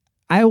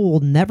 I will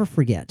never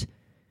forget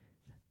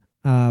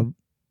the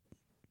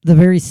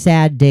very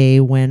sad day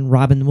when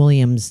Robin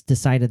Williams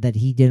decided that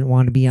he didn't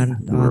want to be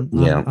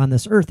on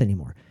this earth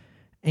anymore.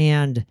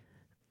 And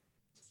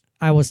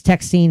I was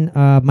texting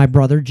my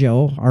brother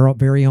Joe, our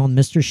very own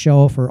Mr.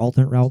 Show for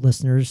Alternate Route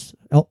listeners,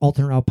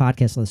 Alternate Route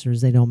podcast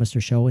listeners. They know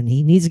Mr. Show, and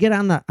he needs to get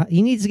on the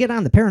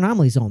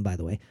Paranomaly Zone. By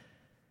the way,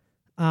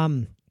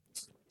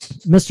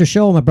 Mr.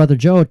 Show, my brother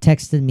Joe,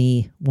 texted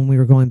me when we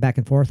were going back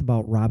and forth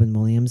about Robin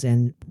Williams,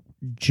 and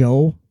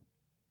Joe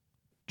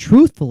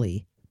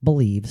truthfully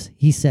believes,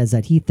 he says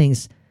that he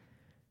thinks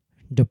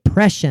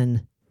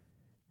depression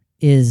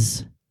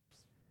is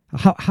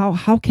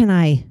how can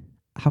I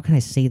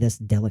say this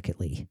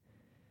delicately?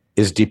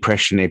 Is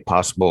depression a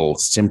possible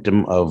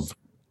symptom of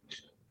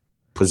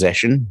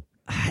possession?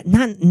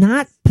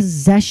 Not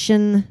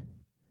possession,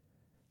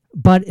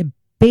 but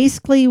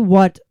basically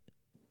what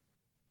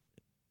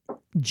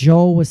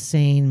Joe was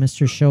saying,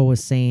 Mr. Show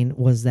was saying,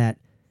 was that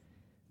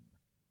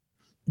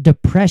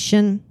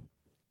depression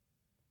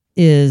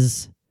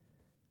is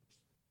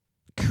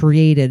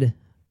created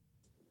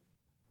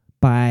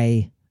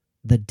by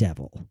the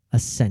devil,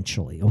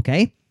 essentially.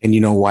 Okay. And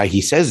you know why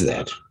he says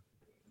that?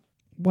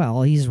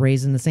 Well, he's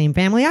raised in the same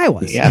family I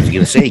was. Yeah, I was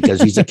going to say,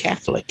 because he's a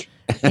Catholic.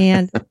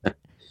 And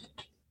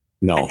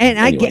no, and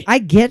anyway. I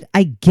get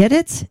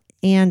it,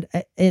 and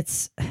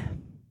it's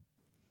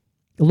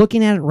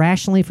looking at it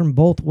rationally from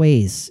both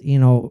ways. You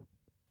know,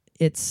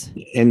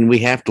 and we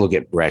have to look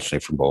at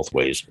rationally from both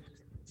ways.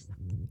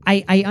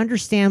 I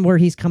understand where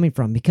he's coming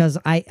from, because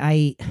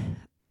I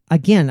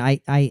get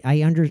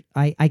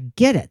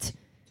it.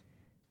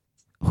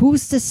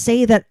 Who's to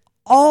say that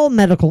all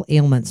medical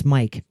ailments,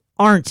 Mike,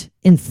 aren't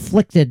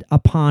inflicted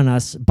upon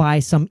us by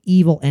some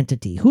evil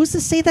entity? Who's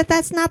to say that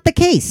that's not the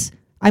case?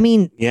 I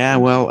mean, yeah,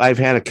 well, I've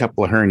had a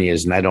couple of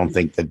hernias, and I don't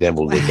think the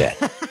devil did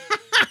that.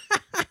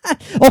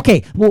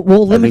 Okay,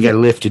 we'll limit. I think I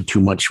lifted too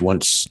much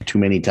once, too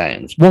many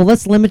times. Well,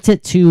 let's limit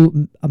it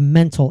to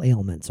mental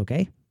ailments.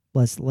 Okay,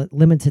 let's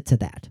limit it to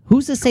that.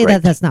 Who's to say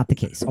that that's not the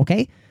case?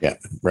 Okay. Yeah.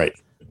 Right.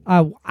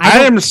 I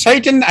am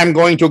Satan. I'm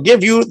going to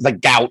give you the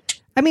gout.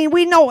 I mean,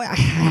 we know.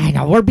 I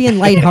know we're being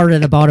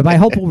lighthearted about it,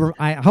 but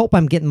I hope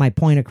I'm getting my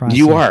point across.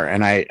 You are,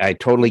 and I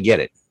totally get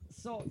it.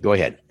 So go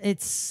ahead.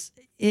 It's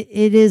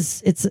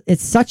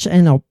such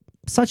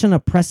an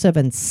oppressive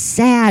and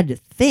sad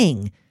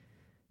thing.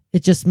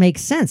 It just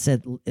makes sense.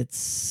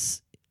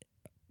 It's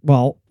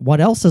well,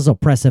 what else is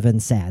oppressive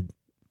and sad?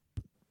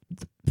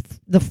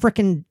 The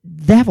frickin'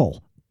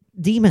 devil,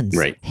 demons,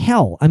 right?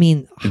 Hell. I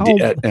mean, how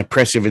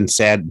oppressive and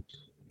sad.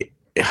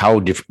 How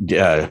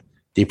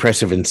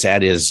depressive and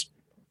sad is,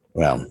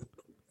 well,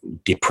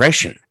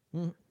 depression.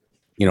 You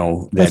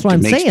know, that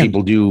makes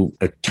people do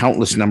a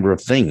countless number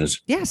of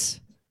things.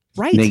 Yes.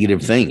 Right.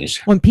 Negative things.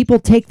 When people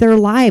take their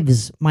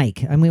lives,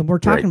 Mike. I mean, we're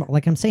talking about,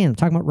 like I'm saying, I'm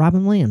talking about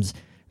Robin Williams.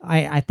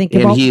 I think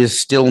about, and he is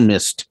still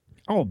missed.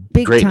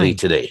 Big greatly time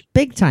today.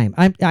 Big time.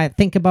 I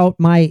think about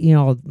my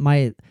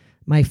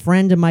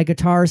friend and my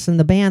guitarist in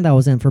the band I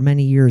was in for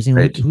many years, you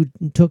know, right. who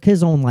took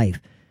his own life.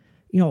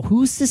 You know,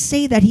 who's to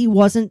say that he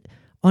wasn't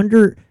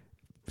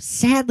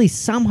sadly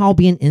somehow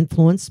being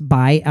influenced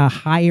by a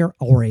higher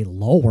or a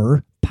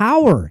lower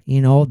power,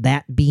 you know,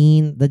 that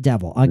being the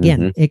devil.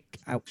 Again,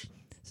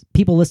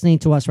 people listening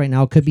to us right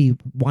now could be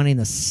wanting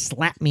to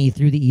slap me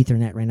through the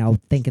ethernet right now,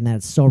 thinking that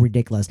it's so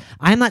ridiculous.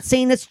 I'm not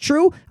saying it's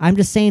true. I'm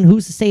just saying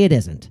who's to say it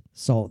isn't.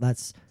 So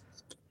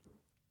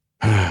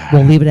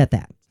we'll leave it at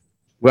that.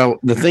 Well,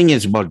 the thing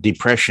is about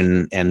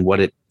depression and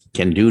what it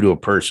can do to a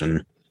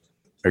person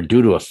or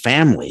do to a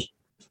family.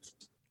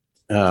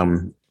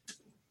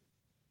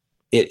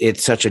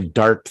 It's such a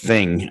dark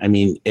thing. I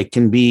mean, it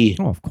can be.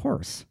 Oh, of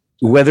course.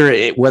 Whether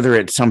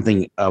it's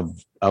something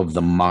of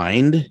the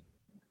mind.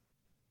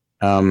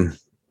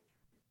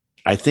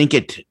 I think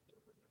it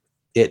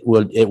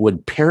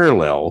would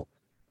parallel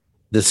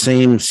the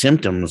same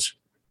symptoms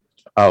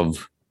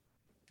of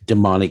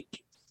demonic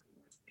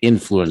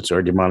influence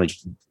or demonic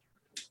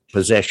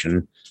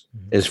possession,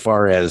 as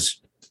far as,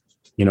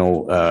 you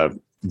know,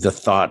 the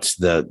thoughts,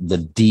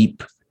 the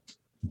deep,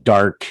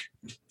 dark,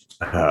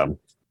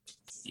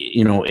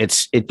 you know,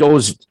 it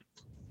goes,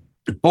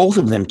 both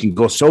of them can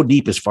go so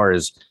deep as far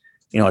as,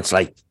 you know, it's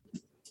like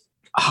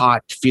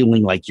hot,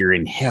 feeling like you're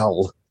in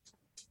hell,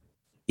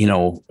 you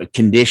know, a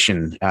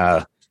condition.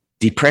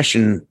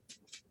 Depression,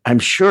 I'm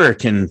sure,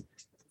 can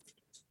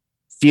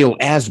feel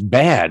as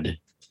bad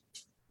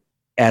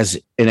as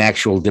an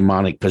actual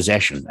demonic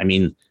possession. I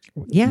mean,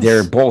 yes.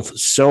 They're both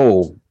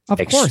so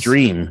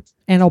extreme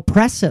and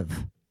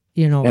oppressive,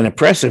 you know,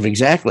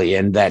 exactly.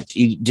 And that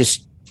you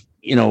just,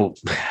 you know,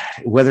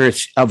 whether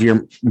it's of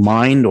your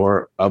mind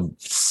or of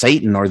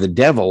Satan or the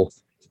devil,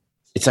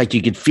 it's like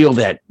you could feel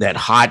that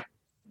hot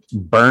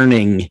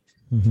burning,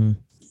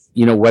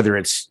 whether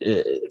it's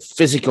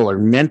physical or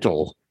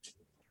mental,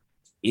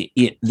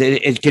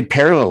 it could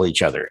parallel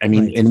each other. I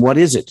mean, Right. and what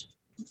is it?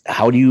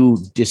 How do you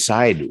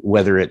decide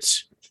whether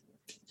it's,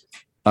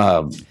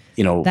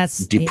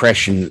 That's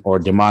depression or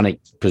demonic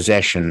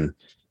possession?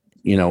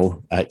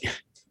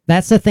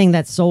 That's the thing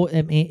that's so,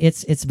 I mean,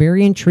 it's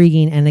very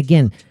intriguing. And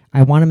again,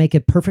 I want to make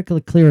it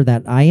perfectly clear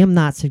that we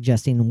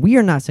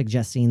are not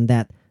suggesting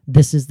that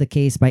this is the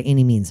case by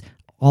any means.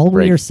 All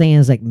we Right. are saying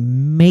is like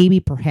maybe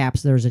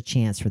perhaps there's a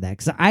chance for that.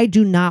 Because I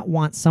do not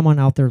want someone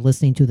out there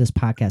listening to this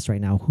podcast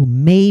right now who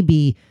may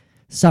be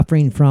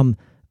suffering from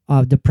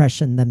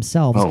depression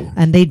themselves, Oh,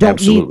 and they don't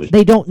absolutely.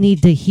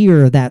 need to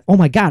hear that. Oh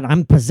my God,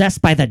 I'm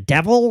possessed by the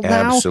devil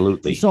now.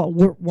 Absolutely.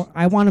 So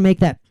I want to make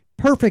that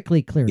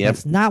perfectly clear. Yep.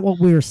 That's not what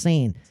we were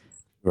saying.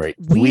 Right.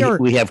 We are-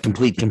 We have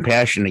complete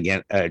compassion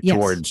again Yes.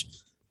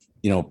 towards,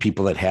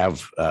 people that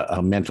have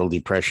a mental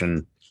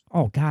depression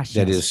Oh gosh,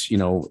 that yes.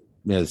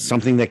 is,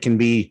 something that can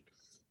be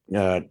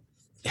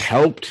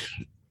helped,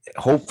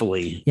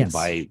 hopefully, Yes.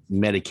 by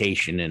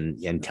medication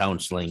and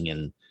counseling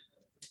and,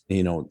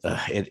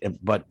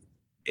 but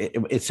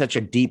it's such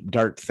a deep,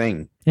 dark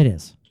thing. It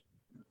is.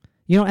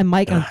 And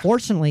Mike,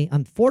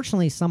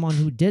 unfortunately, someone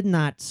who did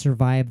not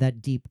survive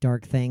that deep,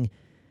 dark thing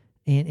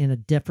in a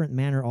different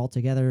manner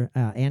altogether,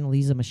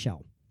 Annalisa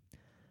Michelle.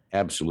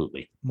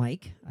 Absolutely.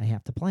 Mike, I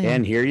have to play him.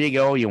 And here you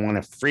go. You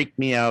want to freak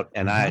me out.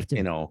 And I have to.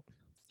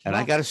 and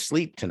I got to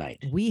sleep tonight.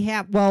 We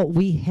have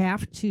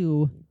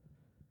to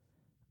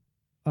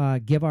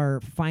give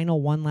our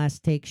final one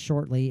last take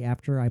shortly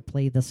after I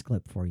play this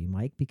clip for you,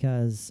 Mike,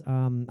 because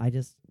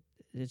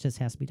it just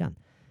has to be done.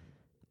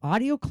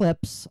 Audio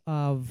clips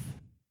of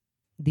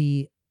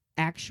the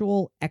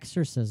actual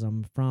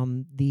exorcism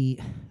from the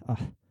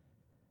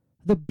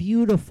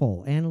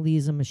beautiful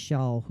Annalisa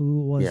Michelle,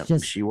 who was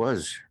just she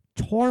was.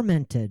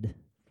 tormented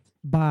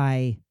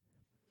by,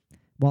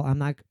 well, I'm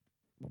not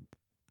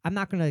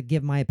going to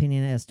give my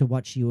opinion as to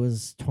what she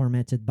was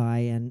tormented by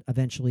and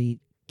eventually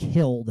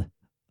killed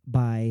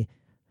by,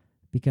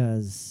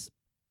 because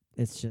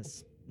it's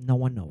just no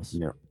one knows.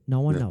 No.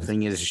 No one The knows.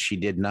 thing is, she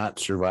did not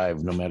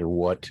survive no matter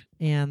what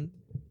And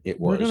it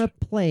we're was. going to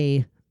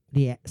play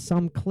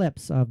some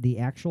clips of the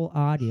actual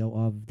audio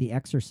of the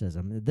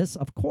exorcism. This,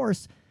 of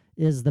course,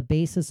 is the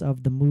basis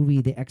of the movie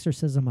The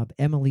Exorcism of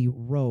Emily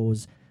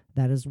Rose.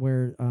 That is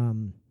what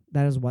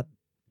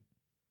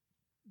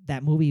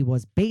that movie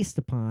was based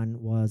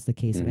upon, was the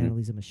case of Mhm.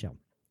 Annalisa Michelle.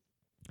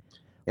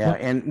 Yeah, Well-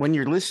 and when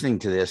you're listening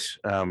to this,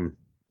 run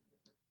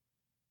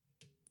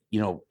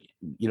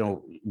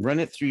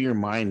it through your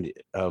mind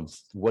of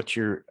what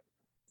you're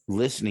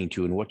listening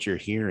to and what you're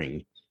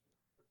hearing.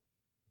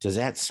 Does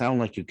that sound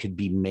like it could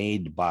be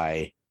made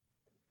by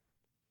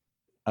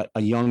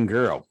a young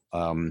girl?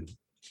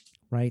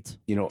 Right?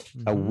 A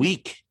Mhm.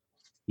 weak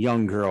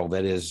young girl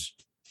that is,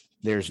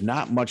 there's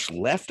not much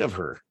left of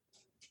her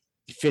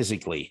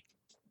physically.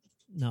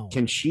 No.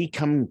 Can she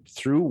come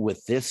through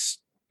with this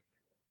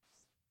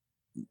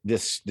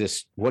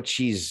what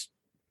she's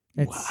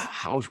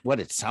what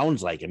it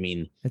sounds like? I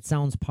mean, It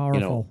sounds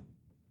powerful.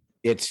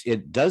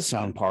 it does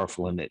sound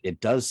powerful, and it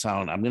does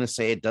sound, I'm going to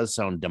say it does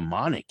sound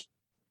demonic.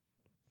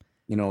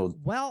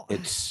 Well,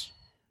 It's,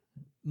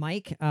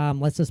 Mike,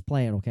 let's just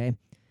play it, okay?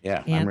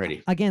 yeah, And I'm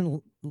ready.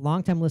 Again,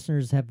 longtime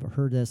listeners have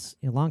heard this.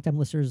 Longtime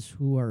listeners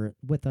who are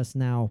with us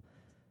now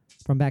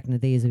from back in the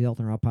days of the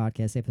Elton Raw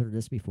podcast, they've heard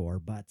this before,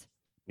 but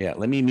Yeah,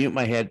 let me mute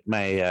my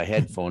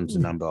headphones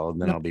and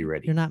then I'll be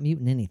ready. you're not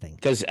muting anything.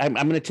 Because I'm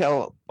going to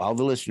tell all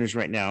the listeners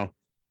right now,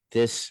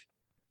 this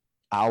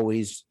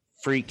always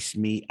freaks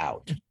me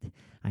out.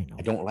 I know.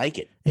 I don't like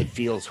it. It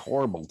feels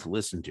horrible to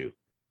listen to.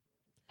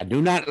 I do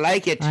not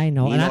like it. I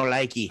know, Me and no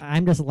likey.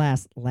 I'm just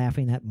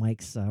laughing at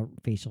Mike's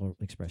facial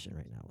expression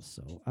right now.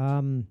 So,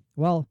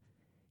 well,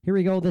 here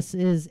we go. This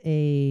is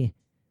a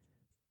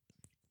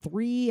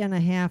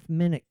 3.5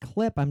 minute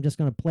clip. I'm just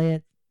going to play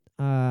it,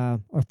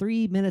 or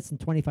 3 minutes and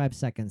 25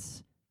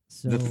 seconds.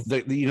 So,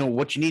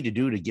 What you need to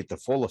do to get the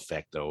full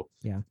effect, though,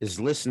 Yeah. is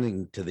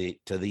listening to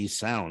these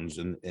sounds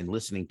and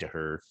listening to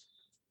her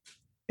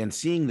and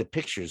seeing the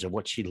pictures of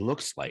what she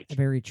looks like.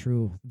 very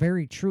true.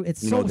 Very true.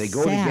 It's so They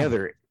go sad.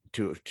 together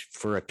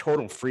for a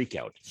total freak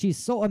out. She's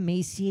so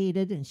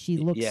emaciated and she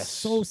looks Yes.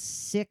 so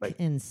sick Like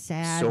and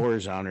sad.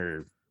 Sores on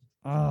her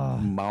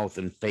Ugh. mouth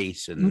and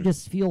face, You and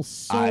just feel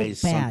so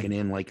eyes bad. sunken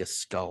in like a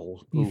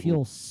skull. You Ooh.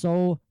 feel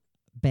so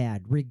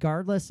bad,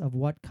 regardless of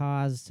what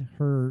caused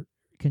her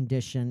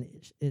condition.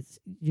 You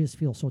just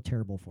feel so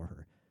terrible for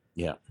her.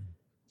 Yeah.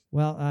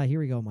 Well, here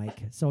we go,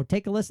 Mike. So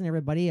take a listen,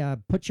 everybody.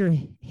 Put your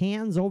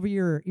hands over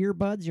your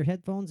earbuds, your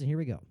headphones, and here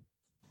we go.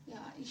 Ja,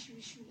 ich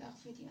will auch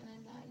für die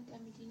anderen leiden,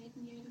 damit die nicht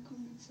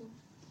wiederkommen und so.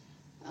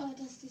 Aber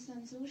dass die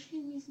dann so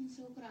schlimm ist und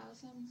so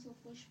grausam und so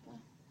furchtbar,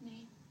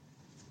 nee.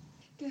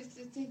 Das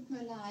denkt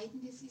man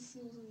leiden, das ist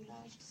so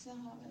leicht Sache,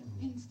 aber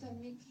wenn es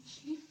dann wirklich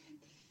schlimm wird,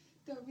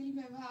 da will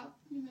man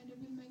überhaupt nicht mehr, da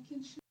will mein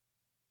Kind schon.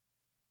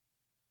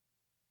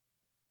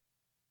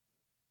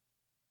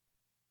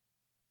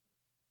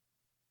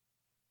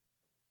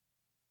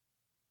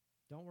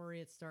 Don't worry,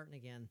 it's starting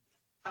again.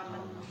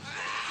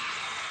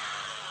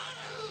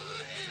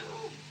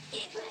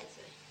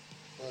 Jeklece.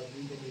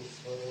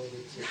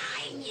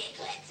 Nein,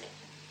 Jeklece.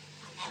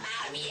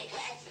 Andiamo a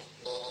Jeklece.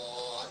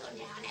 Oh,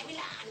 andiamo a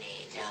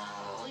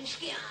Milano. Ich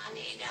gehe.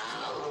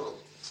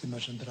 Sind wir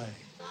schon 3?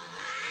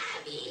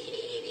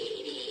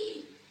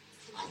 Wie.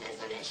 Was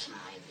soll der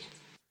Schwein?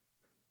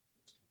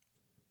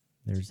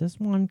 There's this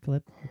one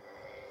clip.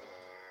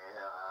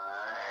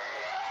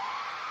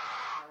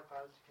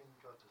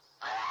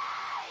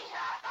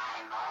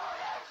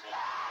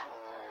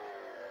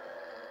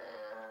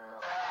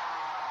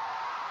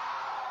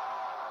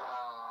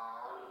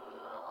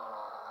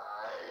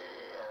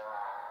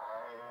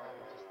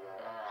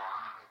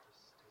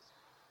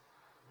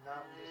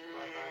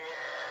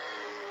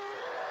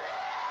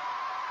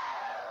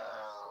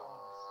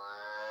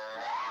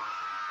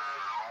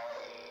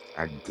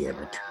 God damn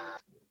it.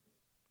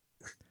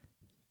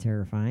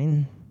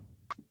 Terrifying.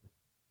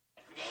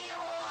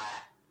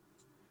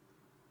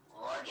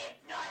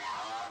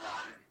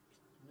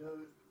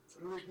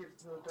 Ruhe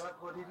gibt's nur dort,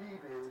 wo die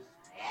Liebe ist.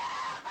 Ja,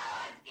 bei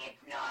uns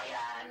gibt's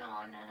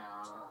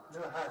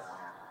Nur Hass.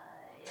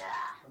 Ja,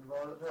 Und wo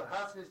nur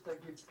Hass ist, da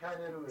gibt's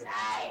keine Ruhe.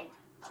 nein.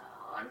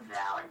 Und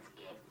für uns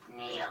gibt's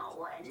nie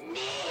Ruhe.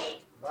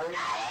 Nie. Weil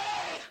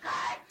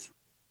Ewigkeit.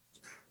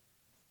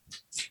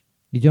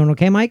 You doing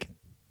okay, Mike?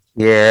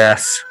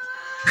 Yes.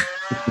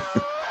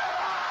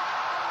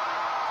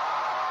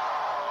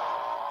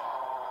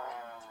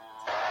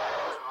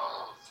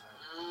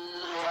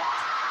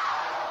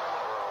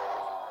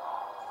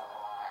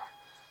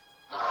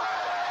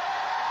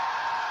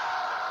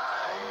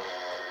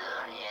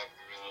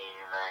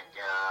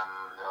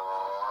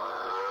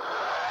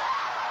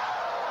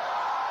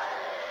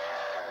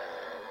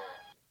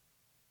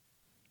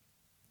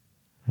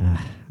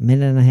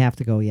 Minute and a half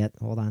to go yet.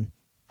 Hold on.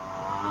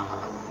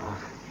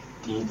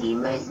 Die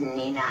müssen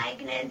in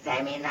eigenen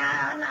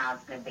Seminaren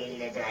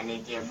ausgebildet werden.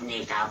 Die dürfen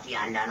nicht auf die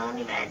anderen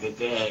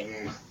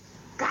Universitäten.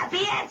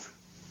 Kapiert?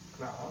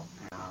 Klar.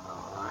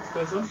 Ist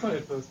da sonst noch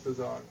etwas zu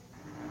sagen?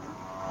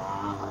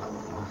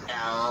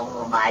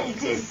 Weil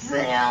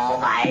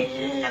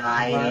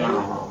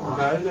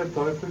der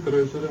Teufel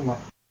größere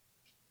Macht.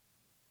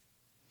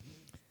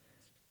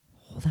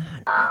 Hold on.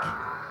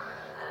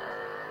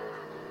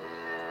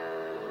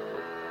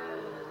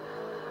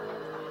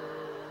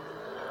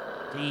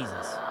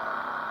 Jesus.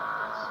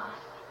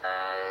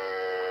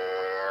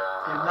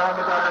 im Namen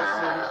deiner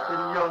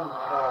seligen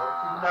Jungfrau,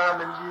 im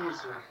Namen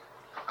Jesu,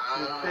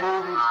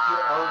 befehle ich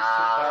dir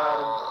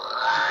auszufahren.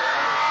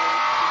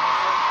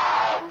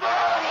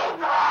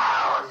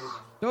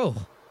 Oh.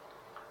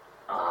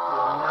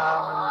 Im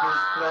Namen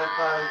des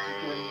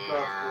dreifaltigen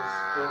Gottes,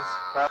 des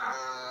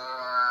Vaters,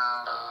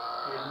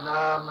 im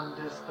Namen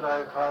des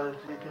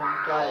dreifaltigen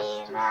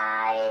Geistes,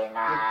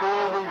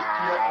 befehle ich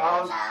dir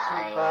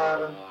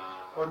auszufahren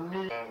und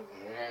nicht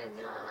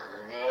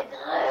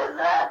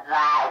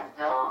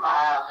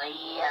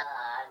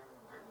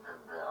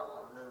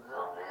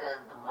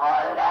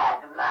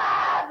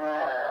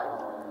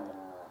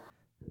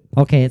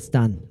Okay, it's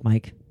done,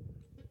 Mike.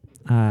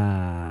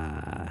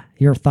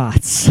 Your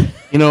thoughts?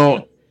 You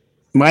know,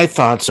 my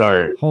thoughts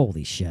are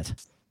Holy shit.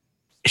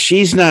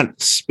 she's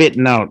not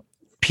spitting out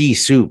pea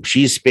soup.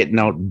 She's spitting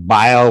out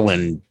bile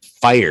and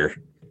fire.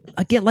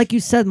 Again, like you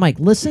said, Mike,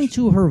 listen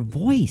to her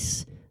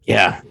voice.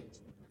 Yeah.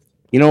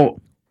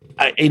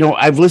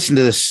 I've listened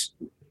to this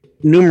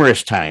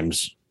numerous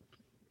times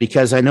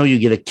because I know you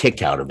get a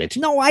kick out of it.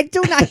 No, I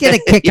do not get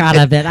a kick out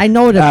of it. I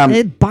know that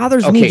it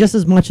bothers me okay. just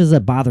as much as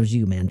it bothers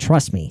you, man.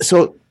 Trust me.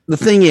 So the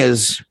thing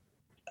is,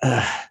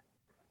 I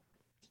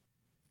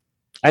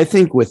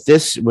think with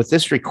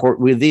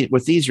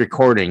these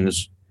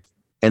recordings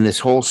and this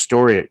whole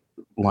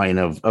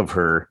storyline of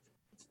her,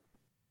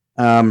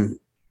 I'm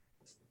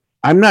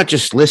not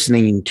just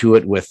listening to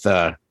it with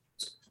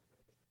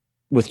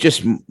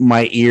just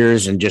my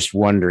ears and just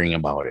wondering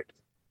about it.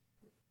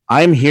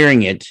 I'm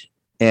hearing it,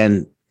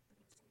 and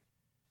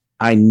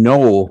I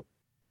know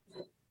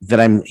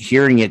that I'm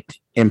hearing it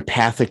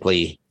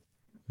empathically,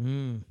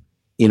 and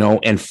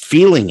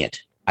feeling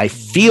it. I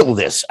feel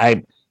this.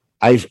 I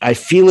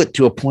feel it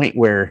to a point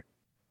where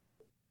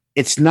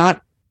it's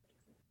not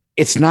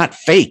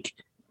fake.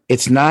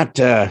 It's not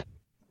her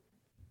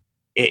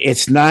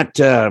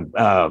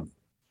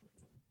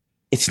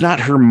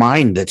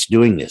mind that's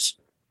doing this.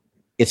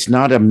 It's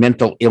not a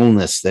mental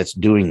illness that's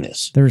doing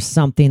this. There's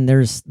something,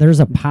 there's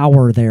a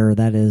power there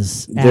that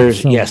is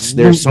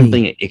there's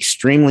something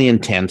extremely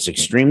intense,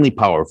 extremely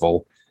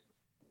powerful.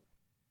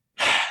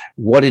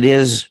 What it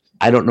is,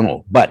 I don't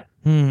know, but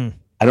I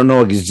don't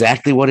know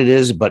exactly what it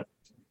is, but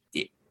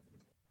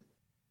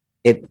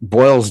it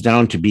boils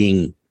down to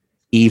being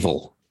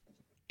evil,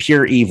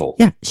 pure evil.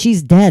 Yeah,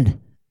 she's dead.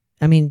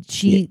 I mean,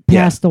 she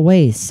passed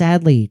away,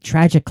 sadly,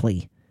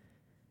 tragically.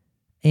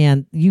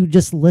 And you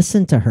just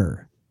listen to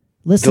her.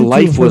 Listen the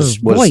life to her was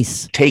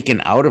voice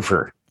taken out of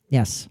her.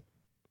 Yes.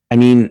 I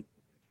mean,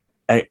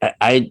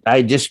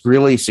 I just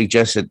really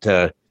suggest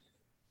that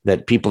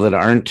people that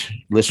aren't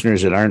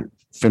listeners that aren't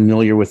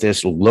familiar with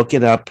this, look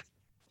it up.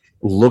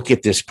 Look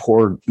at this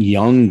poor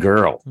young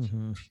girl.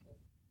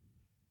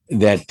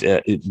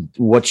 that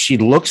what she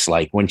looks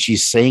like when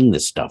she's saying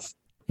this stuff.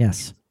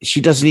 Yes.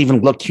 She doesn't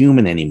even look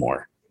human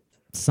anymore.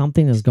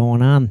 Something is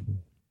going on.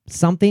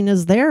 Something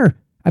is there.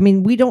 I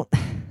mean, we don't,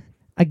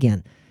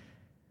 again,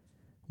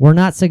 we're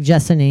not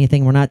suggesting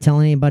anything. We're not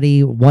telling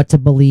anybody what to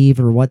believe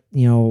or what,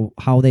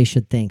 how they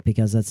should think,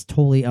 because that's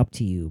totally up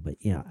to you. But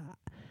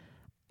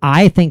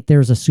I think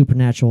there's a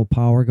supernatural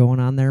power going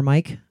on there,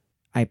 Mike.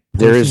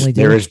 There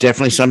is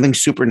definitely something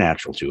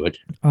supernatural to it.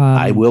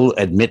 I will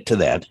admit to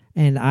that.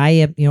 And I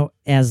am,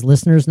 as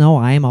listeners know,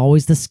 I am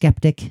always the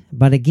skeptic.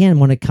 But again,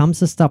 when it comes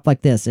to stuff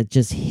like this, it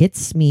just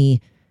hits me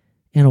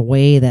in a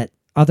way that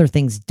other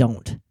things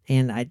don't.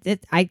 And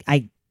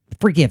I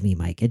forgive me,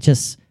 Mike. It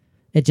just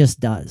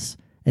does.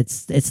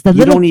 It's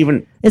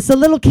the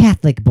little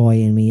Catholic boy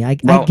in me. I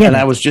get it.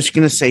 I was just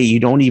going to say, you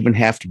don't even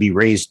have to be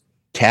raised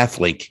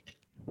Catholic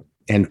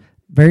and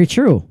very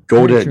true.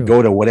 Go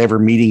to whatever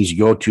meetings you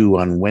go to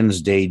on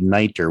Wednesday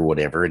night or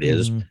whatever it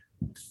is,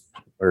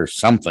 or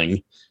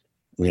something.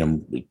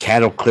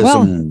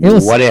 Cataclysm,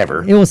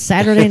 whatever. It was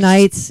Saturday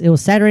nights.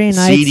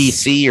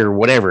 CDC or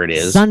whatever it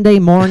is. Sunday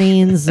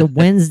mornings,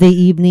 Wednesday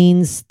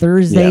evenings,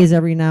 Thursdays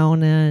every now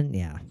and then.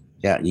 Yeah.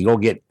 Yeah, you go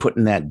get put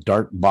in that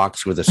dark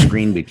box with a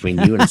screen between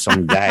you and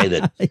some guy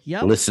that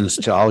listens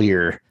to all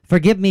your...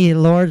 Forgive me,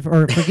 Lord,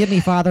 or forgive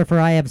me, Father, for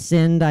I have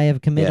sinned. I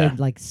have committed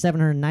like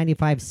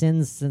 795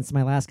 sins since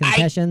my last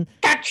confession.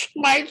 I touched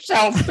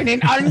myself in an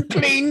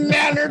unclean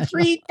manner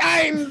 3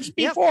 times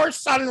before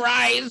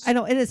sunrise. I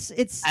know, and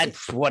it's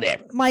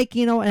whatever, Mike.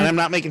 And I'm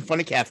not making fun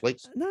of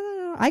Catholics.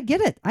 No, I get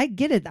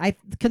it.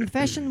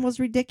 Confession was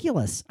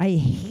ridiculous. I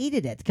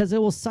hated it because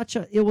it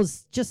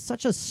was just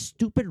such a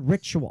stupid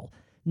ritual.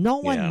 No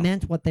one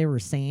meant what they were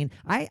saying.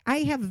 I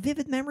have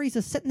vivid memories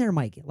of sitting there,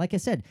 Mike. Like I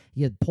said,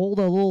 you pulled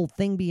a little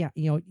thing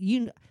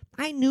behind.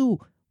 I knew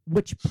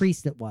which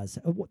priest it was.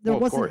 There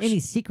wasn't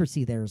any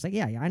secrecy there. It was like,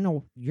 I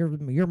know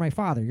you're my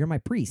father. You're my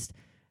priest,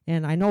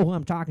 and I know who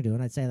I'm talking to.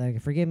 And I'd say, like,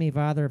 forgive me,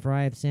 Father, for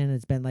I have sinned.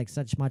 It's been like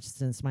such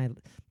and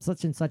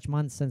such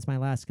months since my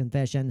last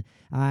confession.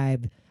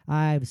 I've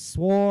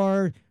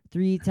swore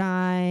 3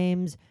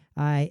 times.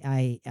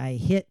 I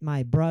hit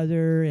my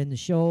brother in the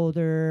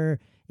shoulder.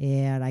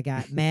 And I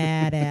got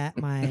mad at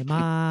my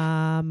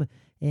mom,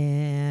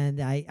 and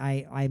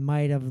I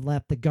might have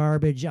left the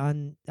garbage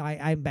on.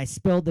 I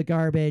spilled the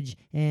garbage,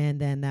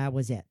 and then that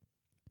was it.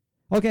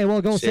 Okay,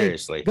 well, go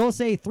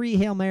say 3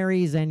 Hail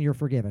Marys, and you're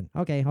forgiven.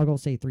 Okay, I'll go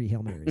say 3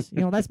 Hail Marys.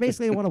 That's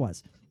basically what it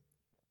was.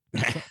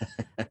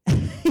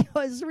 It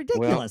was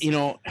ridiculous.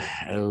 Well,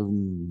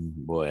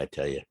 boy, I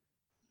tell you.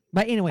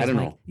 But anyways, I don't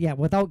know. Yeah,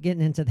 without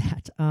getting into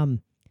that,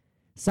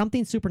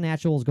 something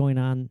supernatural is going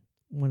on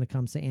when it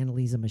comes to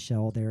Annalisa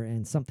Michelle there,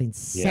 and something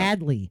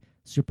sadly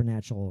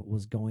supernatural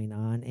was going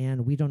on,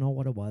 and we don't know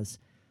what it was.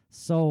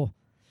 So,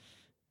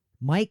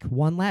 Mike,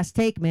 one last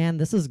take, man.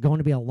 This is going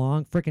to be a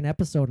long freaking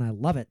episode, and I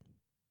love it.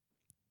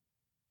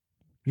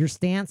 Your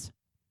stance,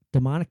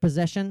 demonic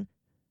possession.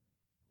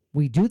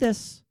 We do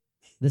this.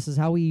 This is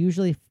how we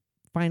usually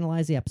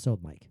finalize the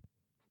episode, Mike.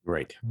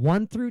 Right.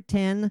 1 through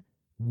 10,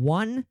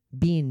 1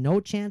 being no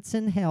chance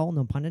in hell,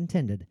 no pun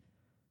intended.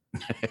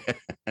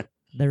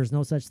 There's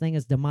no such thing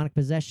as demonic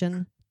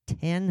possession.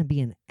 10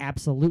 being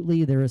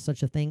absolutely there is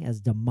such a thing as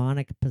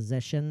demonic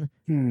possession.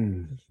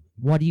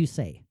 What do you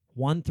say?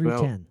 1 through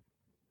 10.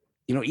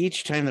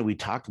 Each time that we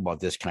talk about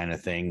this kind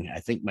of thing, I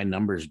think my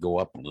numbers go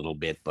up a little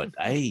bit, but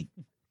I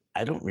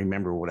don't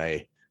remember what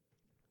I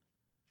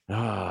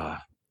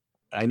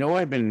know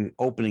I've been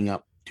opening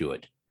up to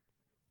it.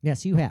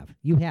 Yes, you have.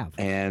 You have.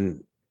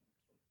 And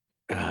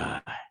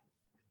I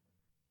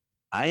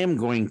am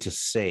going to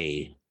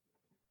say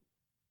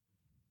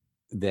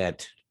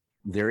that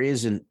there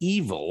is an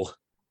evil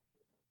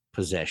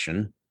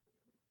possession.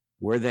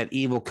 Where that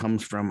evil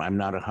comes from, I'm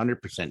not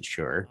 100%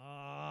 sure.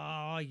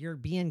 Oh, you're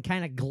being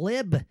kind of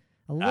glib.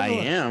 I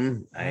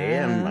am.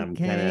 I'm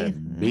kind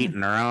of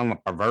beating around the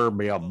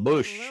proverbial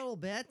bush. A little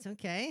bit.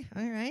 Okay.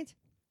 All right.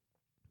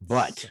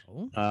 But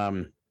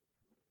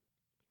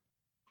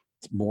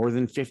it's more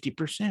than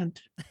 50%.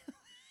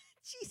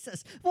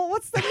 Jesus. Well,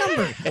 what's the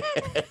number?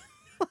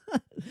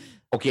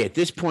 Okay, at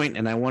this point,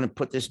 and I want to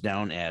put this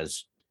down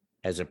as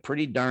a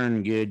pretty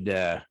darn good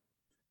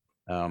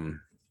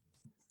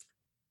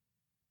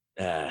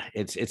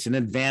it's an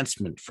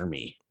advancement for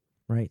me.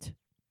 Right.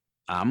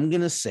 I'm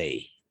gonna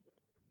say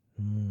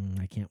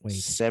I can't wait.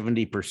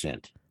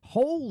 70%.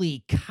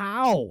 Holy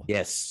cow.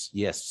 Yes.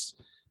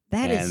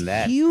 That is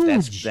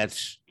huge.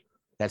 That's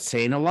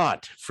saying a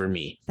lot for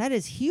me. That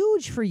is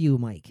huge for you,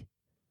 Mike.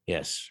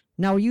 Yes.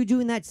 Now, are you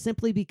doing that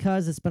simply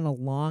because it's been a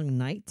long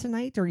night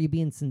tonight, or are you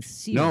being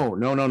sincere? No.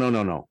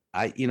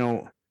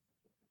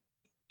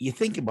 You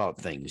think about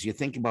things. You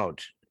think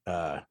about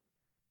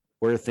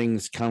where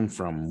things come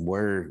from,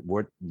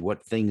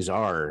 what things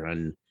are,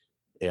 and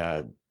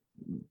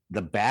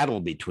the battle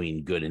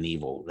between good and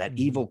evil. That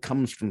evil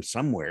comes from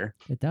somewhere.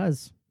 It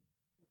does.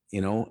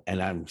 And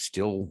I'm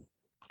still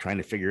trying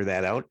to figure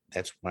that out.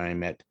 That's why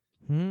I'm at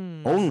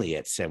only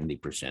at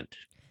 70%.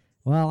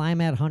 Well,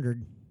 I'm at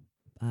 100.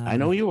 I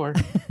know you are.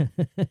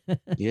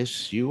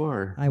 Yes, you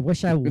are. I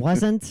wish I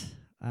wasn't.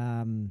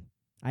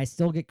 I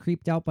still get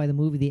creeped out by the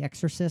movie The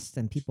Exorcist,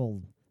 and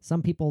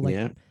some people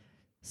like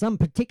some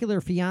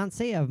particular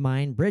fiance of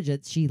mine,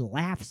 Bridget, she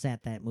laughs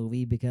at that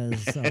movie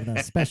because of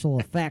the special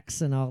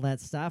effects and all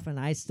that stuff, and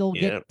I still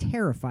get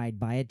terrified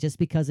by it just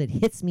because it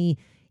hits me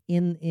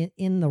in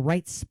the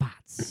right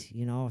spots,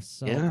 you know.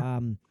 So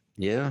 10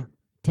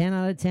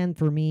 out of 10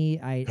 for me.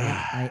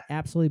 I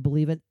absolutely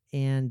believe it,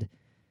 and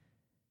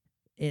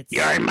it's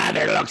your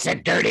mother looks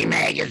at dirty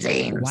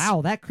magazines.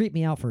 Wow, that creeped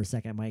me out for a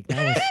second, Mike.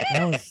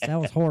 That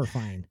was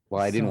horrifying.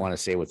 Well, I didn't want to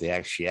say what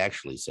she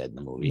actually said in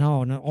the movie.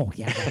 No. Oh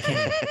yeah,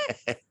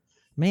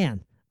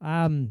 man.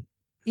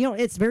 You know,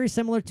 it's very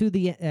similar to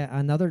the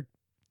another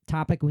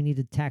topic we need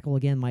to tackle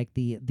again, Mike.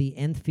 The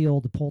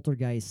Enfield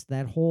poltergeist.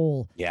 That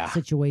whole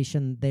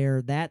situation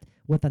there. That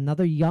with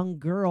another young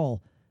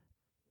girl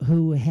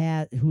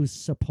who's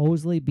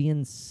supposedly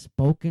being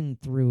spoken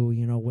through,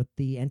 you know, with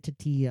the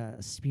entity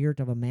spirit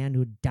of a man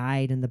who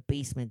died in the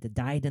basement, that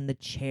died in the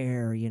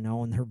chair, you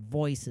know, and her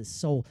voice is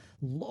so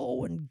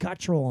low and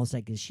guttural. It's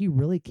like, is she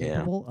really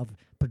capable of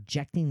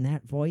projecting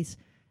that voice?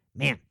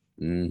 Man,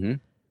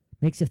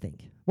 makes you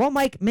think. Well,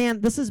 Mike,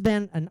 man, this has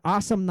been an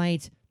awesome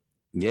night.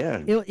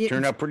 Yeah, it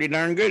turned out pretty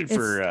darn good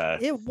for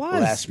it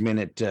was last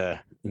minute.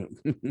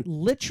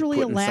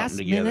 Literally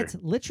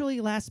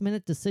last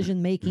minute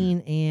decision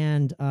making,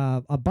 and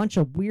a bunch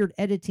of weird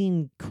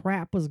editing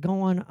crap was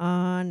going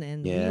on,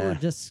 and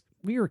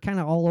we were kind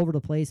of all over the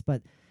place.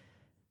 But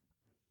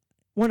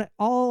when it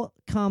all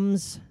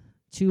comes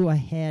to a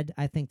head,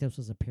 I think this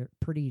was a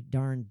pretty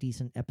darn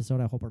decent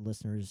episode. I hope our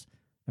listeners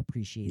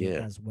appreciate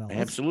it as well.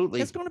 Absolutely.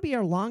 It's going to be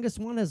our longest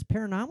one as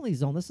Paranormally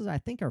Zone. This is, I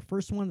think, our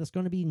first one that's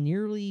going to be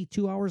nearly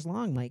 2 hours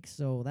long, Mike.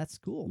 So that's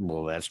cool.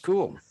 Well, that's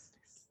cool.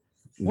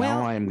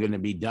 Now I'm going to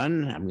be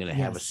done. I'm going to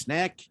have a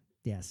snack.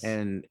 Yes.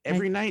 And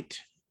every night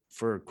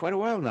for quite a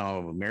while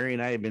now, Mary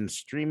and I have been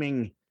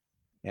streaming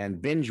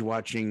and binge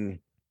watching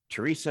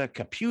Teresa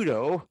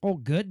Caputo. Oh,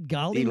 good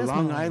golly. The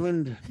Long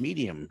Island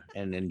Medium,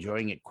 and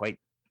enjoying it quite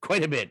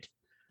a bit.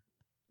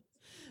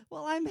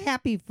 Well, I'm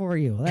happy for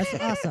you. That's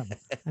awesome.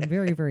 I'm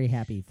very, very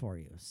happy for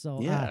you. So,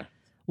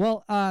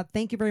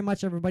 thank you very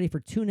much, everybody, for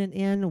tuning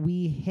in.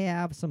 We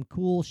have some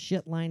cool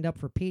shit lined up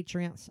for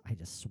Patreon. I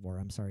just swore.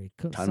 I'm sorry.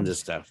 Tons of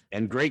stuff.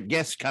 And great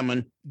guests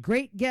coming.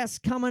 Great guests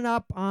coming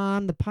up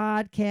on the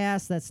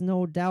podcast. That's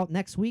no doubt.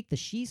 Next week, the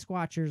She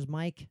Squatchers,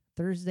 Mike,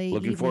 Thursday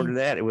Looking forward to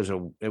that. It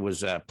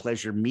was a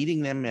pleasure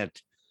meeting them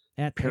at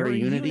Perry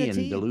Unity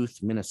in Duluth,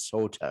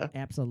 Minnesota.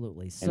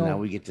 Absolutely. And now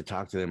we get to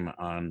talk to them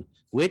on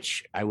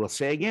which, I will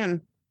say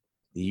again,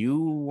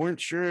 you weren't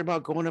sure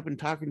about going up and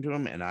talking to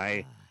them, and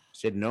I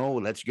said, no,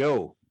 let's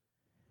go.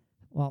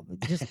 Well,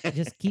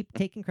 just keep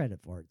taking credit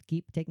for it.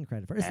 Keep taking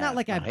credit for it. It's not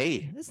like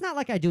it's not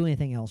like I do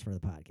anything else for the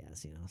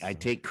podcast, you know. So. I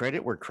take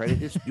credit where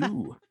credit is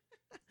due.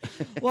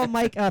 Well,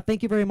 Mike,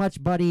 thank you very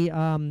much, buddy.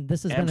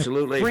 This has been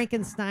a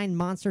Frankenstein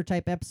monster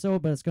type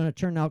episode, but it's going to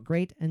turn out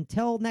great.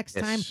 Until next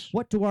time,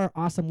 what do our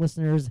awesome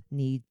listeners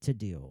need to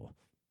do?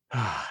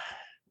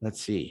 Let's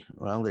see.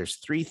 Well, there's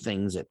 3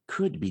 things that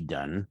could be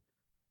done,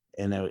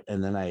 and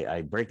then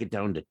I break it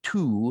down to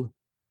 2,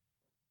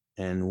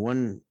 and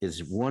one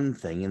is one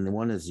thing, and the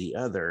one is the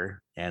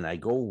other, and I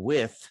go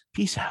with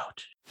peace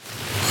out.